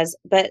friend says,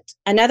 but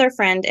another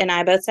friend and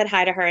I both said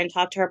hi to her and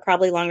talked to her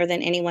probably longer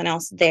than anyone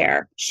else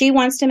there. She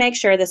wants to make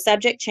sure the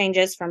subject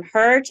changes from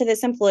her to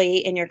this employee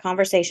in your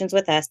conversations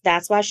with us.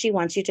 That's why she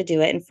wants you to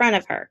do it in front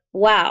of her.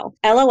 Wow.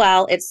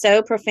 LOL, it's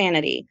so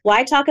profanity.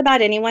 Why talk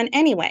about anyone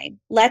anyway?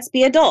 Let's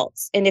be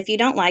adults. And if you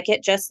don't like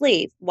it, just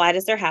leave. Why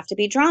does there have to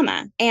be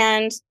drama?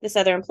 And this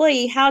other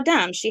employee, how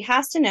dumb. She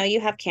has to know you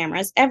have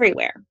cameras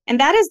everywhere. And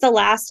that is the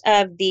last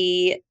of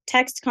the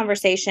text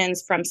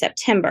conversations from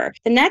September.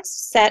 The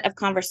next set of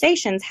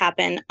conversations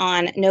happen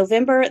on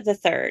November the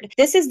 3rd.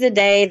 This is the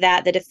day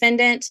that the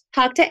defendant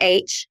talked to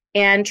H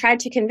and tried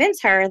to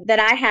convince her that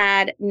I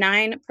had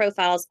 9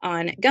 profiles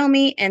on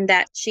Gomi and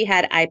that she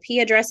had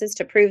IP addresses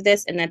to prove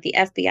this and that the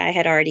FBI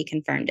had already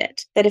confirmed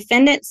it. The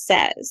defendant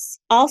says,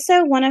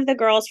 also, one of the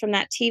girls from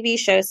that TV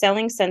show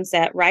Selling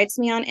Sunset writes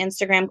me on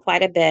Instagram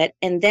quite a bit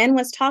and then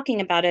was talking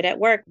about it at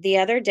work the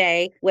other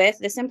day with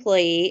this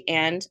employee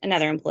and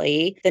another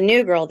employee, the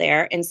new girl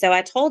there. And so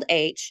I told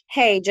H,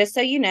 hey, just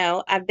so you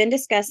know, I've been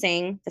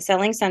discussing the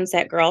Selling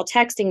Sunset girl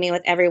texting me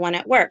with everyone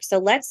at work. So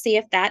let's see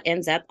if that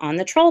ends up on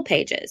the troll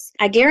pages.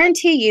 I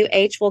guarantee you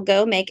H will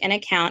go make an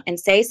account and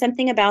say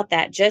something about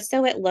that just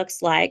so it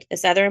looks like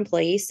this other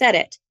employee said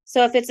it.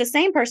 So if it's the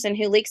same person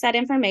who leaks that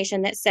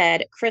information that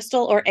said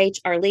Crystal or H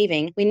are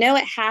leaving, we know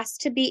it has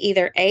to be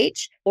either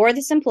H or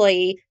this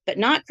employee, but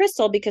not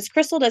Crystal because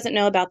Crystal doesn't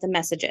know about the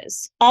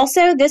messages.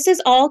 Also, this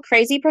is all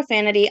crazy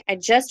profanity. I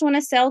just want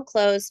to sell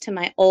clothes to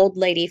my old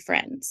lady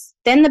friends.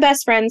 Then the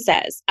best friend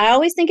says, I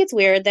always think it's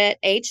weird that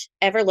H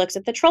ever looks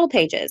at the troll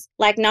pages.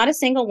 Like not a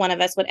single one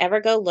of us would ever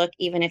go look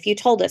even if you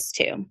told us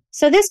to.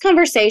 So this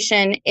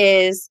conversation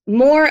is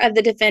more of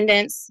the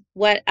defendant's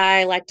what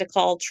I like to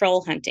call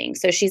troll hunting.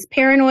 So she's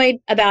paranoid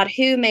about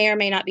who may or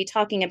may not be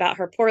talking about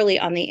her poorly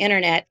on the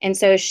internet. And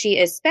so she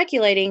is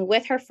speculating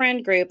with her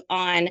friend group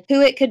on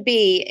who it could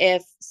be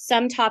if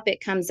some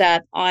topic comes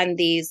up on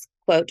these,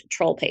 quote,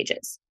 troll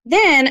pages.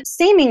 Then,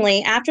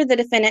 seemingly, after the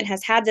defendant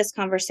has had this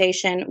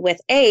conversation with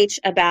H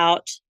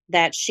about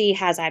that she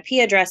has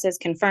IP addresses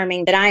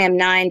confirming that I am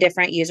 9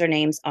 different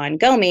usernames on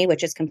Gomi,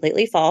 which is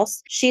completely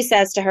false, she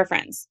says to her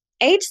friends,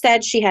 H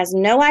said she has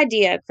no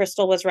idea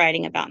Crystal was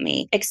writing about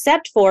me,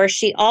 except for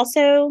she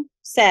also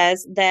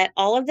says that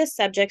all of the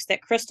subjects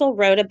that Crystal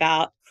wrote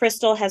about,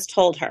 Crystal has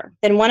told her.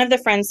 Then one of the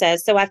friends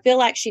says, so I feel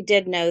like she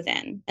did know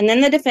then. And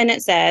then the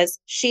defendant says,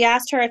 she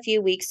asked her a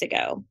few weeks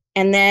ago.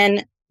 And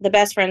then the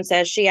best friend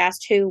says, she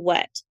asked who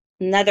what?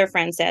 Another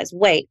friend says,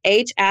 wait,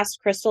 H asked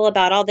Crystal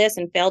about all this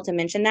and failed to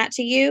mention that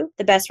to you?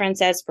 The best friend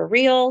says, for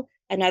real?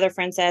 Another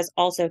friend says,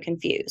 also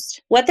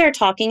confused. What they're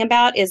talking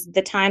about is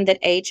the time that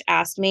H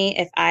asked me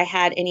if I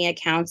had any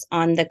accounts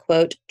on the,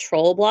 quote,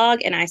 troll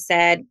blog. And I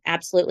said,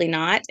 absolutely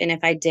not. And if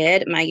I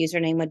did, my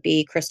username would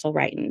be Crystal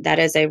Wrighton. That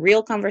is a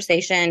real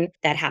conversation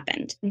that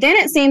happened. Then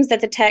it seems that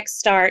the texts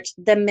start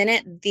the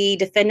minute the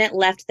defendant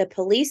left the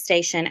police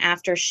station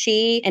after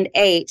she and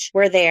H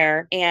were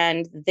there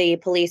and the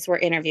police were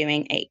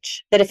interviewing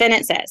H. The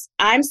defendant says,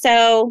 I'm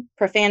so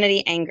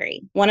profanity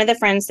angry. One of the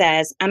friends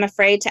says, I'm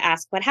afraid to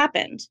ask what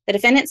happened.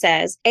 The defendant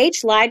says,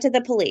 H lied to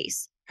the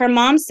police. Her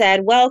mom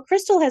said, well,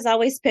 Crystal has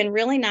always been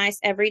really nice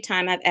every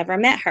time I've ever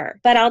met her.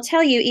 But I'll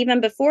tell you,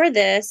 even before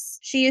this,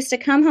 she used to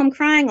come home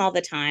crying all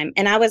the time.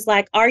 And I was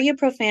like, are you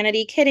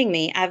profanity kidding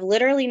me? I've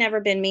literally never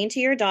been mean to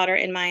your daughter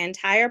in my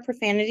entire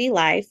profanity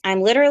life.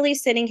 I'm literally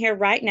sitting here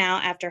right now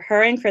after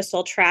her and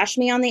Crystal trashed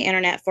me on the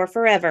internet for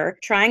forever,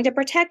 trying to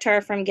protect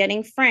her from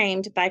getting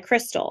framed by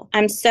Crystal.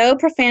 I'm so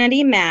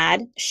profanity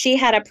mad. She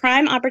had a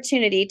prime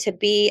opportunity to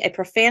be a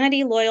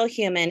profanity loyal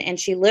human, and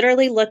she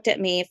literally looked at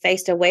me,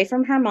 faced away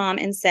from her mom,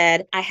 and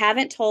said, I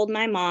haven't told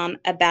my mom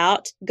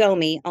about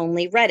Gomi,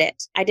 only read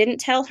it. I didn't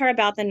tell her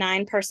about the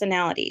 9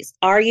 personalities.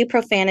 Are you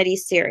profanity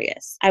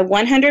serious? I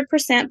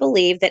 100%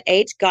 believe that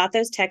H got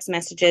those text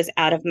messages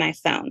out of my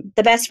phone.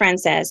 The best friend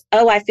says,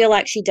 oh, I feel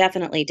like she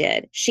definitely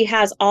did. She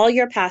has all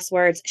your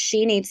passwords.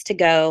 She needs to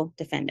go,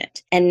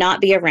 defendant, and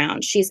not be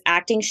around. She's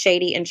acting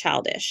shady and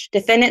childish.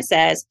 Defendant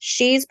says,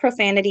 she's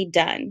profanity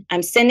done.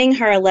 I'm sending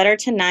her a letter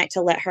tonight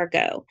to let her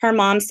go. Her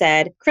mom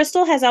said,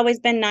 Crystal has always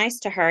been nice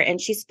to her and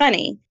she's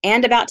funny.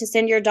 And about to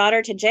send your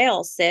daughter to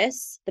jail,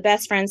 sis. The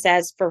best friend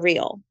says, for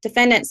real.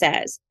 Defendant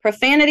says,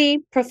 profanity,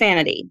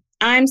 profanity.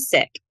 I'm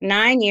sick.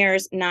 9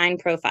 years, 9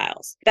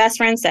 profiles. Best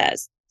friend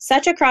says,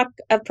 such a crock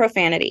of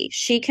profanity.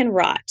 She can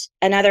rot.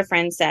 Another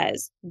friend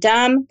says,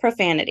 dumb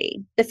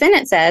profanity.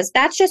 Defendant says,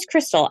 that's just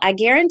Crystal. I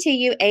guarantee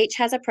you H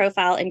has a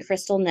profile and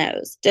Crystal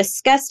knows.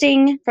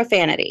 Disgusting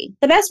profanity.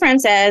 The best friend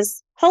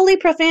says, holy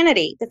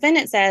profanity.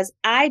 Defendant says,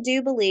 I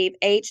do believe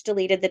H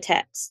deleted the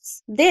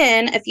texts.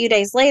 Then, a few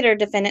days later,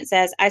 defendant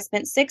says, I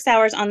spent 6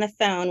 hours on the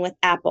phone with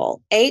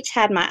Apple. H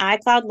had my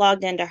iCloud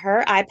logged into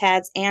her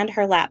iPads and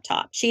her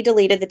laptop. She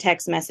deleted the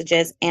text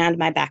messages and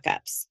my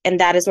backups. And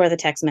that is where the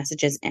text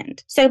messages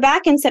end. So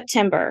back in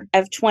September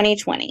of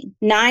 2020,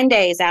 9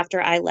 days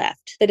after I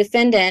left, the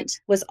defendant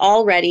was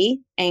already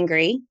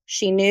angry.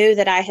 She knew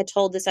that I had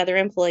told this other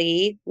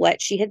employee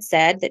what she had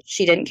said, that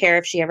she didn't care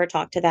if she ever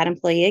talked to that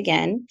employee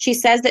again. She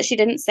says that she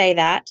didn't say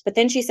that, but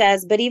then she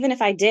says, but even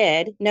if I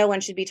did, no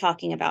one should be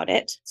talking about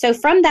it. So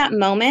from that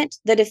moment,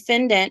 the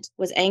defendant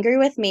was angry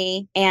with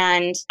me,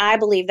 and I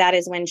believe that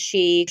is when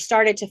she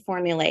started to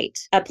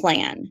formulate a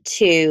plan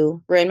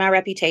to ruin my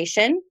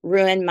reputation,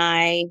 ruin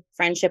my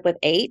friendship with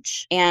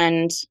H,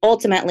 and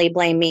ultimately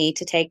blame me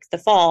to take the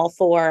fall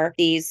for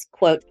these,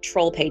 quote,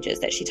 troll pages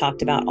that she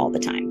talked about all the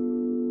time.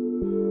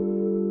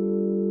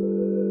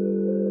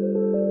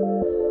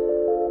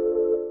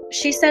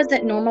 She says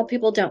that normal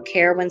people don't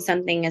care when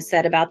something is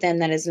said about them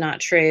that is not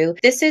true.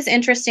 This is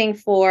interesting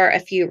for a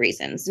few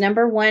reasons.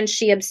 Number one,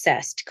 she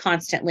obsessed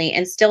constantly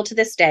and still to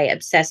this day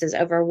obsesses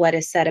over what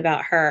is said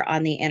about her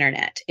on the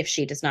internet if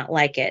she does not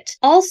like it.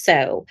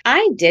 Also,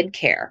 I did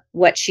care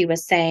what she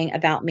was saying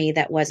about me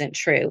that wasn't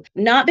true.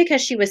 Not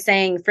because she was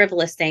saying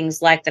frivolous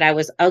things like that I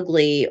was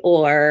ugly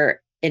or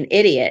an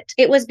idiot.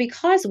 It was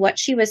because what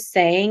she was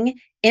saying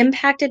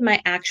impacted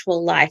my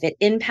actual life. It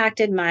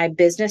impacted my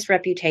business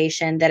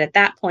reputation that at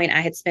that point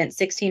I had spent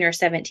 16 or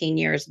 17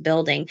 years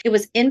building. It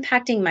was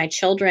impacting my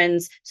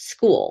children's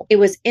school. It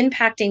was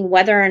impacting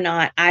whether or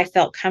not I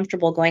felt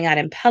comfortable going out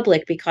in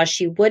public because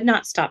she would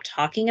not stop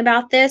talking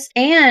about this.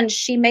 And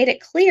she made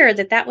it clear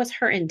that that was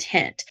her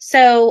intent.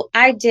 So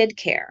I did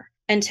care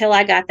until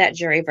I got that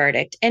jury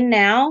verdict. And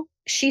now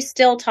she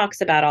still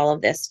talks about all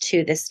of this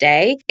to this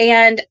day,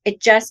 and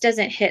it just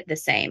doesn't hit the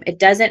same. It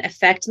doesn't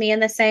affect me in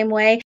the same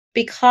way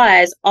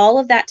because all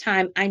of that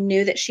time I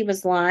knew that she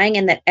was lying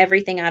and that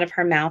everything out of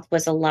her mouth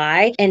was a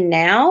lie. And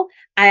now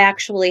I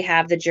actually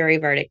have the jury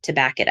verdict to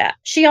back it up.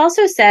 She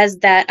also says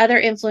that other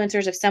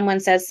influencers, if someone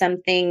says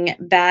something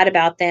bad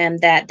about them,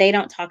 that they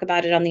don't talk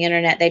about it on the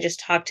internet. They just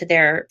talk to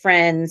their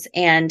friends.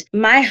 And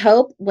my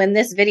hope when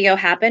this video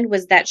happened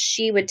was that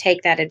she would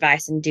take that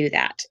advice and do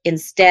that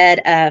instead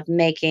of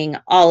making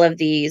all of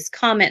these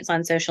comments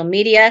on social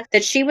media,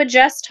 that she would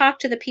just talk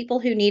to the people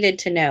who needed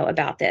to know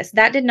about this.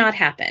 That did not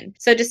happen.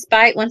 So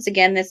despite, once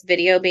again, this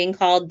video being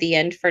called the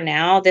end for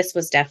now, this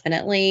was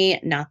definitely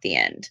not the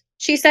end.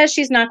 She says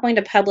she's not going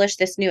to publish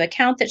this new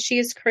account that she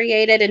has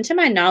created. And to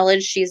my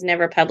knowledge, she's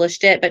never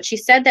published it. But she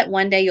said that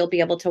one day you'll be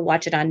able to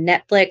watch it on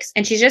Netflix.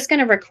 And she's just going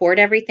to record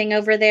everything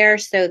over there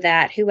so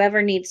that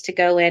whoever needs to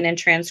go in and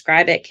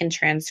transcribe it can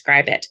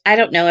transcribe it. I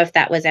don't know if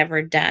that was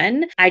ever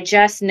done. I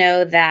just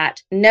know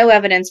that no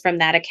evidence from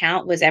that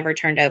account was ever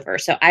turned over.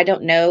 So I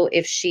don't know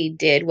if she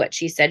did what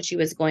she said she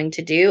was going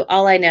to do.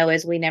 All I know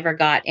is we never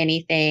got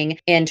anything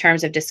in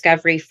terms of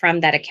discovery from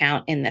that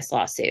account in this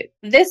lawsuit.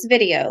 This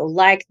video,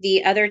 like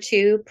the other two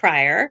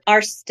prior,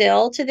 are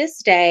still to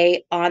this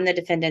day on the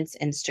defendant's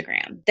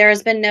Instagram. There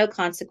has been no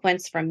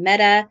consequence from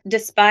Meta,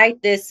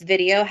 despite this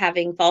video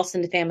having false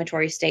and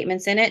defamatory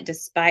statements in it,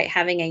 despite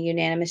having a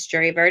unanimous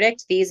jury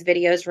verdict. These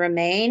videos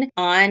remain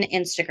on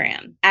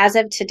Instagram. As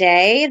of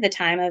today, the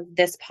time of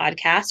this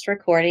podcast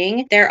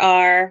recording, there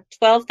are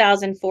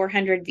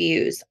 12,400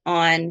 views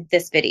on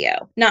this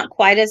video. Not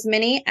quite as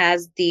many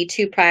as the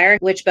two prior,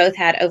 which both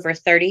had over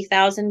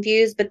 30,000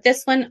 views, but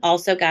this one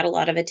also got a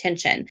lot of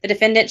attention. The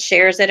defendant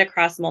shares it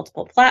across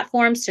multiple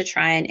platforms to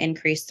try and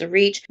increase the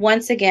reach.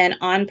 Once again,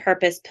 on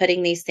purpose,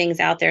 putting these things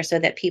out there so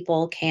that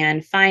people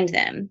can find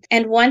them.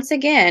 And once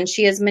again,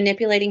 she is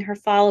manipulating her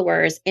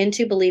followers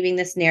into believing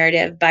this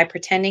narrative by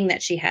pretending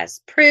that she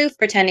has proof,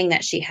 pretending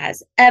that she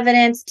has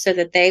evidence, so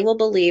that they will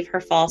believe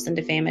her false and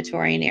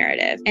defamatory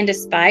narrative. And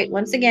despite,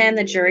 once again,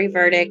 the jury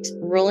verdict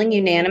ruling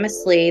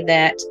unanimously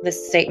that the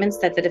statements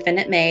that the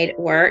defendant made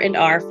were and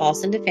are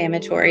false and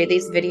defamatory,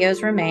 these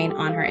videos remain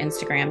on her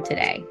Instagram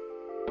today.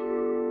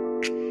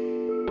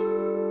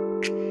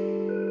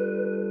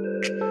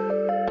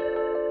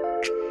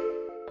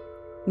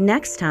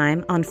 Next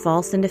time on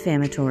False and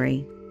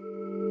Defamatory.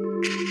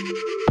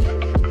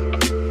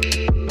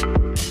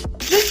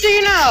 Just so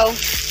you know,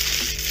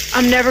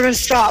 I'm never going to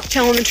stop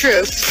telling the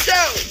truth. So,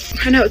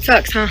 I know it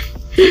sucks, huh?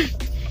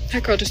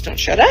 That girl just don't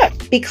shut up.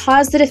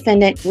 Because the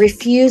defendant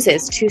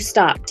refuses to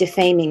stop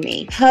defaming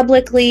me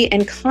publicly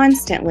and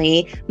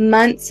constantly,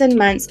 months and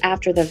months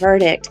after the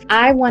verdict,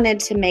 I wanted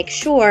to make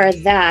sure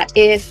that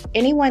if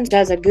anyone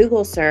does a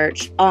Google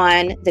search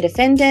on the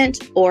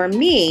defendant or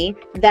me,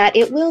 that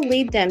it will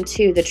lead them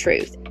to the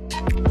truth.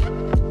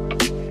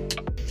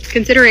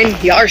 Considering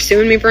y'all are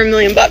suing me for $1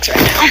 million right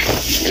now,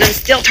 and I'm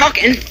still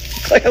talking,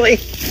 clearly.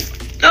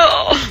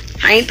 Oh,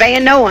 I ain't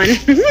paying no one.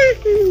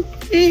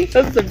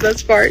 That's the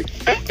best part.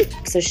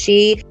 So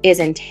she is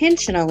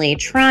intentionally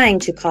trying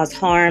to cause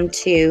harm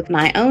to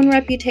my own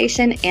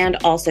reputation and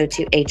also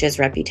to H's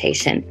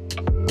reputation.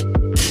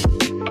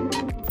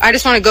 I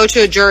just want to go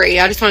to a jury.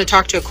 I just want to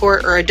talk to a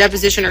court or a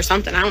deposition or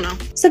something. I don't know.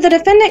 So the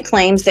defendant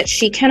claims that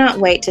she cannot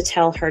wait to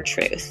tell her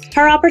truth.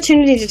 Her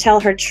opportunity to tell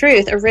her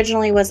truth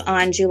originally was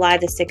on July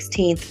the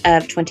 16th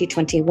of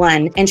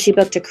 2021, and she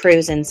booked a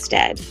cruise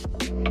instead.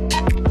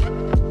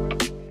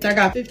 I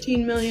got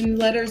 15 million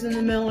letters in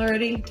the mail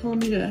already telling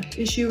me to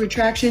issue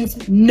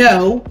retractions.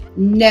 No,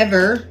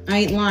 never. I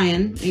ain't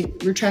lying. I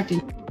ain't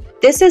retracting.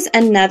 This is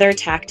another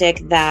tactic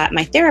that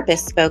my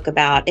therapist spoke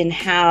about, in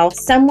how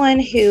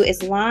someone who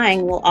is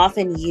lying will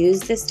often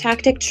use this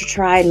tactic to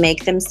try and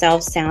make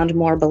themselves sound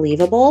more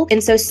believable.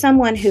 And so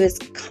someone who is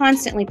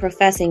constantly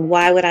professing,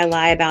 why would I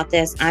lie about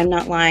this? I'm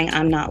not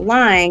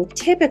lying,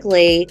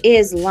 typically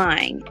is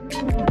lying.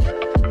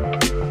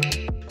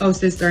 Oh,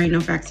 sis, there ain't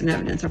no facts and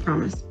evidence, I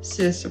promise.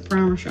 Sis, I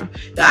promise you.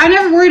 I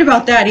never worried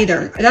about that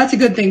either. That's a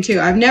good thing, too.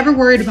 I've never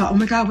worried about, oh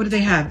my God, what do they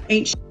have?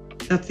 Ain't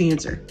shit. That's the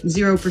answer.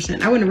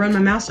 0%. I wouldn't run my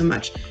mouth so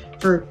much.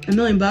 For $1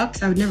 million, I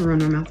would never run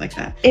my mouth like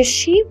that. If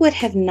she would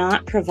have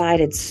not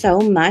provided so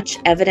much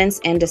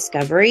evidence and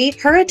discovery,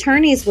 her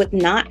attorneys would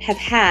not have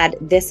had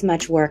this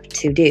much work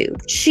to do.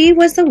 She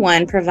was the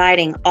one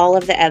providing all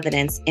of the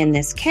evidence in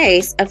this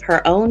case of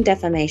her own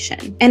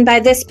defamation. And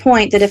by this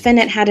point, the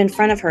defendant had in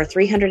front of her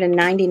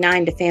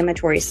 399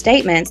 defamatory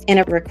statements in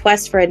a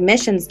request for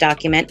admissions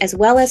document, as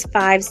well as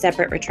 5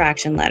 separate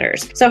retraction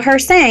letters. So her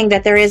saying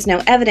that there is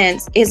no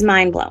evidence is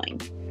mind-blowing.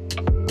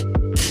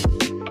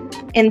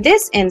 In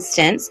this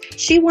instance,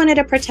 she wanted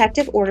a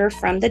protective order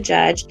from the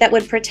judge that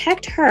would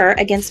protect her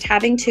against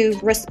having to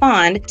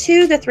respond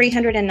to the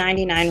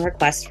 399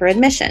 requests for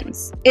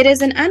admissions. It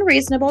is an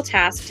unreasonable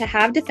task to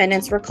have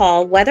defendants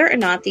recall whether or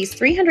not these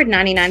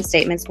 399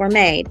 statements were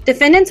made.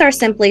 Defendants are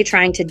simply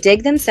trying to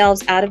dig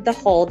themselves out of the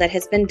hole that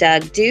has been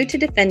dug due to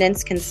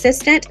defendants'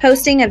 consistent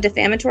posting of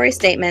defamatory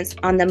statements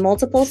on the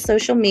multiple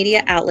social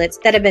media outlets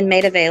that have been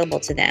made available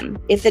to them.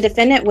 If the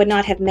defendant would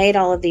not have made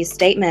all of these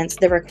statements,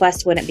 the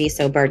request wouldn't be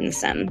so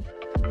burdensome. God,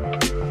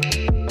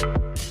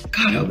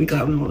 I'll be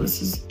glad when all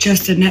this is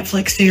just a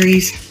Netflix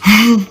series.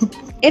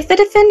 If the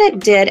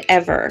defendant did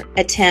ever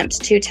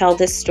attempt to tell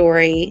this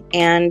story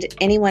and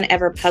anyone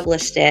ever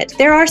published it,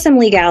 there are some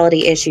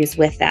legality issues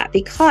with that,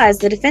 because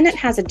the defendant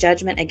has a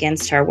judgment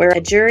against her where a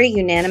jury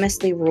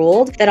unanimously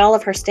ruled that all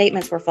of her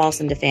statements were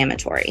false and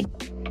defamatory.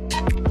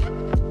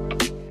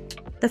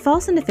 The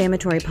False and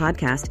Defamatory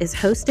podcast is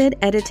hosted,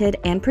 edited,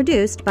 and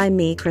produced by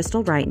me,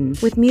 Crystal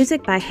Wrighton, with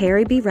music by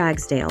Harry B.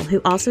 Ragsdale,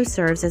 who also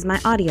serves as my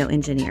audio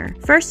engineer.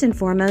 First and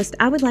foremost,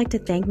 I would like to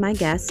thank my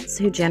guests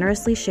who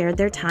generously shared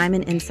their time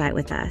and insight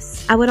with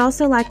us. I would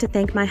also like to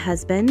thank my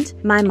husband,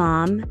 my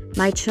mom,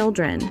 my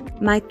children,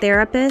 my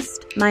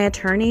therapist, my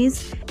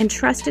attorneys, and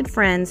trusted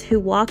friends who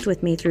walked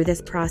with me through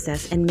this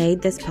process and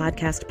made this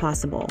podcast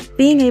possible.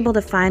 Being able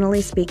to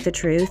finally speak the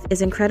truth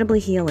is incredibly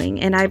healing,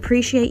 and I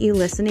appreciate you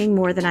listening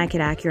more than I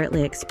could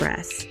accurately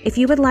express. If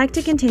you would like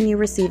to continue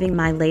receiving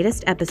my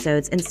latest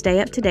episodes and stay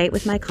up to date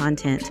with my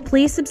content,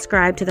 please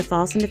subscribe to the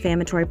False and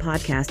Defamatory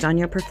podcast on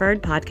your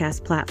preferred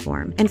podcast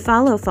platform, and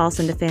follow False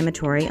and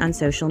Defamatory on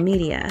social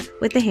media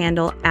with the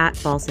handle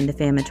 @False and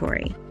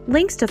Defamatory.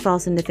 Links to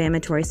False and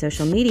Defamatory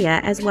social media,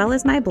 as well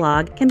as my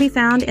blog, can be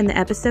found in the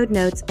episode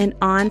notes and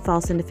on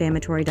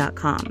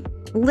falseanddefamatory.com.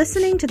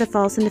 Listening to the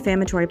False and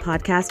Defamatory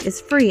podcast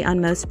is free on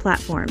most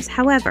platforms.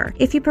 However,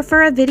 if you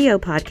prefer a video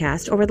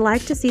podcast or would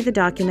like to see the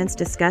documents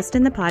discussed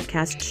in the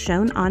podcast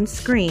shown on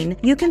screen,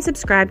 you can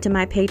subscribe to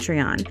my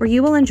Patreon, where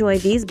you will enjoy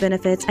these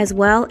benefits as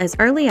well as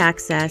early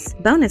access,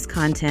 bonus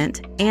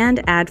content,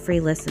 and ad-free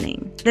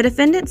listening. The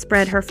defendant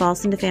spread her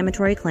false and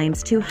defamatory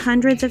claims to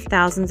hundreds of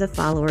thousands of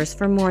followers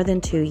for more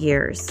than 2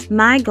 years.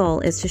 My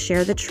goal is to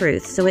share the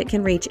truth so it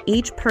can reach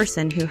each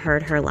person who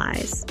heard her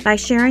lies. By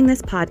sharing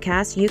this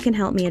podcast, you can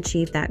help me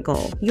achieve that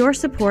goal. Your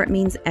support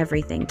means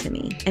everything to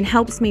me and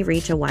helps me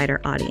reach a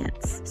wider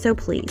audience. So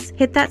please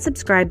hit that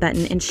subscribe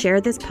button and share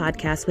this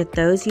podcast with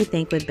those you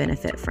think would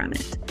benefit from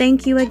it.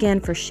 Thank you again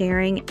for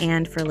sharing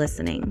and for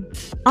listening.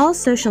 All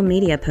social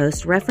media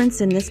posts referenced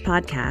in this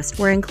podcast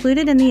were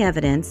included in the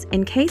evidence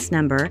in case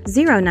number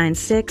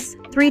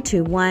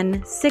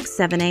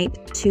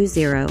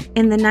 096-321-67820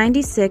 in the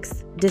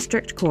 96th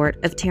District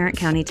Court of Tarrant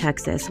County,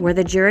 Texas, where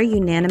the jury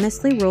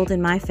unanimously ruled in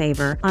my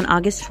favor on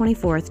August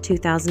 24,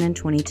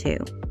 2022.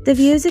 The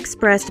views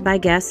expressed by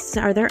guests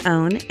are their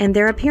own, and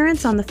their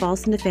appearance on the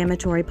False and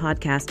Defamatory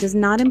podcast does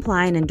not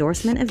imply an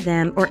endorsement of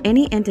them or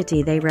any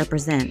entity they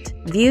represent.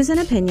 Views and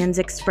opinions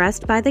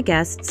expressed by the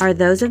guests are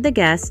those of the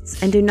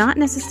guests and do not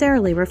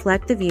necessarily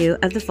reflect the view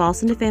of the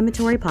False and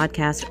Defamatory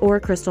podcast or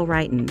Crystal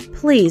Wrighton.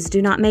 Please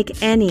do not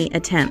make any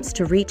attempts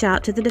to reach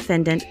out to the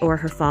defendant or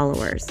her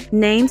followers.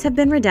 Names have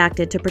been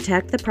redacted to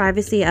protect the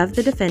privacy of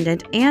the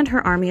defendant and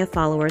her army of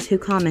followers who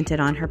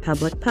commented on her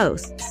public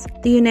posts.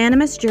 The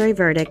unanimous jury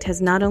verdict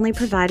has not only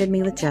provided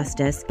me with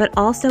justice, but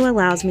also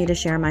allows me to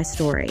share my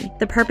story.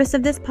 The purpose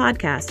of this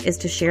podcast is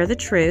to share the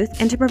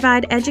truth and to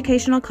provide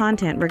educational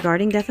content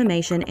regarding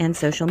defamation and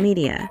social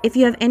media. If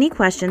you have any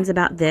questions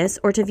about this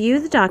or to view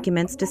the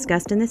documents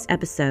discussed in this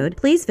episode,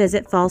 please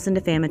visit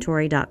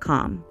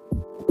falseanddefamatory.com.